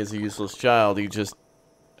thinks of me as a useless child. He just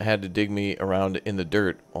had to dig me around in the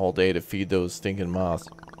dirt all day to feed those stinking moths.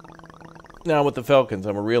 Now with the falcons,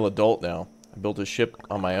 I'm a real adult now. I built a ship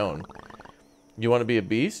on my own. You want to be a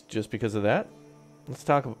beast just because of that? Let's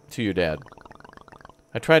talk to your dad.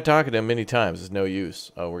 I tried talking to him many times. It's no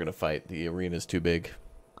use. Oh, we're going to fight. The arena's too big.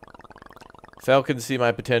 Falcons see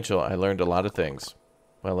my potential. I learned a lot of things.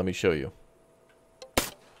 Well, let me show you.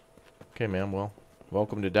 Okay, ma'am. Well,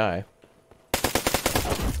 welcome to die.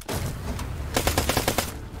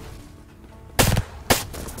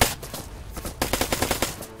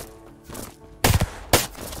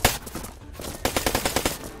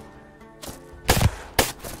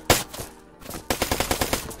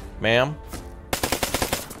 Ma'am?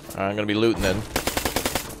 I'm gonna be looting then.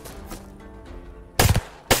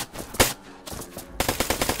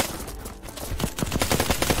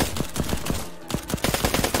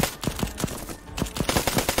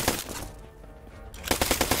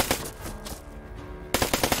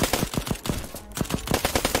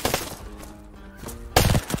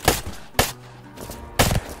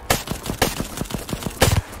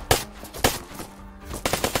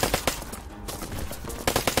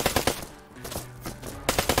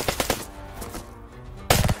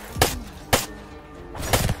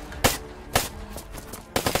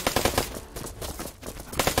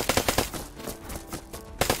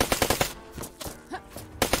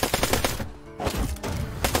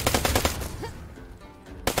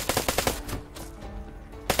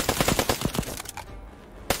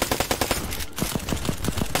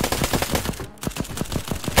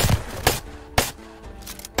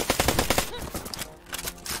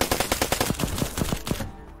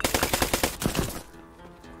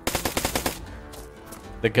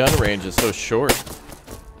 The gun range is so short.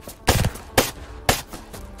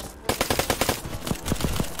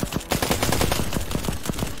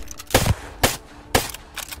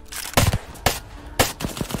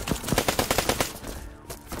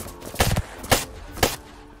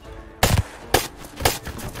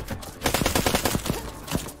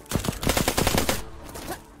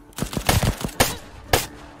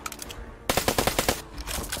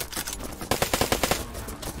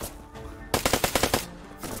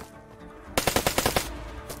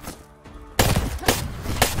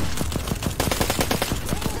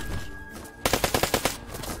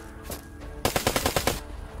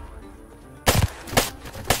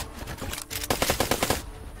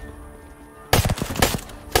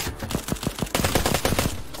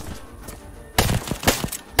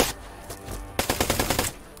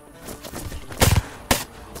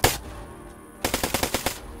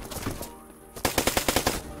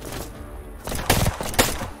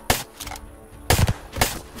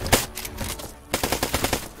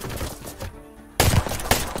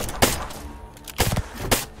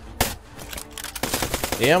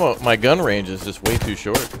 The ammo, my gun range is just way too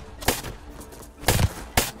short.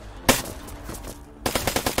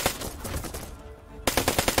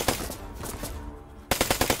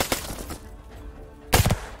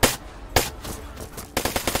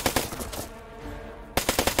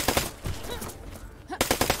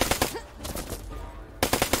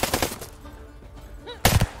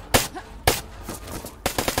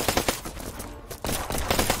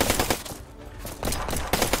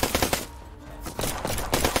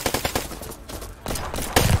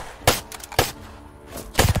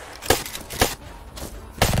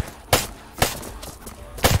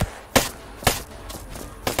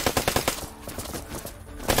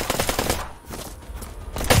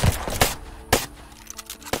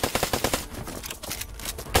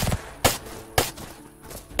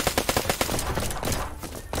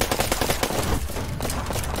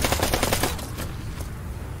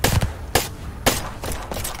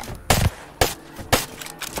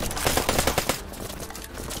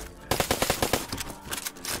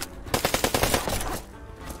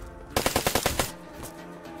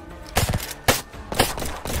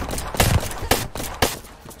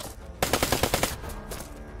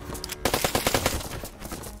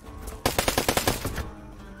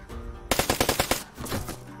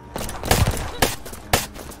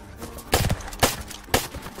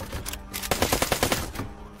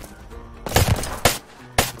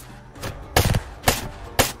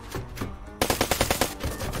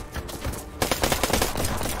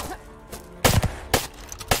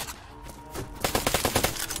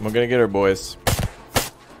 We're gonna get her, boys.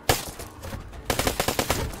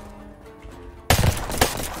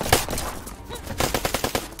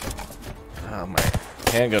 Oh, my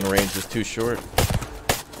handgun range is too short.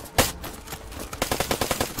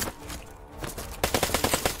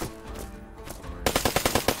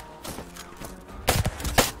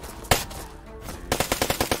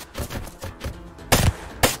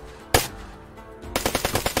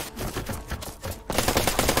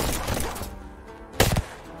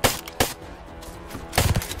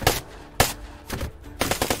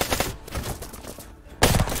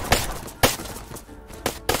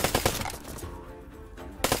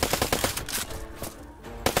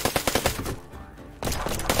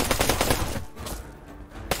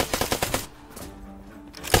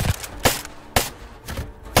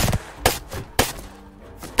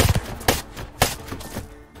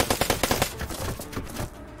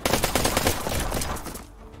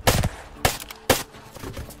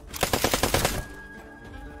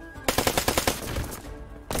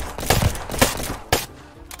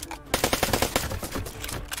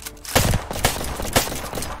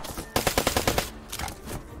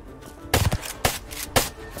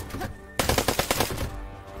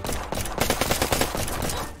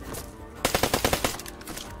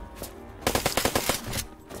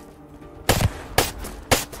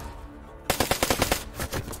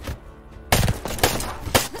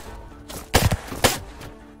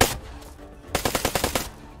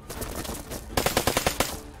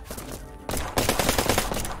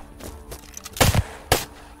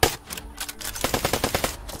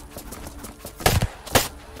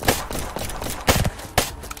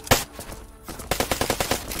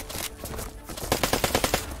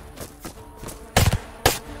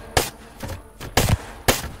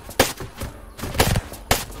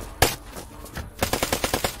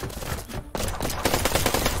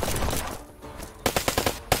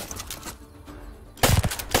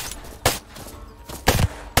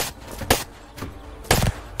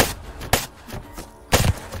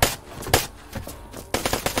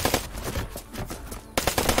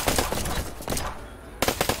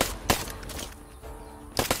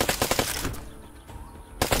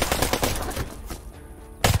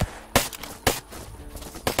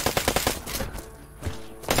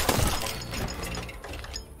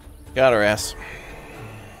 Got her ass.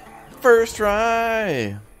 First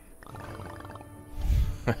try.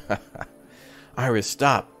 Iris,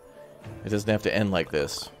 stop. It doesn't have to end like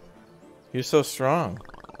this. You're so strong.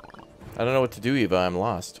 I don't know what to do, Eva. I'm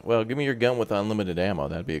lost. Well, give me your gun with unlimited ammo.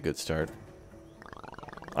 That'd be a good start.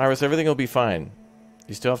 Iris, everything will be fine.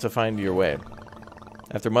 You still have to find your way.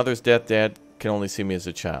 After Mother's death, Dad can only see me as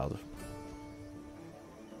a child.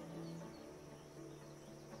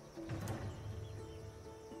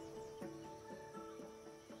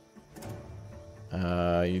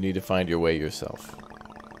 You need to find your way yourself.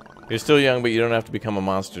 You're still young, but you don't have to become a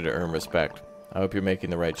monster to earn respect. I hope you're making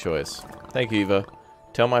the right choice. Thank you, Eva.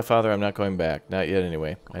 Tell my father I'm not going back. Not yet,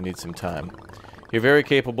 anyway. I need some time. You're very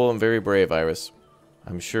capable and very brave, Iris.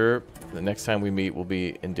 I'm sure the next time we meet will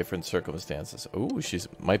be in different circumstances. Ooh, she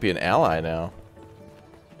might be an ally now.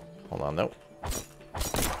 Hold on, though.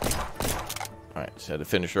 Alright, just had to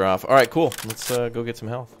finish her off. Alright, cool. Let's go get some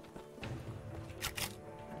health.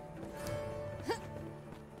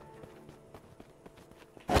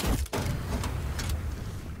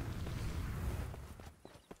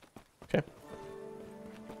 Okay.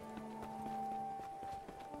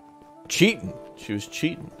 Cheating. She was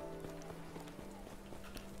cheating.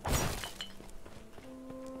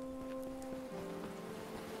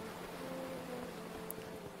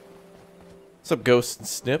 What's up, Ghosts and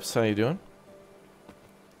Snips? How you doing?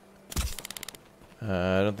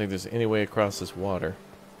 I don't think there's any way across this water.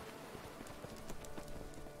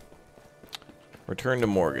 Return to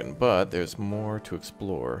Morgan, but there's more to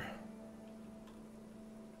explore.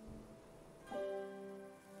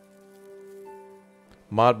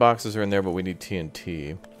 Mod boxes are in there, but we need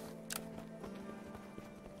TNT.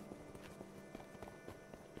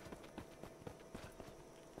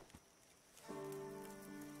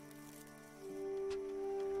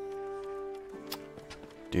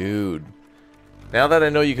 Dude. Now that I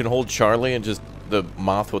know you can hold Charlie and just the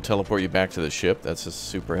moth will teleport you back to the ship, that's just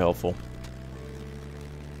super helpful.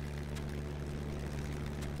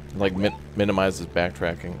 Like minimizes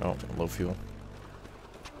backtracking. Oh, low fuel.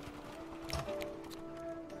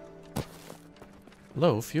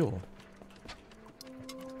 Low fuel.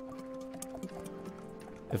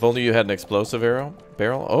 If only you had an explosive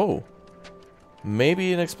barrel. Oh.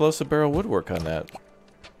 Maybe an explosive barrel would work on that.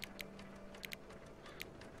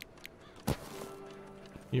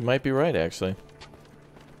 You might be right, actually.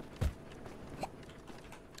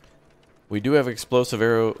 We do have explosive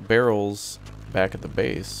arrow barrels back at the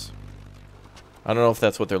base. I don't know if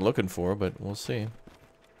that's what they're looking for, but we'll see.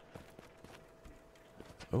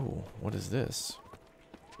 Oh, what is this?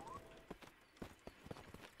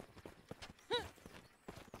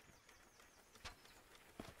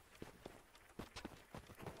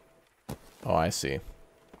 Oh, I see.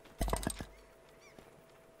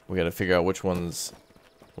 We gotta figure out which one's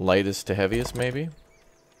lightest to heaviest, maybe?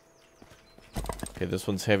 Okay, this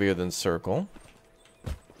one's heavier than circle.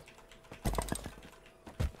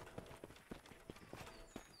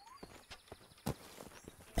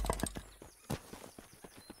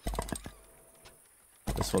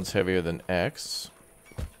 This one's heavier than X.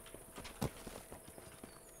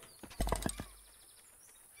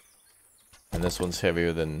 And this one's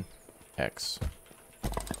heavier than X.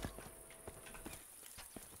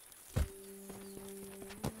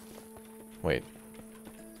 Wait.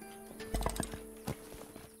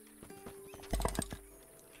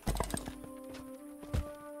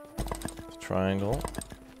 Triangle,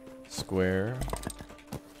 square.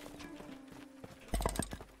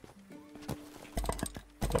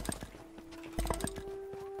 Yep.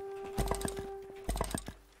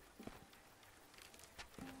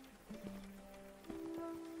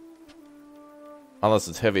 Unless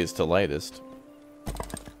it's heaviest to lightest.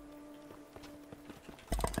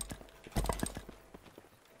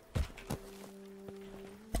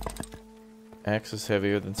 X is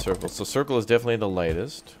heavier than circle. So circle is definitely the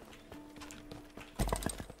lightest.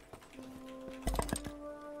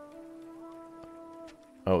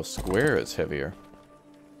 Oh, square is heavier.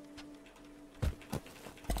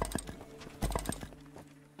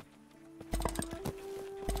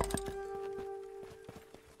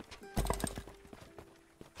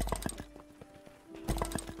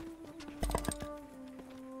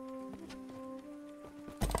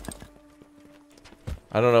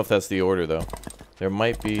 I don't know if that's the order, though. There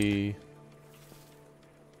might be...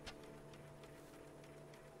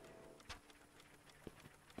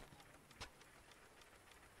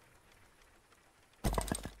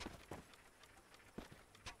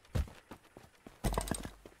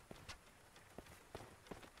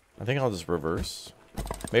 I think I'll just reverse.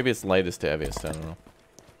 Maybe it's lightest to heaviest, I don't know.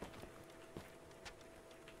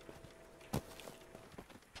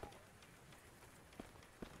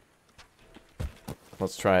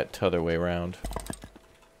 Let's try it t'other way around.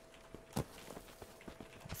 I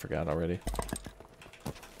forgot already.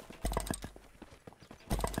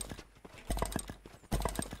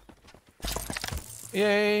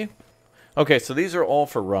 Yay! Okay, so these are all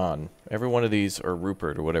for Ron. Every one of these, or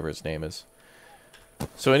Rupert, or whatever his name is.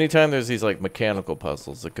 So anytime there's these like mechanical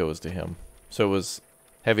puzzles, it goes to him. So it was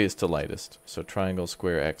heaviest to lightest. So triangle,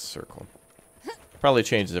 square, X, circle. Probably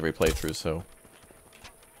changes every playthrough, so...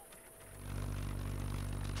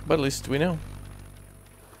 But at least we know.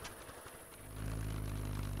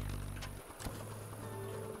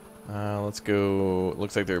 Let's go...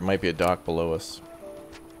 Looks like there might be a dock below us.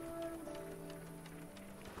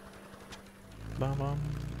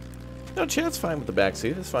 No, chat's fine with the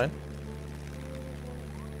backseat. It's fine.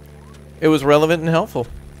 It was relevant and helpful.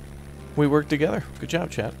 We worked together. Good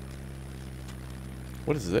job, chat.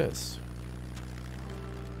 What is this?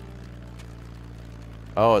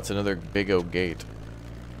 Oh, it's another big oak gate.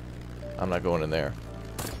 I'm not going in there.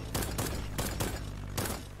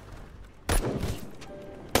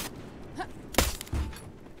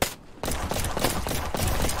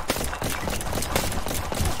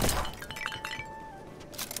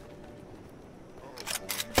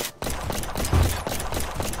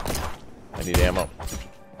 I need ammo.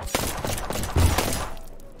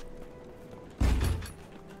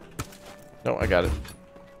 No, I got it.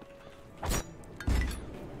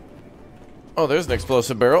 Oh, there's an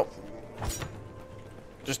explosive barrel.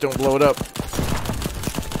 Just don't blow it up.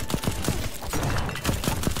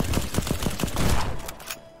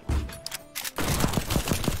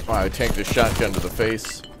 Oh, I tanked a shotgun to the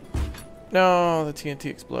face. No, the TNT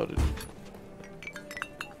exploded.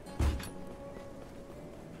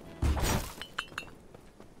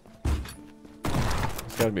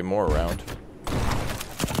 There's gotta be more around.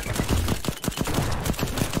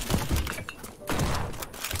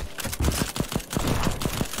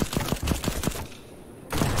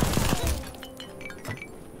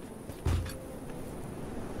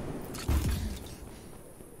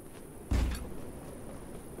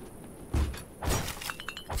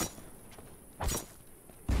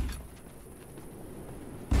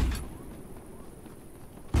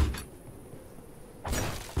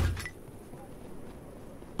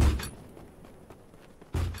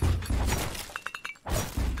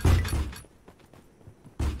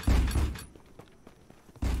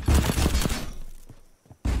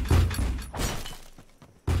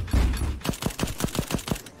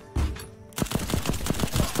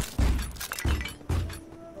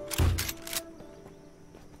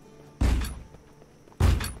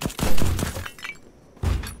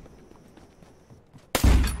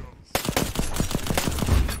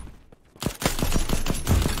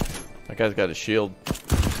 That guy's got a shield.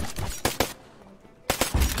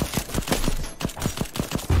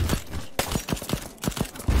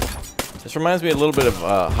 This reminds me a little bit of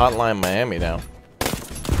Hotline Miami now.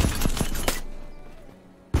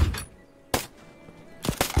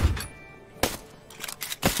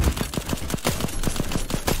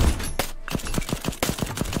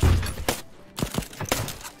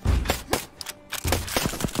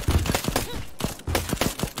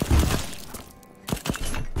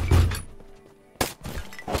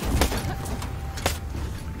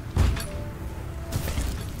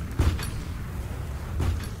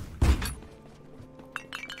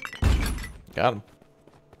 Got him.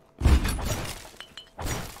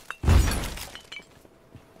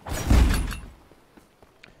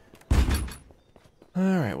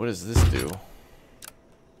 Alright, what does this do?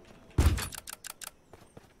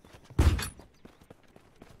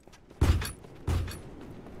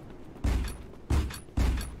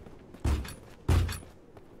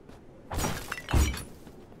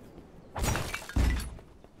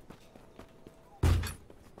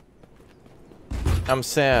 I'm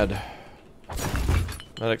sad.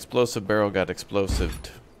 That explosive barrel got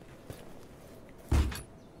explosived.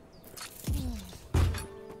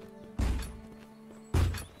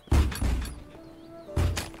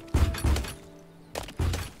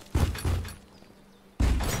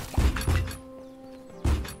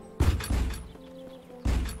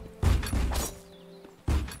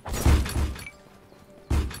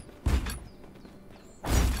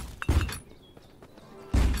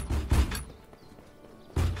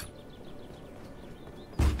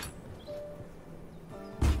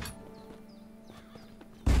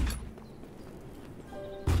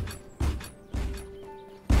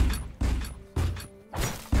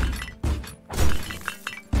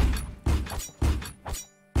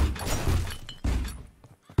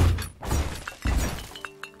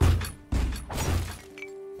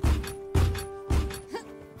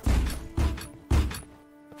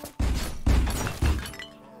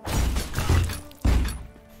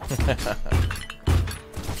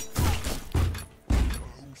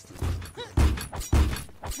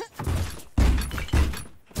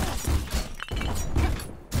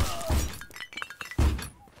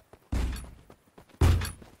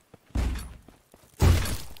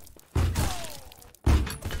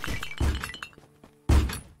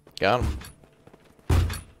 Got him.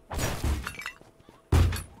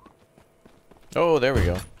 Oh, there we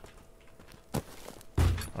go.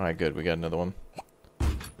 Alright, good. We got another one.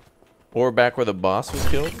 Ore back where the boss was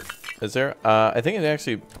killed. Is there? I think it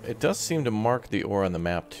actually... It does seem to mark the ore on the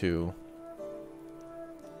map, too.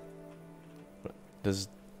 Does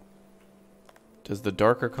the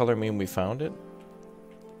darker color mean we found it?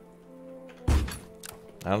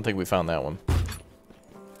 I don't think we found that one.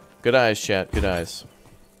 Good eyes, chat. Good eyes.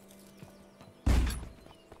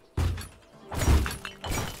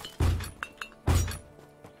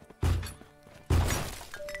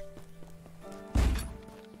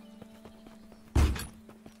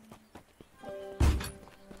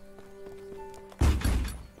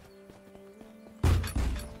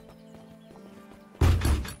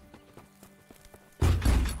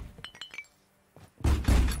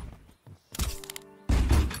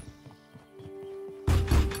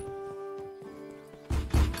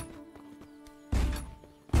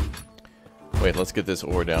 Wait, let's get this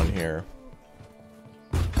ore down here.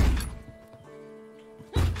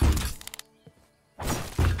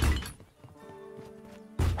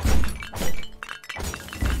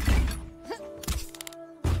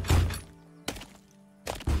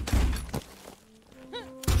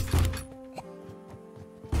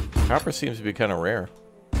 Copper seems to be kind of rare.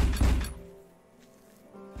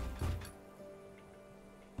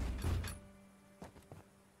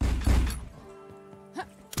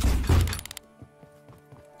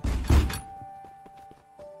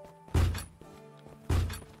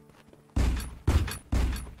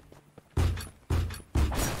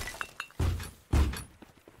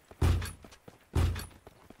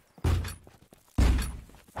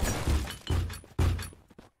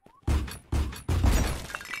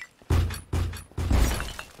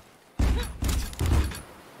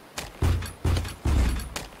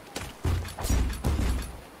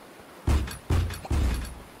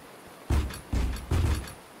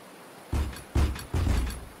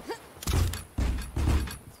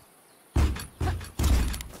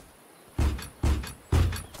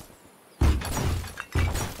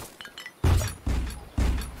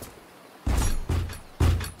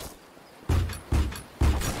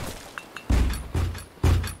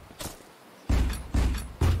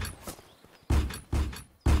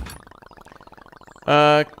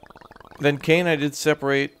 Then Kane, I did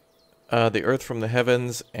separate the earth from the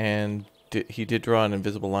heavens, and he did draw an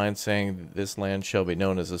invisible line saying, this land shall be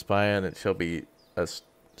known as Aspia, and it shall be a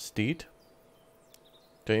steed?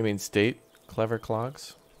 Don't you mean state, clever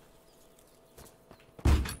clogs?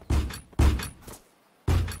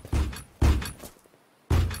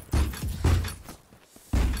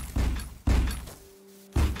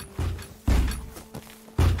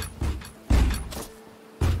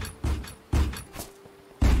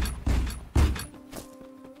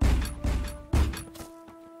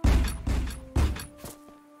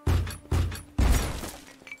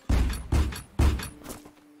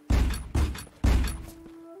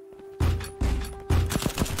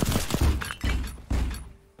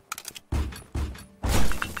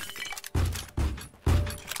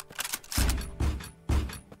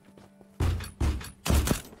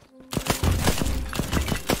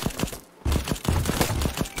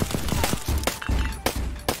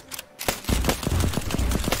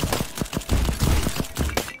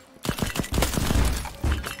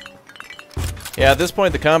 Yeah, at this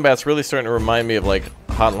point, the combat's really starting to remind me of, like,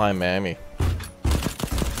 Hotline Miami.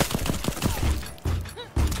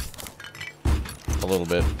 A little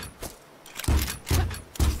bit.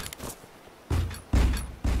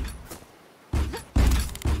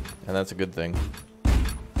 And that's a good thing.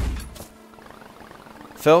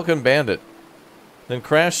 Falcon Bandit. Then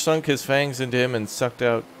Crash sunk his fangs into him and sucked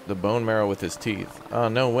out the bone marrow with his teeth. Oh,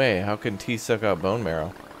 no way. How can teeth suck out bone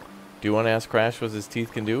marrow? Do you want to ask Crash what his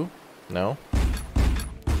teeth can do? No?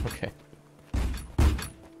 Okay.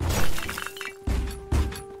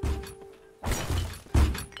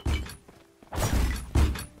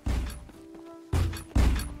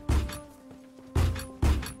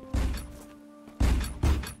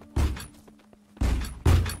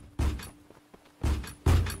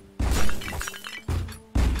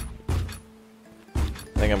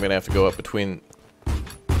 I think I'm gonna have to go up between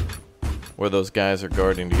where those guys are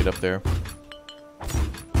guarding to get up there.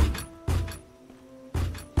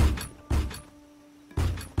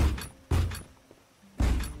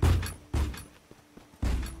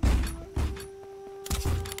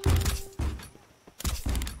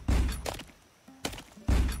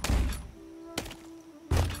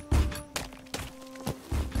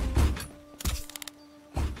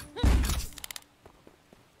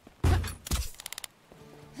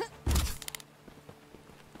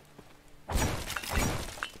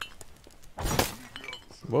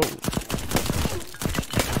 Whoa.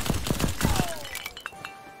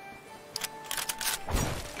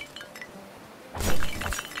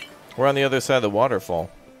 We're on the other side of the waterfall.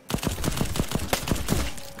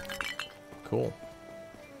 Cool.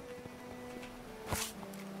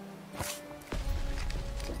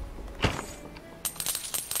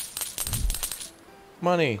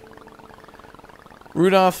 Money.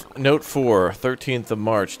 Rudolph, note 4, 13th of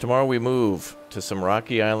March. Tomorrow we move to some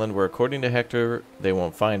rocky island where, according to Hector, they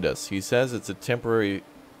won't find us. He says it's a temporary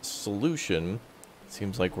solution. It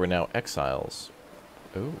seems like we're now exiles.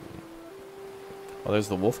 Ooh. Well, there's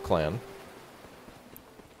the Wolf Clan.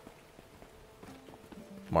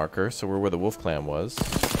 Marker, so we're where the Wolf Clan was.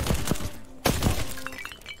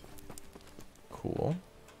 Cool.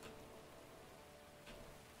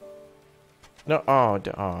 No, oh,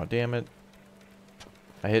 damn it.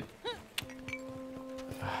 I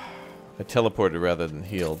teleported rather than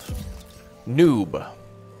healed. Noob.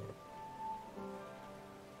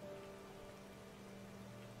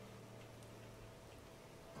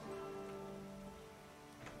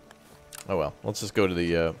 Oh well, let's just go to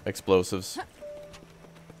the explosives.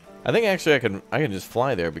 I think actually I can just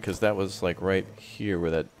fly there because that was like right here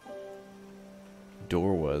where that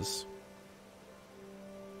door was.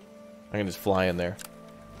 I can just fly in there.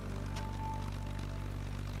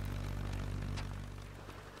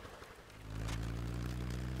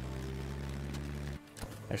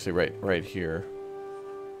 Actually, right here.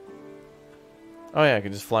 Oh yeah, I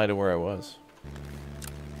can just fly to where I was.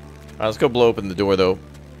 Alright, let's go blow open the door though,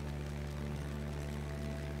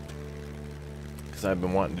 because I've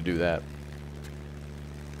been wanting to do that.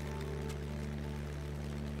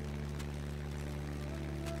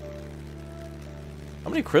 How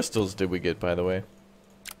many crystals did we get, by the way?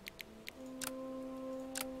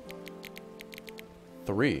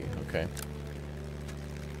 3, okay.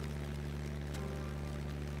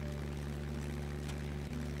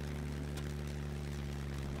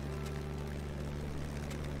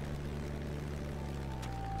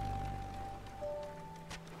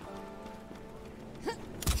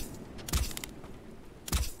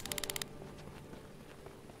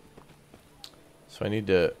 So I need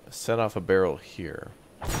to set off a barrel here.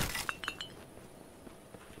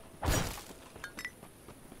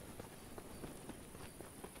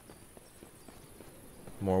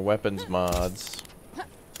 More weapons mods.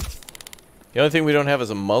 The only thing we don't have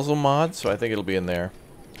is a muzzle mod, so I think it'll be in there.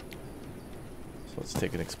 So let's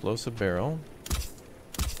take an explosive barrel.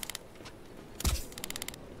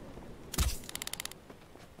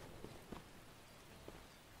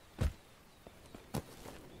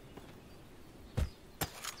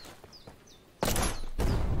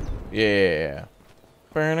 Yeah.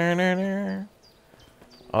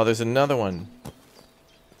 Oh, there's another one.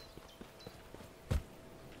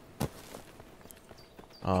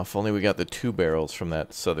 Oh, if only we got the 2 barrels from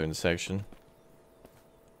that southern section.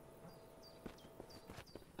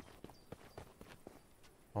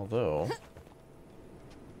 Although,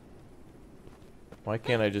 why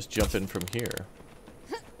can't I just jump in from here?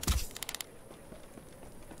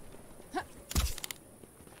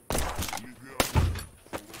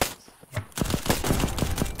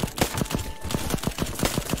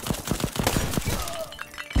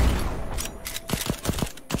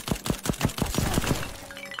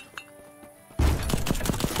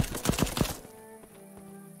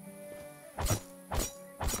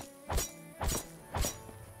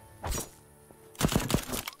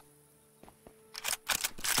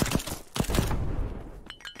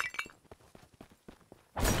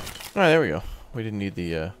 Alright, there we go. We didn't need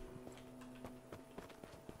the,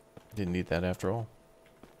 didn't need that after all.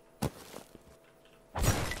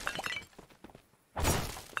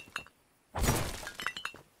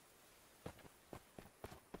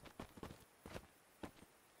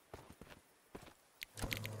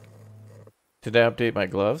 Did I update my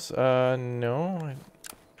gloves? No.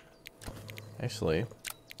 Actually,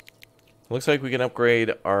 looks like we can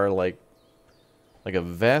upgrade our, like a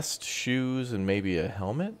vest, shoes, and maybe a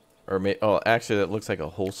helmet? Or oh, actually, that looks like a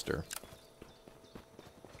holster.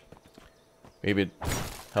 Maybe it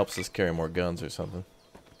helps us carry more guns or something.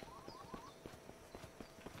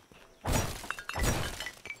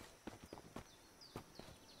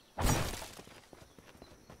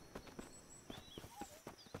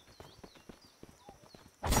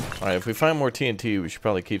 Alright, if we find more TNT, we should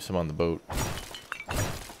probably keep some on the boat.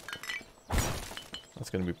 That's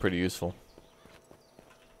going to be pretty useful.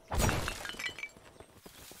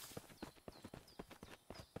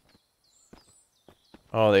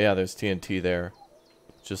 Oh, yeah, there's TNT there.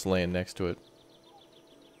 Just laying next to it.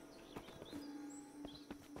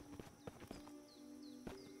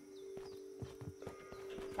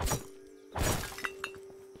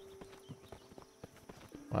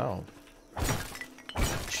 Wow.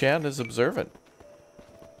 Chad is observant.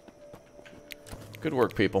 Good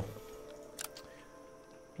work, people.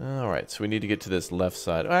 Alright, so we need to get to this left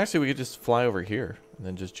side. Oh, actually, we could just fly over here and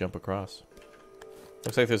then just jump across.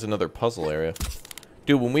 Looks like there's another puzzle area.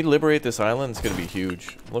 Dude, when we liberate this island, it's going to be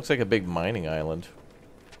huge. Looks like a big mining island.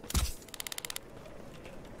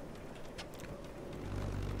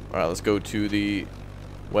 Alright, let's go to the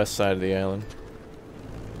west side of the island.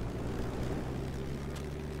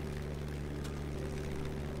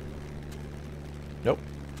 Nope.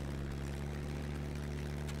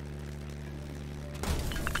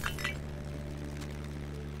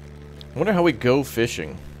 I wonder how we go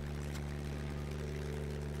fishing.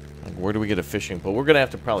 Like, where do we get a fishing pole? We're going to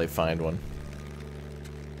have to probably find one.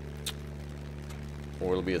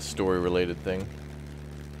 Or it'll be a story-related thing.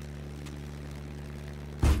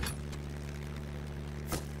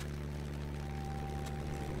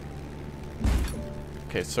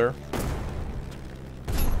 Okay, sir.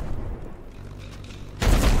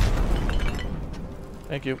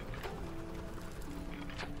 Thank you.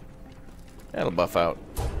 That'll buff out.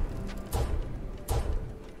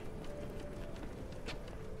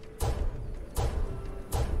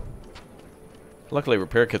 Luckily,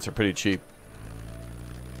 repair kits are pretty cheap.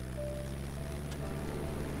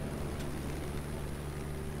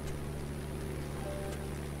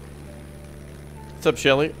 What's up,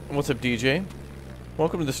 Shelly? What's up, DJ?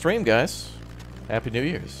 Welcome to the stream, guys. Happy New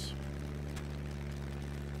Year's.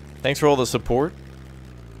 Thanks for all the support.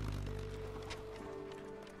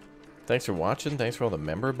 Thanks for watching. Thanks for all the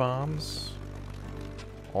member bombs.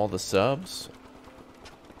 All the subs.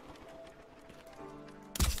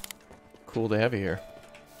 Cool to have you here.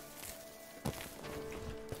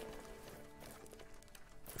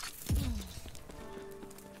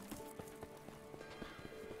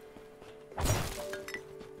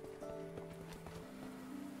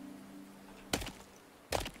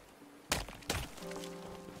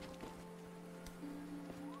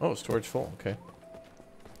 Oh, storage full. Okay.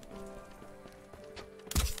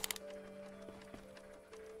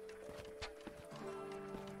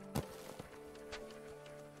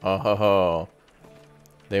 Oh,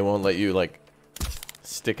 they won't let you like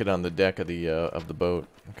stick it on the deck of the boat.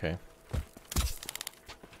 Okay.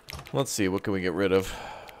 Let's see, what can we get rid of?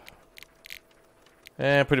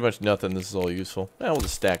 Pretty much nothing. This is all useful. We'll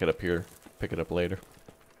just stack it up here. Pick it up later.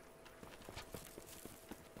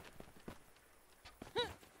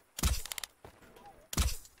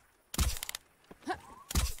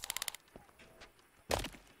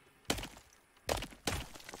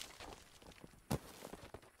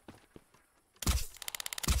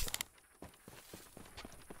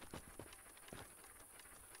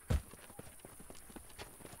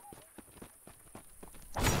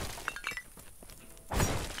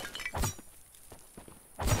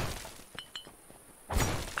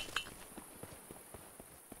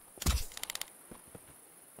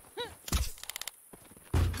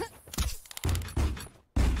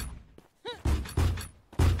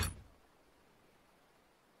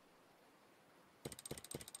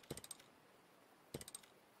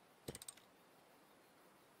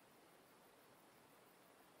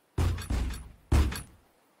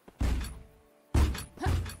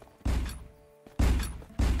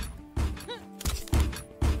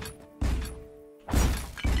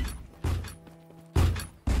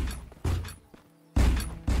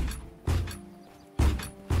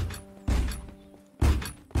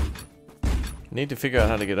 Need to figure out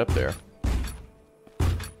how to get up there.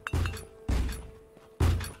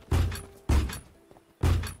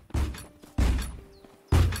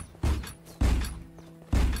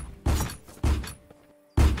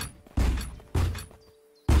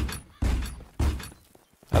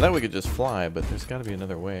 I thought we could just fly, but there's got to be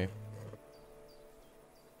another way.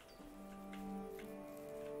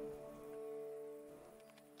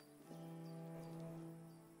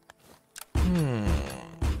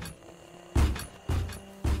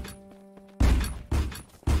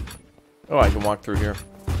 Oh, I can walk through here.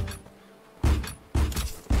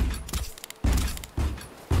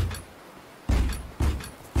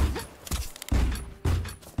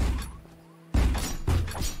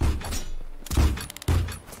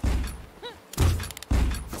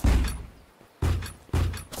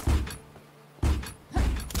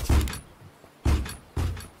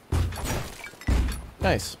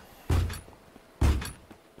 Nice.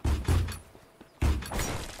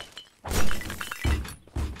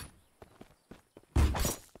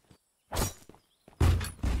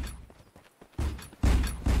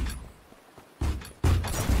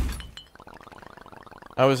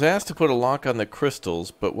 I was asked to put a lock on the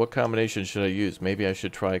crystals, but what combination should I use? Maybe I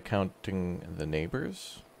should try counting the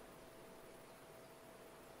neighbors?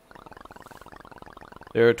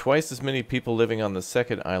 There are twice as many people living on the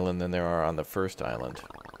second island than there are on the first island.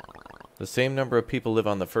 The same number of people live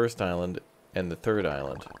on the first island and the third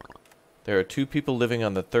island. There are 2 people living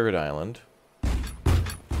on the third island.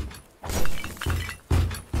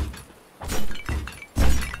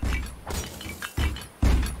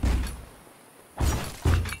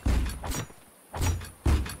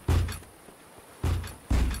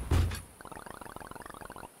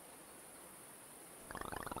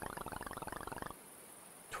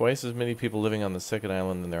 Twice as many people living on the second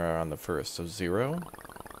island than there are on the first, so 0.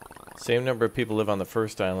 Same number of people live on the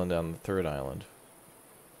first island and on the third island.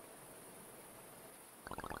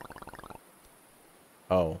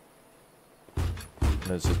 Oh. And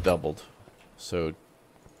it's just doubled. So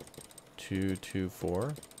 2, 2,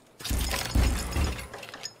 4.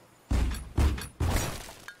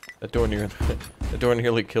 That door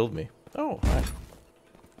nearly killed me. Oh, hi.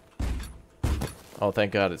 Oh,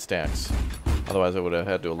 thank God it stacks. Otherwise, I would have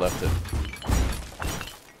had to have left it.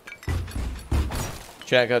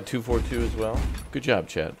 Chat got 242 as well. Good job,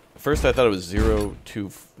 chat. First, I thought it was 020.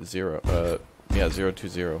 Yeah,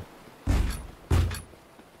 020.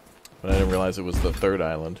 But I didn't realize it was the third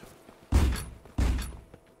island.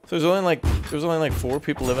 So there's only like 4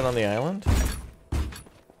 people living on the island.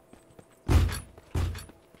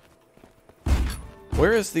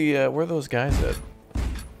 Where is the where are those guys at?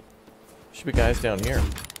 Should be guys down here.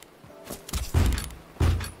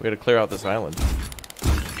 We gotta clear out this island.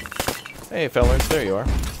 Hey, fellas, there you are.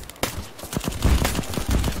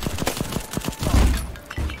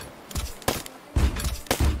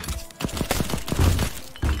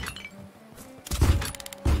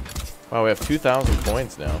 Wow, we have 2,000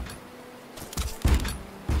 coins now.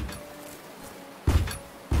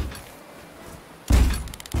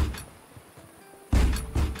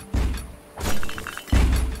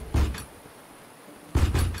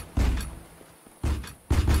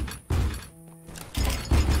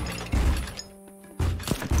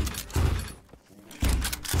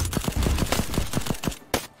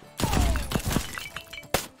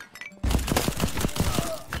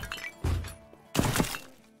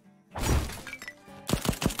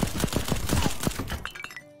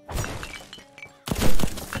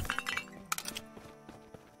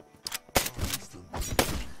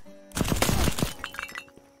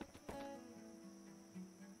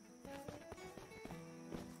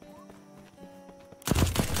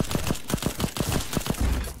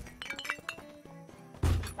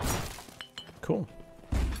 Cool.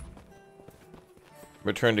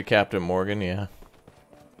 Return to Captain Morgan, yeah.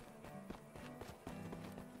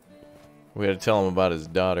 We had to tell him about his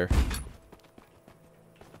daughter.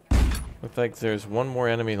 Looks like there's one more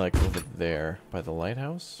enemy, like, over there, by the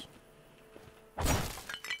lighthouse.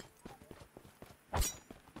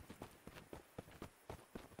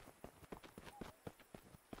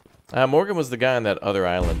 Morgan was the guy on that other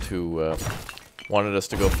island who wanted us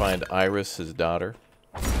to go find Iris, his daughter.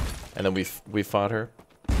 And then we fought her.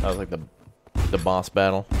 That was like the boss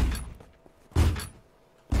battle.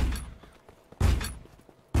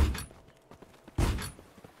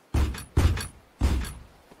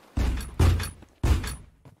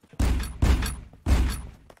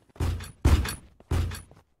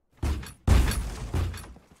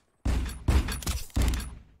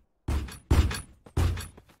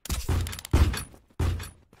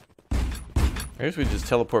 I guess we just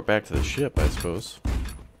teleport back to the ship, I suppose.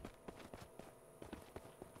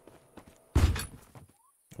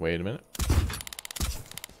 Wait a minute.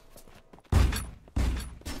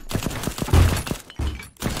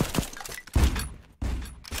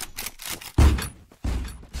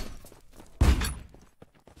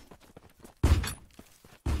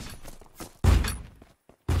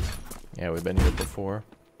 Yeah, we've been here before.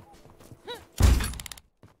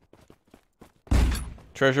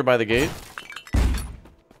 Treasure by the gate?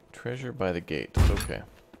 Treasure by the gate. Okay.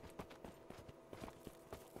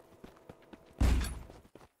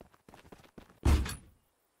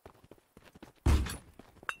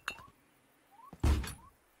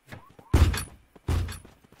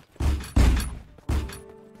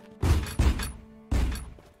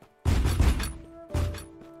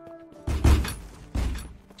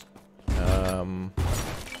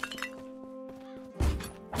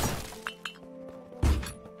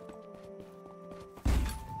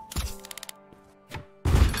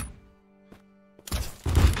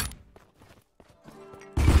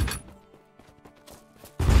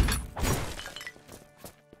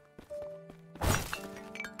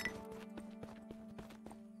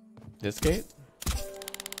 This gate?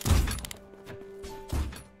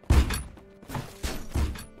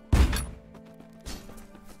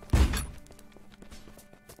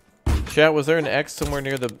 Chat, was there an X somewhere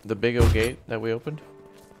near the big O gate that we opened?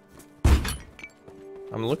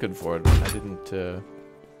 I'm looking for it. I didn't,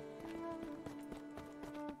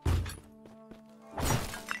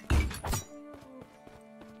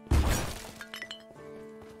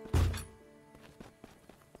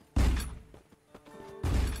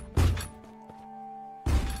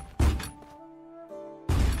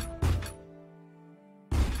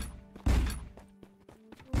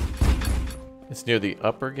 It's near the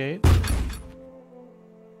upper gate.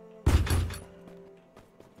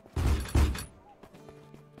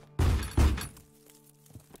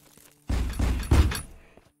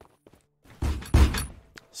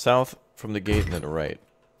 South from the gate and then right.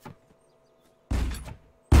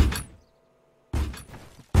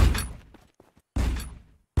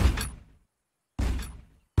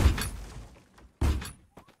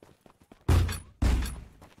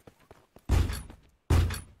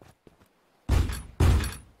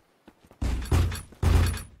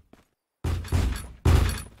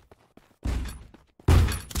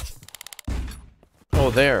 Oh,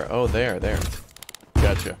 there. Oh, there.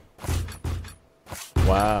 Gotcha.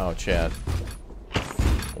 Wow, Chad.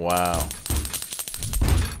 Wow.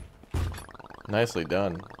 Nicely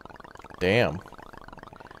done. Damn.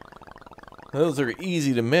 Those are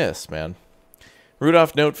easy to miss, man.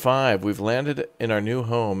 Rudolph Note 5. We've landed in our new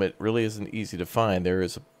home. It really isn't easy to find. There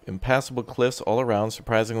is impassable cliffs all around.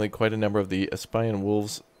 Surprisingly, quite a number of the Espian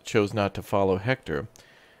wolves chose not to follow Hector.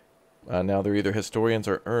 Now they're either historians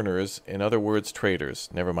or earners. In other words, traitors.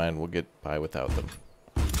 Never mind, we'll get by without them.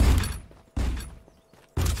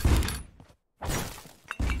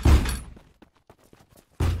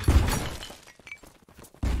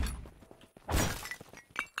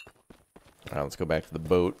 Alright, let's go back to the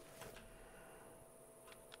boat.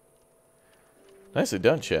 Nicely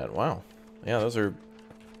done, Chad. Wow. Yeah, those are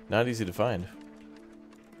not easy to find.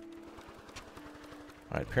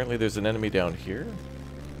 Alright, apparently there's an enemy down here.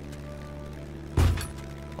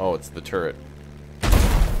 Oh, it's the turret.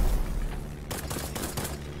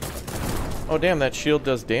 Oh, damn, that shield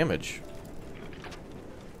does damage.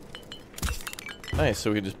 Nice, so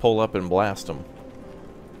we can just pull up and blast them.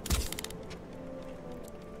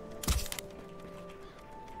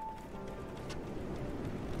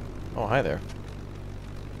 Oh, hi there.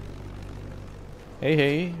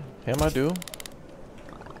 Hey, how do?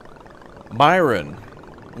 Byron.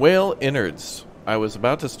 Whale innards. I was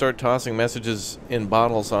about to start tossing messages in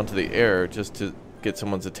bottles onto the air just to get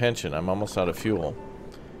someone's attention. I'm almost out of fuel.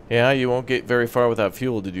 Yeah, you won't get very far without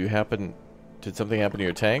fuel. Did something happen to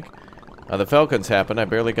your tank? The Falcons happened. I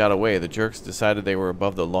barely got away. The jerks decided they were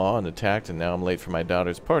above the law and attacked, and now I'm late for my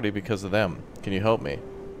daughter's party because of them. Can you help me?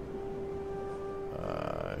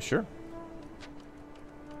 Sure.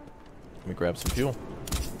 Let me grab some fuel.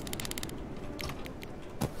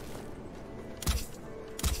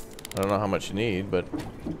 I don't know how much you need, but...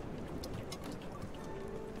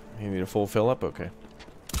 You need a full fill up? Okay.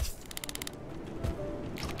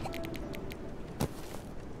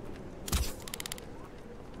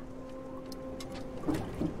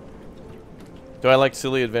 Do I like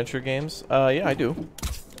silly adventure games? Yeah, I do.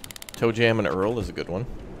 Toe Jam and Earl is a good one.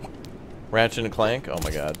 Ratchet and Clank? Oh my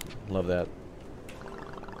god. Love that.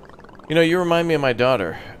 You know, you remind me of my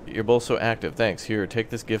daughter. You're both so active. Thanks. Here, take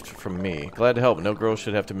this gift from me. Glad to help. No girl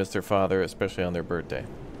should have to miss their father, especially on their birthday.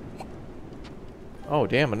 Oh,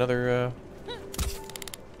 damn. Another,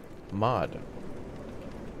 mod.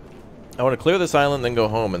 I want to clear this island, then go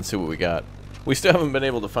home and see what we got. We still haven't been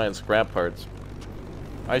able to find scrap parts.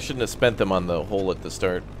 I shouldn't have spent them on the hole at the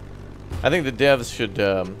start. I think the devs should,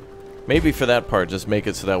 maybe for that part, just make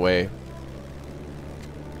it so that way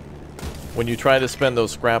when you try to spend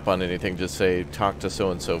those scrap on anything, just say, talk to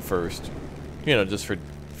so-and-so first. You know, just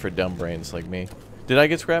for dumb brains like me. Did I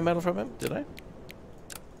get scrap metal from him? Did I?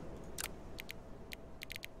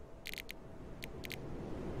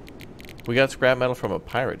 We got scrap metal from a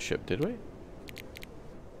pirate ship, did we?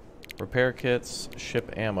 Repair kits,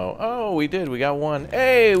 ship ammo. Oh, we did. We got one.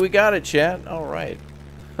 Hey, we got it, chat. All right.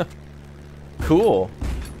 Cool.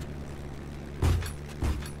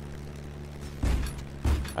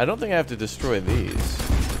 I don't think I have to destroy these.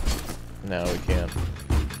 No, we can't.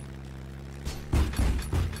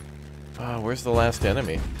 Oh, where's the last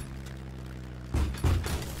enemy?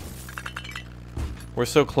 We're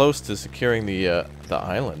so close to securing the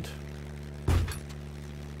island.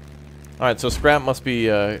 Alright, so scrap must be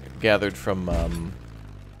gathered from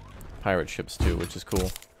pirate ships too, which is cool.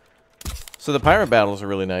 So the pirate battles are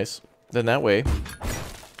really nice. Then that way,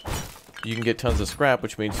 you can get tons of scrap,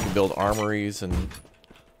 which means you can build armories and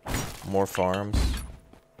more farms.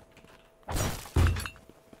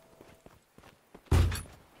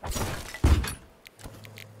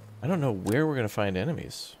 I don't know where we're going to find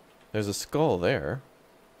enemies. There's a skull there.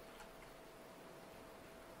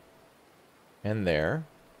 And there.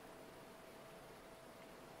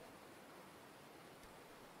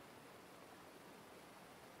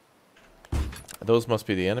 Those must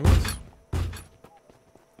be the enemies.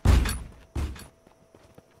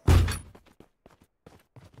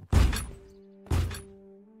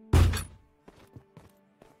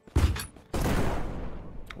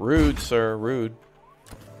 Rude, sir, rude.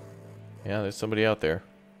 Yeah, there's somebody out there.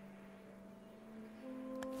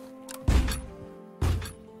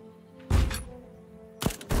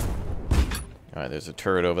 Alright, there's a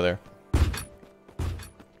turret over there.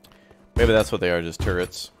 Maybe that's what they are, just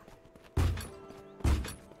turrets.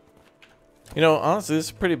 You know, honestly, this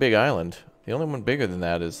is a pretty big island. The only one bigger than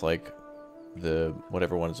that is, like, the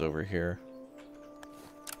whatever one's over here.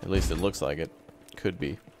 At least it looks like it. Could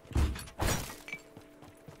be.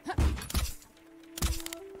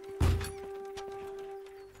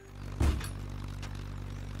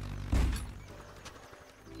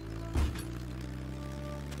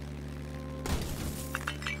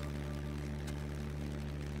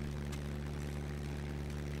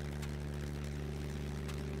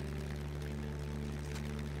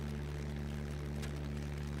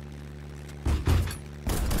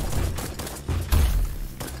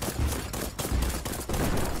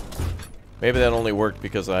 Maybe that only worked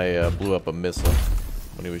because I blew up a missile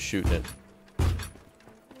when he was shooting it.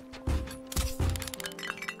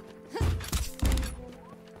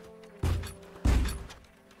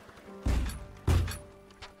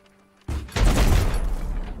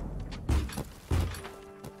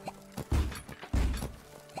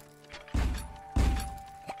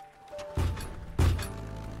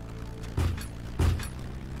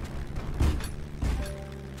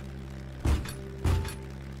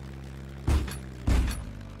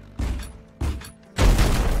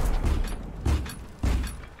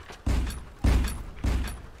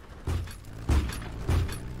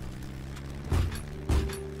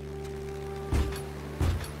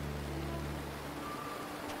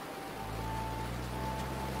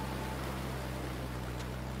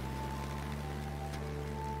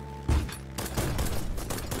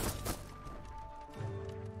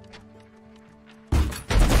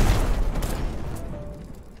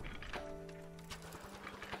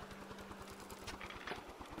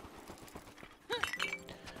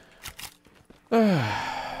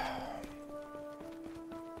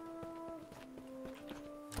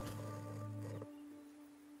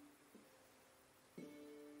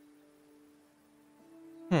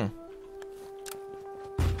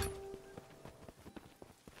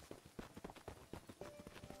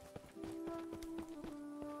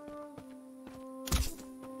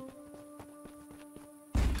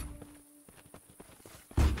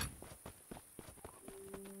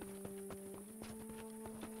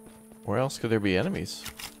 Where else could there be enemies?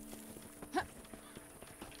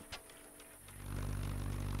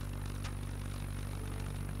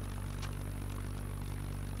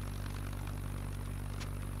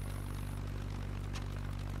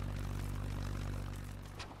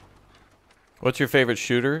 What's your favorite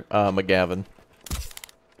shooter? McGavin.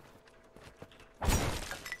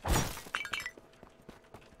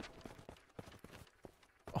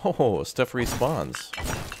 Oh, stuff respawns.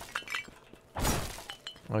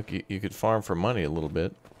 Like you could farm for money a little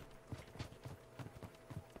bit.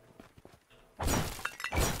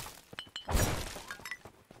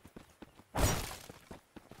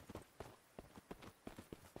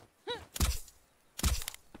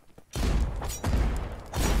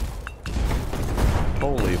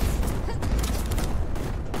 Holy.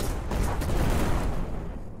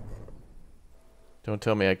 Don't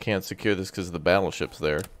tell me I can't secure this because the battleship's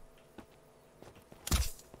there.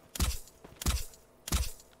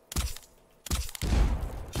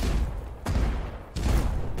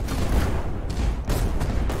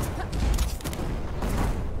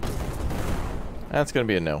 That's gonna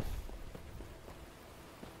be a no.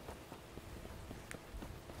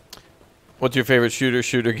 What's your favorite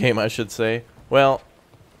shooter game, I should say? Well,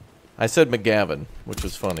 I said McGavin, which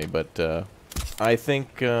was funny, but I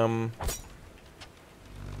think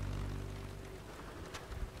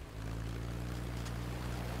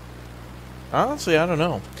honestly, I don't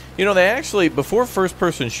know. You know, they actually, before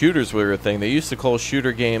first-person shooters were a thing, they used to call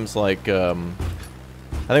shooter games like I think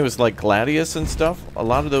it was like Gladius and stuff. A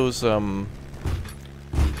lot of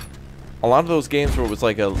those games where it was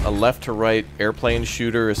like a left to right airplane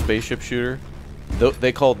shooter, a spaceship shooter,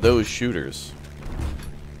 they called those shooters.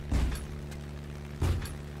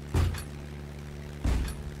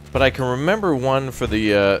 But I can remember one for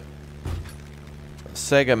the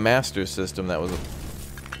Sega Master System that was a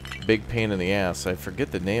big pain in the ass. I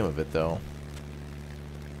forget the name of it though.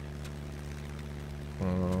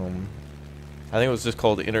 I think it was just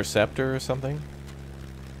called Interceptor or something.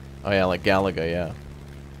 Oh yeah, like Galaga, yeah.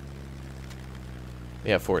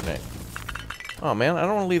 Yeah, Fortnite. Oh man, I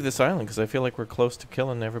don't want to leave this island because I feel like we're close to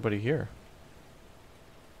killing everybody here.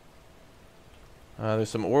 There's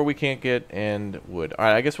some ore we can't get and wood.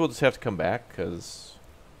 Alright, I guess we'll just have to come back because,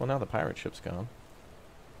 well, now the pirate ship's gone.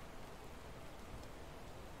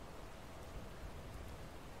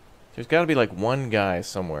 There's got to be like one guy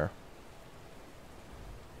somewhere.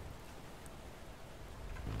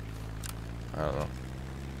 I don't know.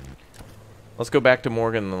 Let's go back to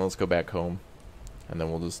Morgan and then let's go back home. And then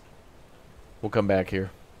we'll come back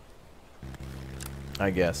here. I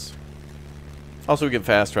guess. Also, we can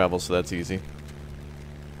fast travel, so that's easy.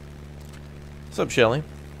 What's up, Shelly?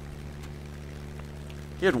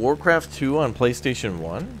 You had Warcraft 2 on PlayStation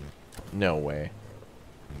 1? No way.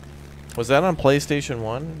 Was that on PlayStation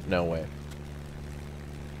 1? No way.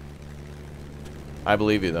 I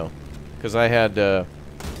believe you, though. Because I had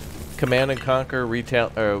Command & Conquer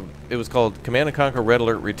it was called Command & Conquer Red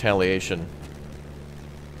Alert Retaliation.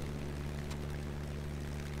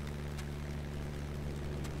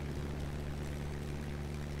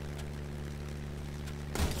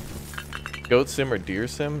 Goat sim or deer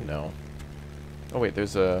sim? No. Oh wait,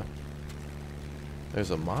 there's a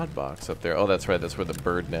mod box up there. Oh, that's right. That's where the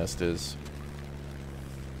bird nest is.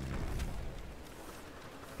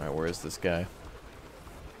 All right, where is this guy?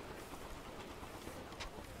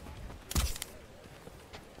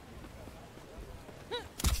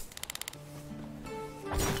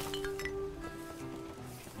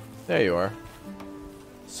 There you are.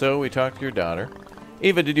 So we talked to your daughter.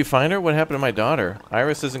 Eva, did you find her? What happened to my daughter?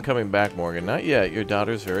 Iris isn't coming back, Morgan. Not yet. Your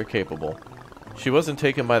daughter's very capable. She wasn't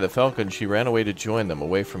taken by the Falcon. She ran away to join them,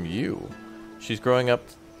 away from you. She's growing up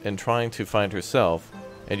and trying to find herself,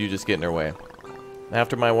 and you just get in her way.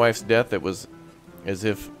 After my wife's death, it was as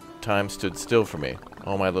if time stood still for me.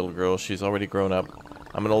 Oh, my little girl, she's already grown up.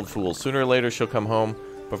 I'm an old fool. Sooner or later, she'll come home,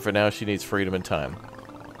 but for now, she needs freedom and time.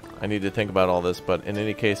 I need to think about all this, but in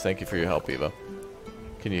any case, thank you for your help, Eva.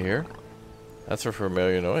 Can you hear? That's a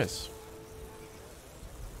familiar noise.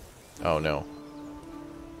 Oh, no.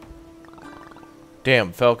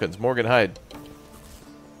 Damn, Falcons. Morgan, hide.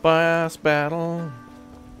 Boss battle.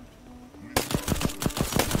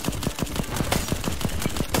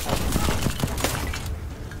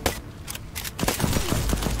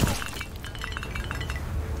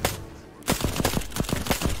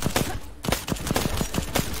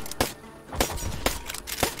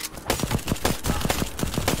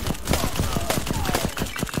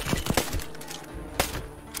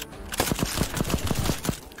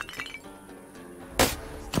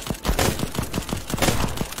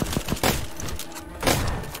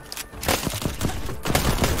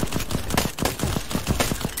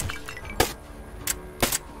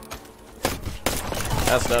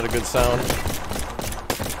 That's not a good sound.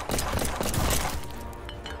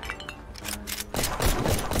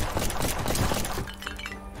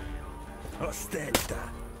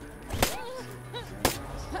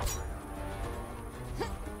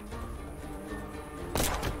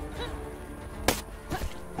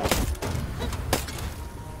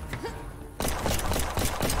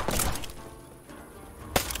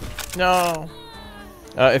 No.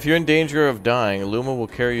 If you're in danger of dying, Luma will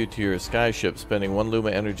carry you to your sky ship, spending 1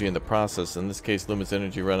 Luma energy in the process. In this case, Luma's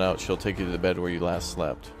energy run out. She'll take you to the bed where you last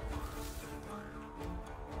slept.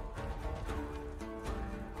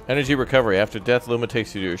 Energy recovery. After death, Luma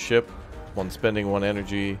takes you to your ship. When spending 1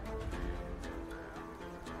 energy.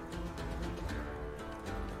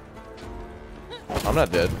 I'm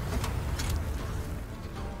not dead.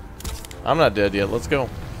 I'm not dead yet. Let's go.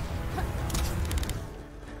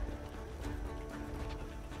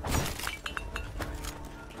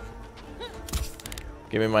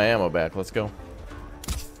 Give me my ammo back. Let's go.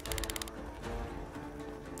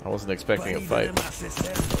 I wasn't expecting a fight.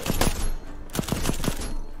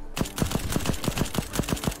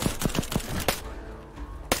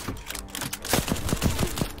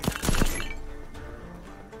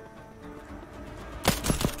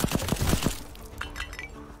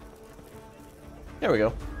 There we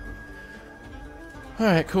go.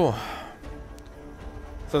 Alright, cool.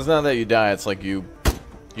 So it's not that you die, it's like you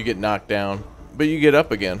get knocked down. But you get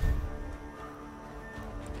up again.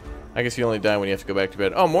 I guess you only die when you have to go back to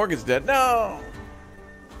bed. Oh, Morgan's dead. No!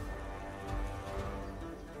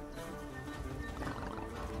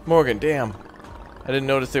 Morgan, damn. I didn't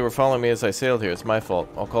notice they were following me as I sailed here. It's my fault.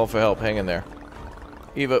 I'll call for help. Hang in there.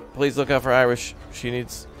 Eva, please look out for Irish. She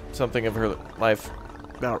needs something of her life.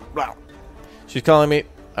 She's calling me.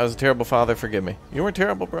 I was a terrible father. Forgive me. You weren't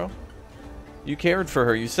terrible, bro. You cared for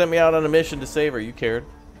her. You sent me out on a mission to save her. You cared.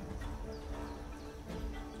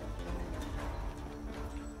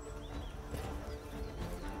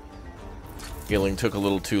 Healing took a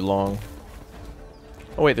little too long.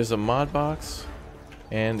 Oh wait, there's a mod box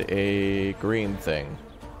and a green thing.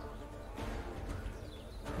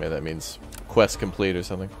 Maybe that means quest complete or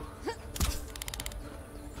something.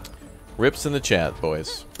 Rips in the chat,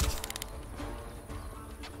 boys.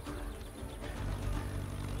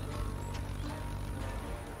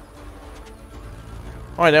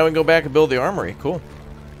 Alright, now we can go back and build the armory. Cool.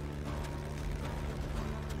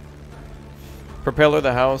 Propeller,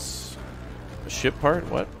 the house. Ship part?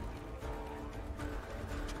 What?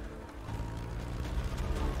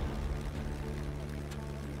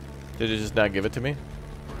 Did it just not give it to me?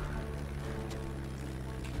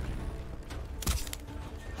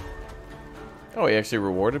 Oh, he actually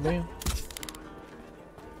rewarded me?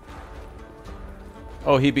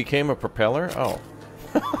 Oh, he became a propeller? Oh.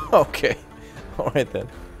 Okay. Alright then.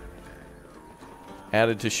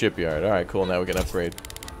 Added to shipyard. Alright, cool. Now we can upgrade.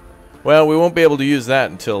 Well, we won't be able to use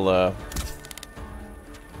that until,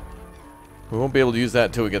 we won't be able to use that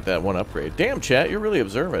until we get that one upgrade. Damn, chat, you're really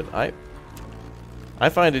observant. I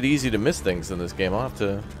find it easy to miss things in this game. I'll have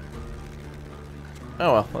to...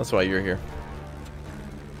 Oh, well, that's why you're here.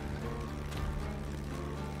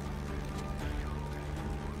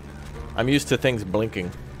 I'm used to things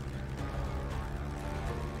blinking.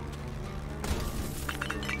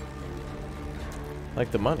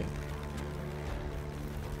 Like the money.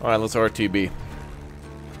 Alright, let's RTB.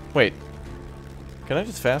 Wait. Can I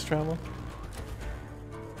just fast travel?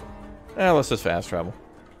 Let's just fast travel.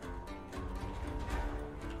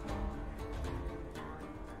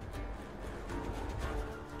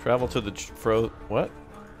 Travel to the what?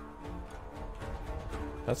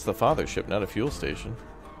 That's the father ship, not a fuel station.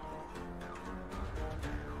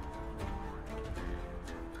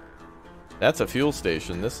 That's a fuel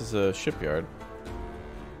station. This is a shipyard.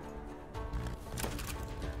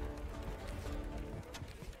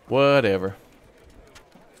 Whatever.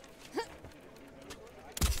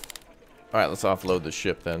 Alright, let's offload the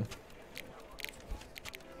ship then.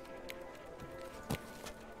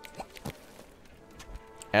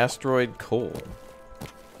 Asteroid coal.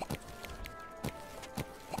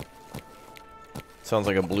 Sounds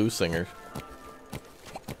like a blues singer.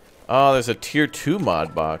 Oh, there's a tier 2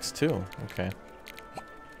 mod box too. Okay.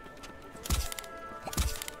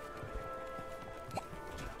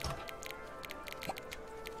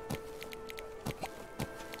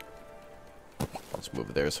 Let's move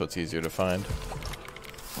it there so it's easier to find.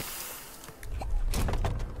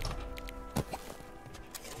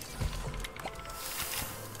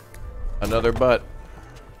 Another butt.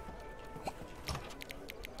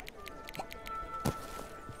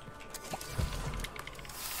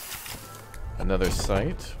 Another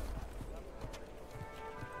site.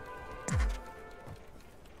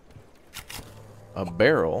 a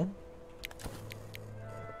barrel,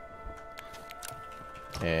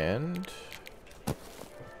 and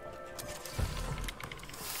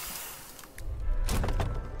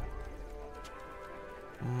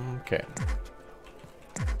okay,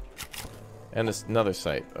 and this another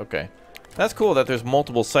site. Okay, that's cool that there's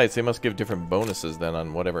multiple sites. They must give different bonuses then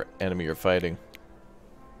on whatever enemy you're fighting.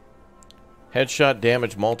 Headshot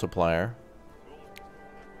damage multiplier.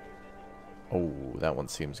 Oh, that one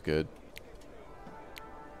seems good.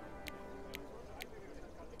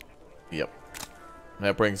 Yep.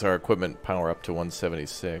 That brings our equipment power up to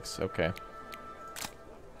 176. Okay.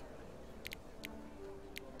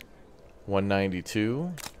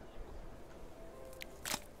 192.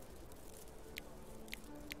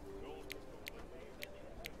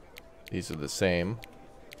 These are the same.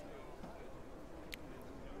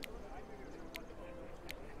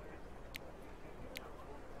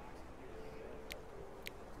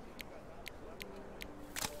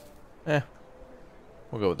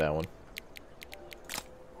 We'll go with that one.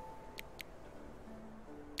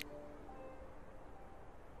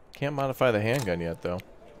 Can't modify the handgun yet, though.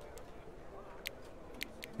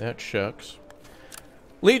 That shucks.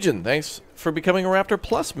 Legion, thanks for becoming a Raptor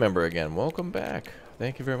Plus member again. Welcome back.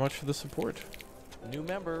 Thank you very much for the support. New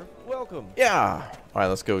member, welcome. Yeah. All right,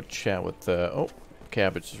 let's go chat with. Oh,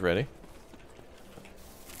 cabbage is ready.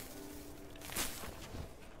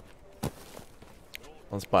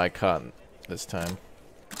 Let's buy cotton this time.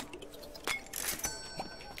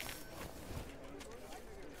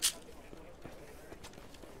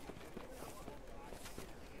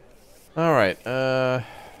 All right. Let's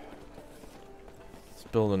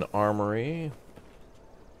build an armory.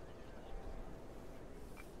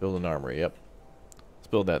 Build an armory. Yep. Let's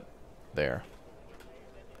build that there.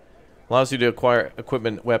 Allows you to acquire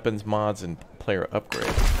equipment, weapons, mods, and player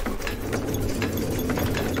upgrades.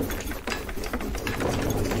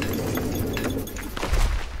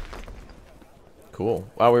 Cool.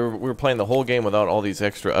 Wow, we were playing the whole game without all these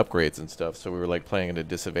extra upgrades and stuff, so we were like playing at a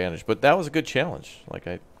disadvantage. But that was a good challenge. Like,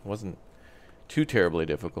 I wasn't too terribly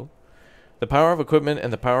difficult. The power of equipment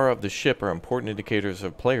and the power of the ship are important indicators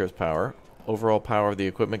of player's power. Overall power of the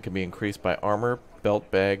equipment can be increased by armor,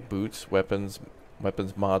 belt bag, boots, weapons,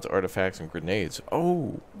 mods, artifacts, and grenades.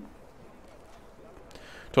 Oh!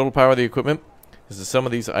 Total power of the equipment is the sum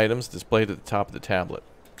of these items displayed at the top of the tablet.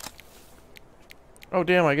 Oh,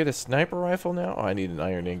 damn, I get a sniper rifle now? Oh, I need an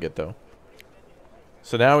iron ingot, though.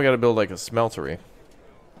 So now we gotta build, like, a smeltery.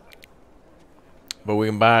 But we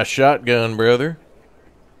can buy a shotgun, brother.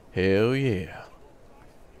 Hell yeah.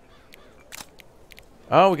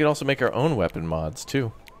 Oh, we can also make our own weapon mods,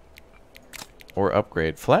 too. Or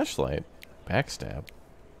upgrade. Flashlight. Backstab.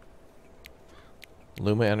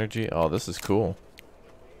 Luma energy. Oh, this is cool.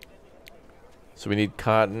 So we need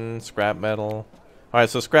cotton, scrap metal. Alright,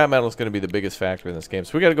 so scrap metal is going to be the biggest factor in this game.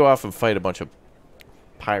 So we got to go off and fight a bunch of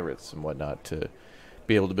pirates and whatnot to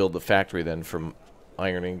be able to build the factory then from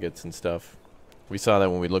iron ingots and stuff. We saw that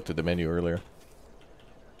when we looked at the menu earlier.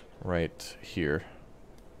 Right here.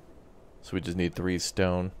 So we just need 3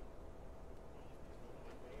 stone.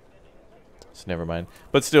 So never mind.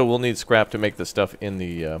 But still, we'll need scrap to make the stuff in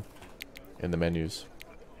the menus.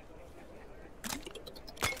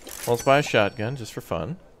 Well, let's buy a shotgun just for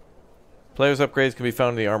fun. Players' upgrades can be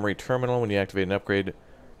found in the armory terminal. When you activate an upgrade,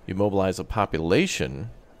 you mobilize a population.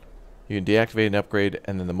 You can deactivate an upgrade,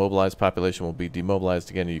 and then the mobilized population will be demobilized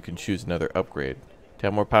again, and you can choose another upgrade. To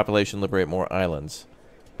have more population, liberate more islands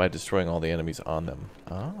by destroying all the enemies on them.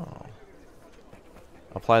 Oh.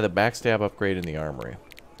 Apply the backstab upgrade in the armory.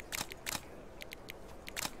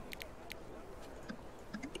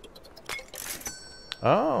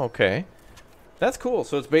 Oh, okay. That's cool.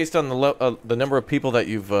 So it's based on the number of people that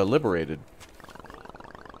you've liberated.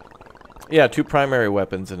 Yeah, 2 primary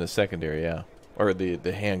weapons and a secondary, yeah. Or the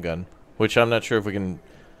handgun, which I'm not sure if we can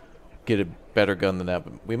get a better gun than that,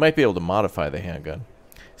 but we might be able to modify the handgun.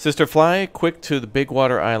 Sister, fly quick to the Big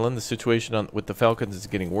Water Island. The situation with the Falcons is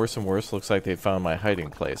getting worse and worse. Looks like they found my hiding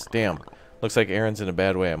place. Damn. Looks like Aaron's in a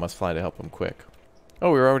bad way. I must fly to help him quick.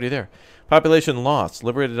 Oh, we were already there. Population lost.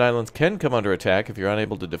 Liberated islands can come under attack. If you're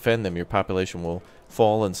unable to defend them, your population will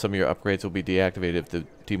fall and some of your upgrades will be deactivated if the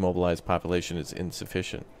demobilized population is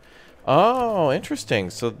insufficient. Oh, interesting.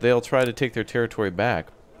 So they'll try to take their territory back.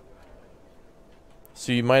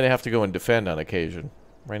 So you might have to go and defend on occasion.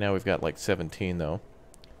 Right now we've got like 17 though.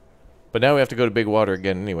 But now we have to go to Big Water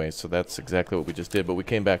again anyway, so that's exactly what we just did. But we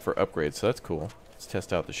came back for upgrades, so that's cool. Let's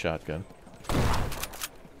test out the shotgun.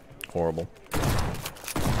 Horrible.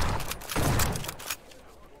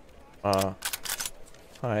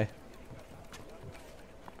 Hi.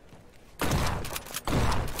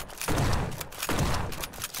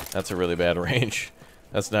 That's a really bad range.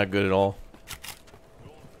 That's not good at all.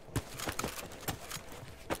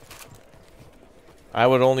 I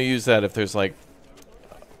would only use that if there's like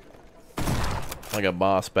a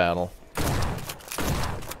boss battle.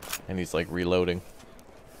 And he's like reloading.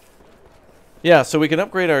 Yeah, so we can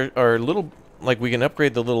upgrade our little, like we can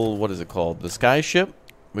upgrade the little, what is it called? The sky ship.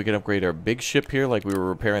 We can upgrade our big ship here like we were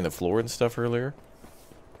repairing the floor and stuff earlier.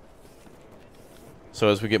 So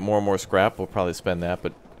as we get more and more scrap, we'll probably spend that.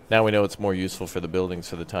 But now we know it's more useful for the buildings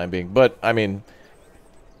for the time being. But, I mean,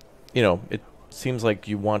 you know, it seems like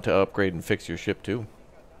you want to upgrade and fix your ship too.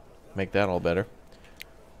 Make that all better.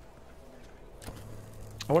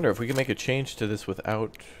 I wonder if we can make a change to this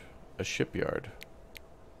without a shipyard.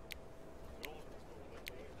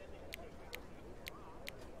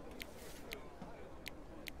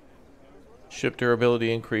 Ship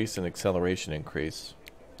durability increase and acceleration increase.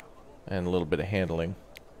 And a little bit of handling.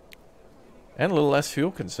 And a little less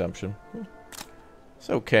fuel consumption. It's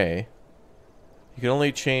okay. You can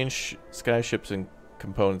only change sky ships and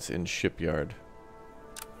components in shipyard.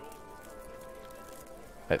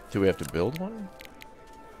 Do we have to build one?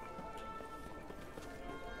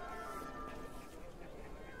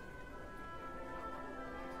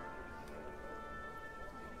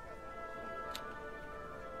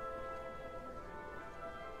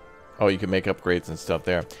 Oh, you can make upgrades and stuff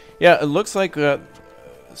there. Yeah, it looks like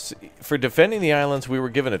for defending the islands, we were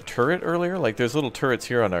given a turret earlier. Like, there's little turrets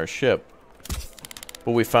here on our ship.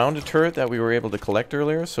 But we found a turret that we were able to collect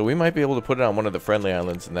earlier, so we might be able to put it on one of the friendly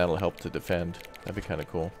islands, and that'll help to defend. That'd be kind of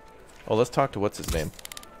cool. Oh, let's talk to what's his name.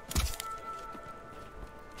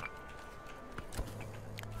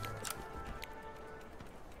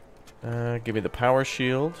 Give me the power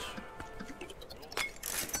shield.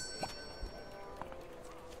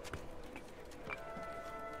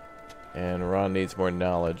 And Ron needs more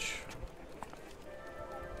knowledge.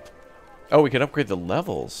 Oh, we can upgrade the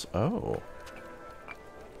levels. Oh.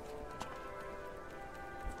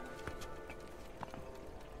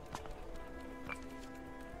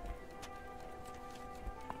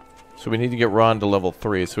 So we need to get Ron to level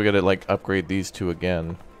 3, so we gotta, like, upgrade these two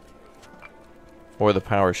again. Or the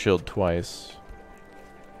power shield twice.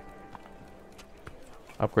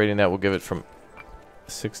 Upgrading that will give it from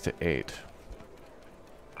 6 to 8.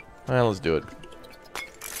 Well, let's do it.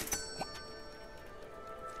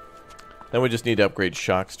 Then we just need to upgrade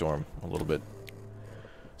Shockstorm a little bit.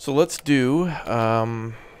 So let's do...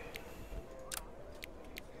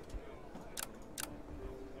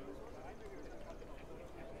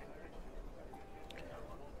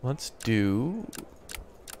 let's do...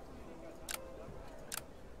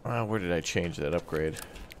 where did I change that upgrade?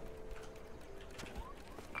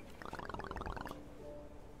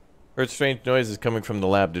 Heard strange noises coming from the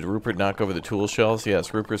lab. Did Rupert knock over the tool shelves?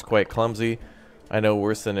 Yes, Rupert's quite clumsy. I know,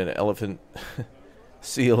 worse than an elephant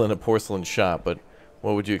seal in a porcelain shop, but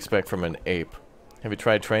what would you expect from an ape? Have you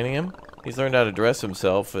tried training him? He's learned how to dress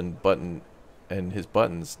himself and his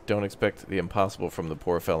buttons. Don't expect the impossible from the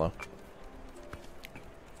poor fellow.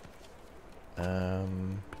 How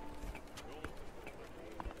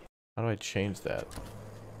do I change that?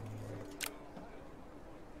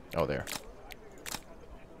 Oh, there.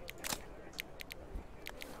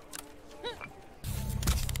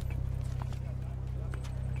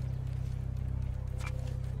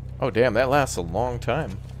 Oh, damn, that lasts a long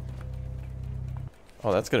time.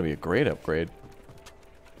 Oh, that's gonna be a great upgrade.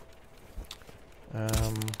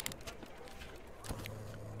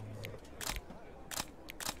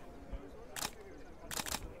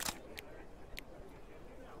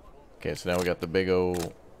 Okay, so now we got the big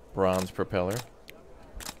old bronze propeller.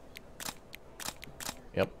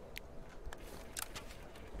 Yep.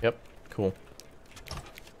 Yep, cool.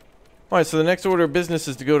 Alright, so the next order of business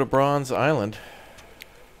is to go to Bronze Island.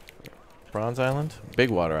 Bronze Island? Big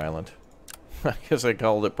Water Island. I guess I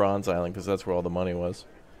called it Bronze Island because that's where all the money was.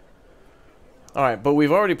 Alright, but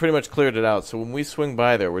we've already pretty much cleared it out, so when we swing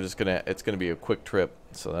by there, we're just gonna, it's gonna be a quick trip.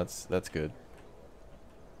 So that's good.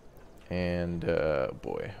 And,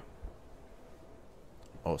 boy.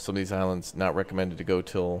 Oh, some of these islands not recommended to go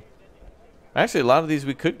till... Actually, a lot of these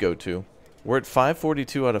we could go to. We're at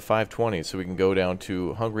 542 out of 520, so we can go down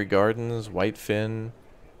to Hungry Gardens, Whitefin,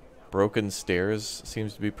 Broken Stairs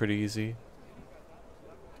seems to be pretty easy.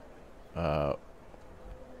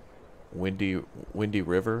 Windy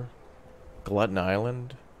River, Glutton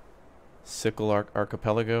Island, Sickle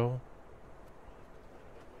Archipelago,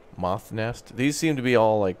 Moth Nest. These seem to be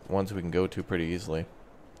all like ones we can go to pretty easily.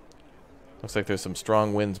 Looks like there's some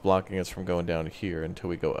strong winds blocking us from going down here until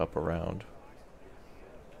we go up around.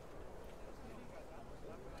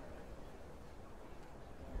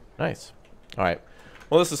 Nice. Alright.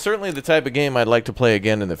 Well, this is certainly the type of game I'd like to play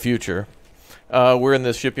again in the future. We're in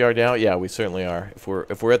this shipyard now. Yeah, we certainly are. If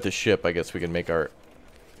we're at the ship, I guess we can make our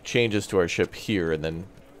changes to our ship here, and then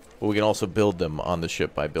we can also build them on the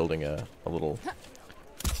ship by building a little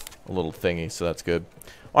thingy. So that's good.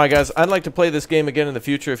 All right, guys. I'd like to play this game again in the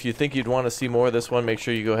future. If you think you'd want to see more of this one, make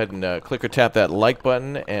sure you go ahead and click or tap that like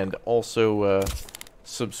button, and also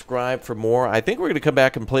subscribe for more. I think we're going to come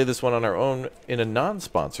back and play this one on our own in a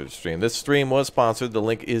non-sponsored stream. This stream was sponsored. The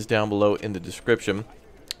link is down below in the description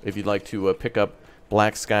if you'd like to pick up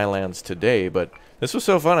Black Skylands today. But this was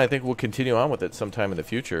so fun, I think we'll continue on with it sometime in the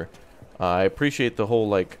future. I appreciate the whole,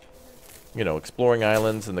 like, you know, exploring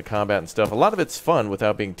islands and the combat and stuff. A lot of it's fun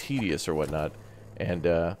without being tedious or whatnot. And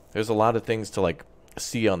there's a lot of things to, like,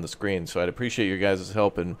 see on the screen. So I'd appreciate your guys'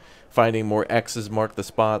 help in finding more X's, mark the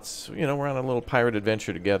spots. You know, we're on a little pirate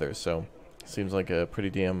adventure together. So seems like a pretty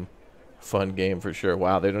damn fun game for sure.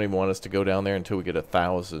 Wow, they don't even want us to go down there until we get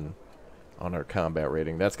 1,000 on our combat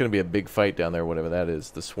rating. That's going to be a big fight down there, whatever that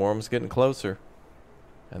is. The swarm's getting closer.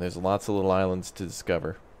 And there's lots of little islands to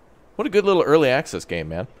discover. What a good little early access game,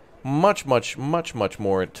 man. Much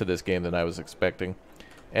more to this game than I was expecting.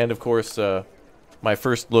 And, of course, my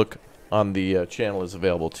first look on the channel is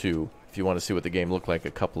available, too, if you want to see what the game looked like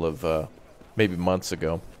a couple of, maybe months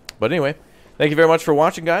ago. But anyway, thank you very much for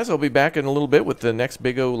watching, guys. I'll be back in a little bit with the next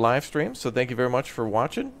Big O live stream. So thank you very much for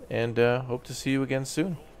watching, and hope to see you again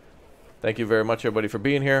soon. Thank you very much, everybody, for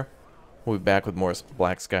being here. We'll be back with more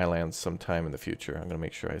Black Skylands sometime in the future. I'm going to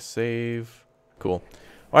make sure I save. Cool.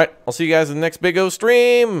 All right, I'll see you guys in the next Big O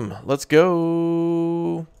stream. Let's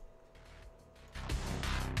go.